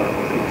of other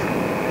horrible things can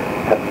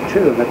happen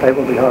too, and that they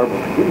will be horrible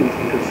to humans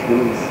because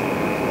humans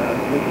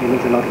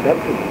are not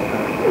adapted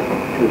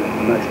to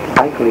the most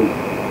likely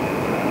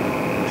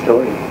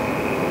story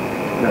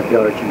about the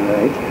origin of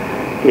AIDS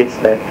is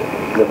that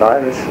the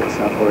virus,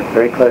 or a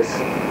very close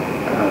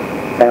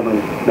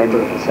family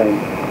member of the same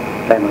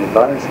family of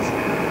viruses,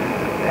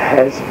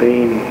 has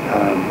been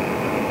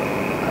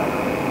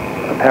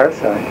a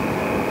parasite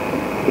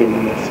in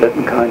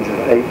certain kinds of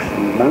apes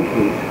and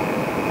monkeys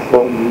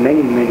for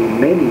many, many,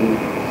 many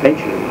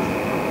centuries.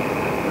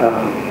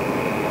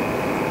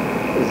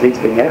 These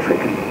being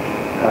African.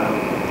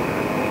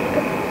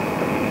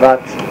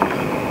 But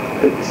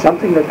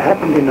something that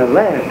happened in a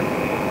lab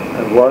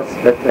was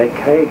that they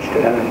caged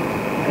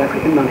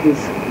African monkeys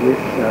with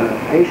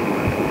Asian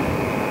monkeys.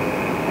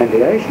 And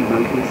the Asian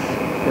monkeys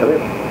fell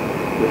ill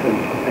with an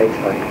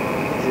AIDS-like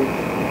disease,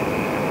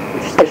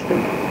 which suggested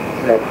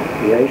that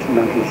the Asian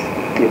monkeys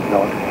did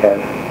not have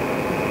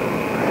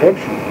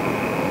protection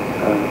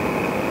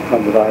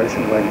from the virus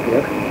in the way that the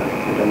African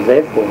monkeys did, and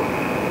therefore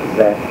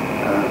that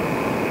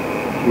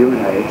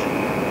human AIDS,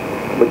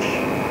 which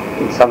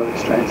in some of its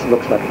strands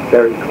looks like a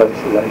very close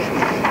relation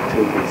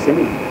to the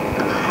simian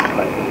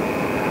type,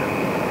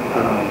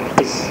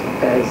 is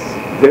as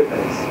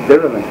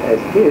virulent as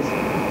it is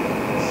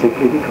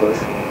simply because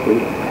we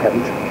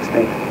haven't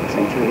spent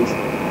centuries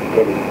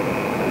getting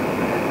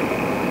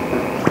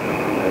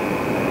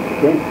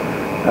again.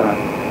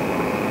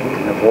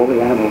 Of all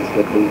the animals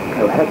that we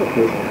cohabit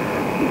with,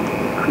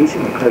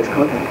 increasingly close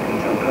contact in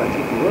some parts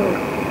of the world.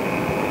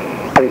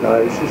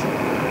 Viruses,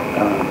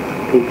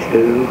 pigs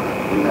do,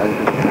 we know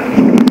that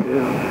pigs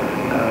do,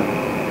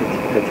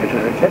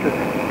 etc.,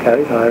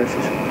 carry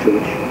viruses to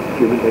which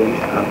human beings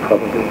are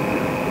probably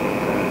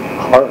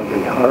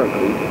horribly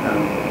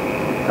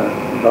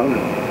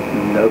vulnerable.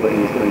 Nobody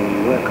is doing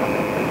any work on it.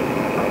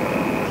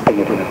 Doing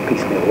it in a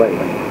piecemeal way.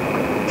 When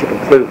chicken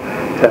flu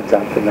turns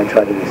up, then they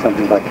try to do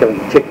something by killing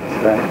the chickens,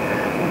 right?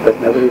 But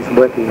nobody's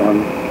working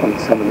on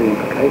some of the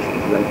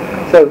implications. Right?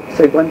 So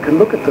one can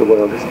look at the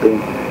world as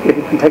being, if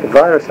you can take a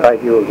virus-eye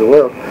view of the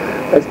world,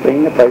 as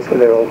being a place where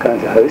there are all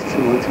kinds of hosts,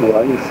 and once in a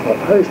while you swap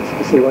hosts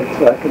to see what it's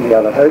like in the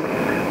other host.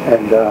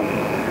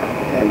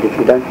 And if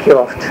you don't kill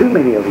off too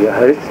many of your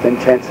hosts, then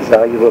chances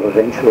are you will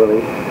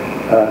eventually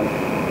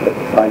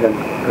find a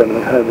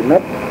permanent home in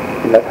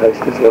that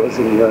host as well as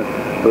in your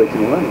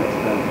original one.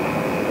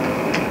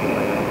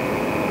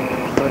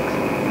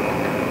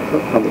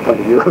 From the point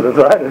of view of a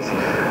virus.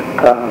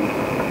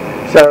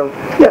 So,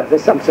 yeah,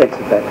 there's some sense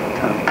of that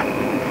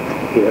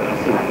here, I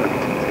think.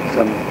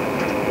 Some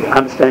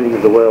understanding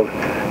of the world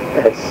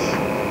as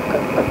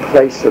a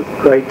place of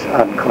great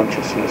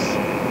unconsciousness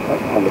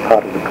on the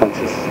part of the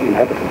conscious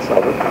inhabitants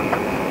of it,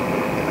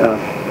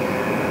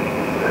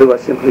 who are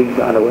simply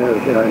unaware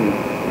of their own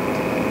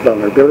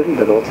vulnerability,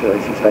 but also,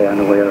 as you say,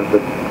 unaware of the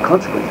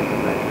consequences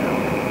of that.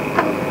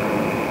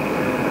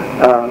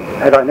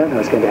 Had I known I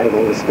was going to have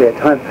all this spare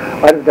time,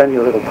 I'd have done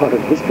you a little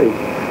potted history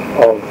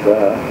of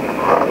the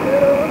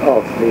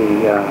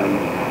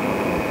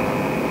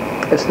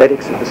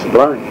aesthetics of the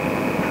sublime,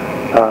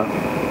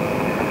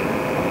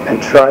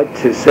 and tried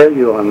to sell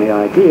you on the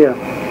idea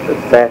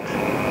that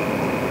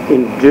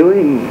in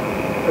doing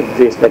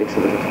the aesthetics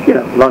of the,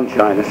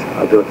 Longinus,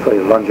 I'll do it for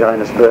you,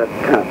 Longinus, Burke,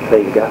 can't,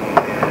 there you go,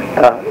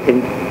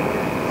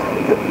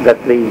 that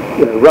the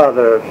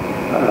rather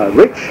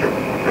rich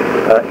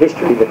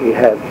history that we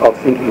have of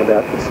thinking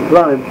about the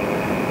sublime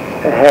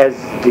has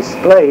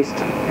displaced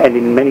and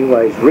in many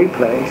ways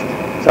replaced,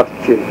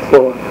 substituted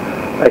for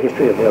a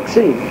history of the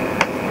obscene,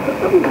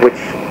 which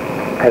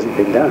hasn't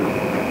been done.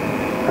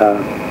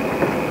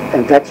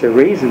 And that's a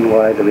reason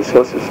why the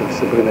resources of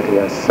sublimity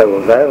are so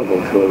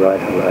available to a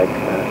writer like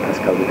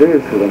Pascal Ledoux,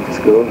 who went to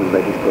school and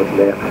read his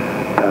Baudelaire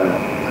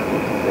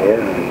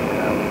there,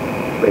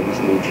 and read his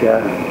Nietzsche,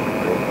 and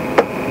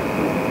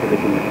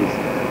everything that he's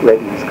read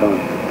and has gone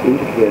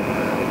into here,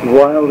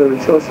 while the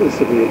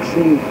resources of the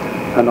obscene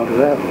are not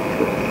available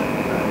to us.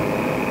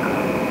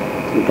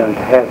 We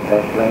don't have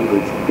that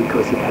language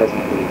because it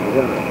hasn't been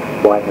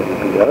developed. Why hasn't it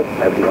been developed?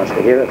 Nobody wants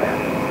to hear about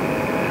it.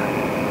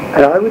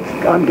 And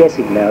I'm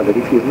guessing now that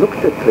if you've looked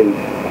at the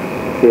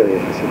theory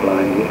of the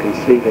sublime, you can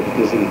see that it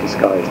is in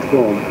disguised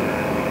form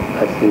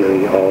a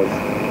theory of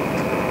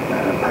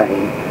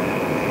pain,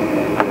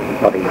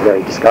 and not even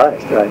very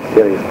disguised, right?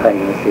 Theory of pain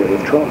and a theory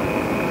of trauma.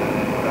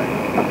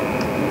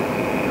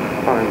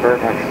 Well, and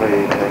Burke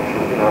actually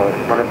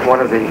mentioned, one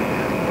of the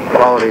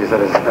qualities that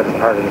is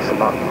part of the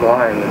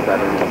sublime is that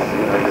it is,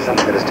 you know, it is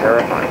something that is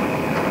terrifying.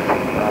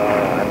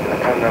 I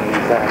can't remember the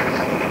exact,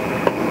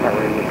 I can't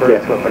really refer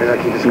to it, but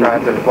like he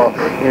described it, well,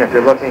 you know, if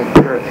you're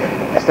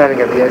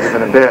standing at the edge of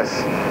an abyss,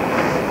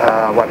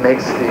 what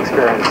makes the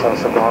experience so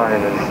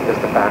sublime is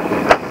the fact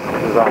that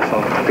there's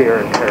also fear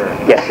and terror,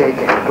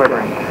 shaking,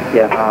 quivering,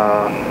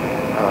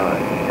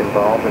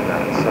 involved in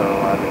that. So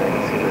I mean, I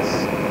can see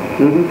this.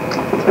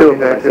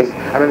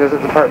 I mean, there's the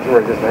part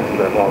where I just mentioned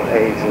that, well,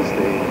 AIDS is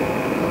the,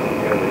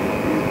 you know, the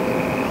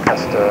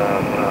best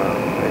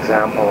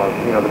example of,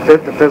 you know, the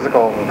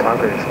physical and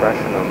concrete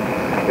expression of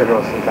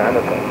eros and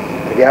thanatos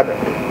together.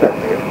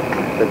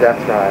 The death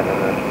drive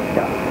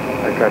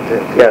and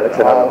that's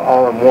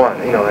all in one.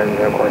 You know, and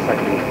of course, I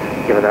can be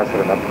given that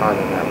sort of a pun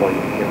in that. Well,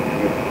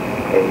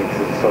 AIDS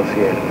is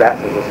associated, death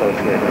is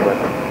associated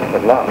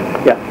with love.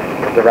 Yeah.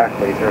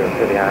 Directly through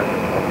the act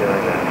of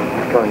doing that,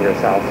 killing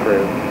yourself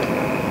through.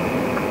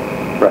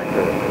 Right.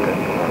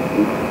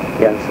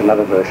 Yeah, it's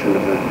another version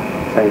of the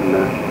same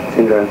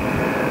syndrome.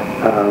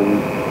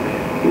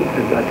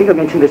 I think I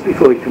mentioned this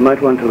before. You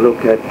might want to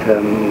look at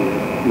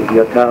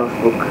Lyotard's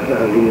book,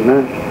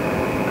 L'Humain,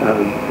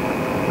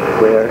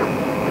 where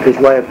his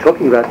way of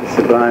talking about the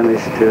sublime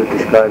is to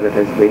describe it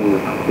as being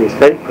the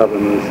aesthetic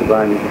problem, and the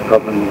sublime is the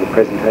problem of the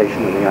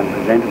presentation of the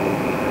unpresentable.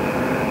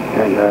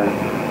 And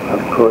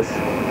of course, you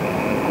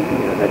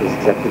know, that is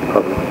exactly the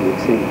problem that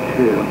we've seen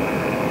too.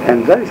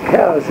 And those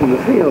cows in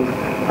the field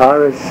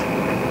are as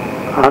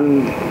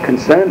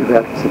unconcerned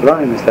about the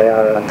sublime as they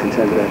are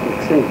unconcerned about the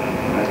obscene.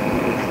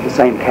 It's the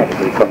same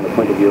category from the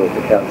point of view of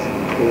the cows in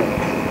the field.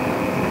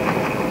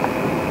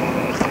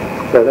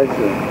 So that's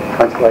the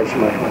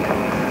constellation I want to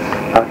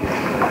argue.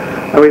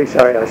 I'm really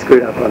sorry I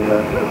screwed up on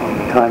the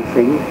time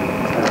thing.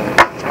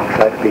 I'll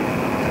try to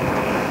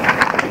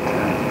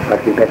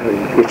be better in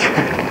the future.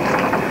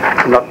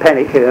 I'm not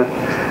panic here,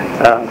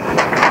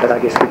 but I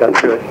guess we got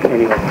through it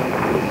anyway.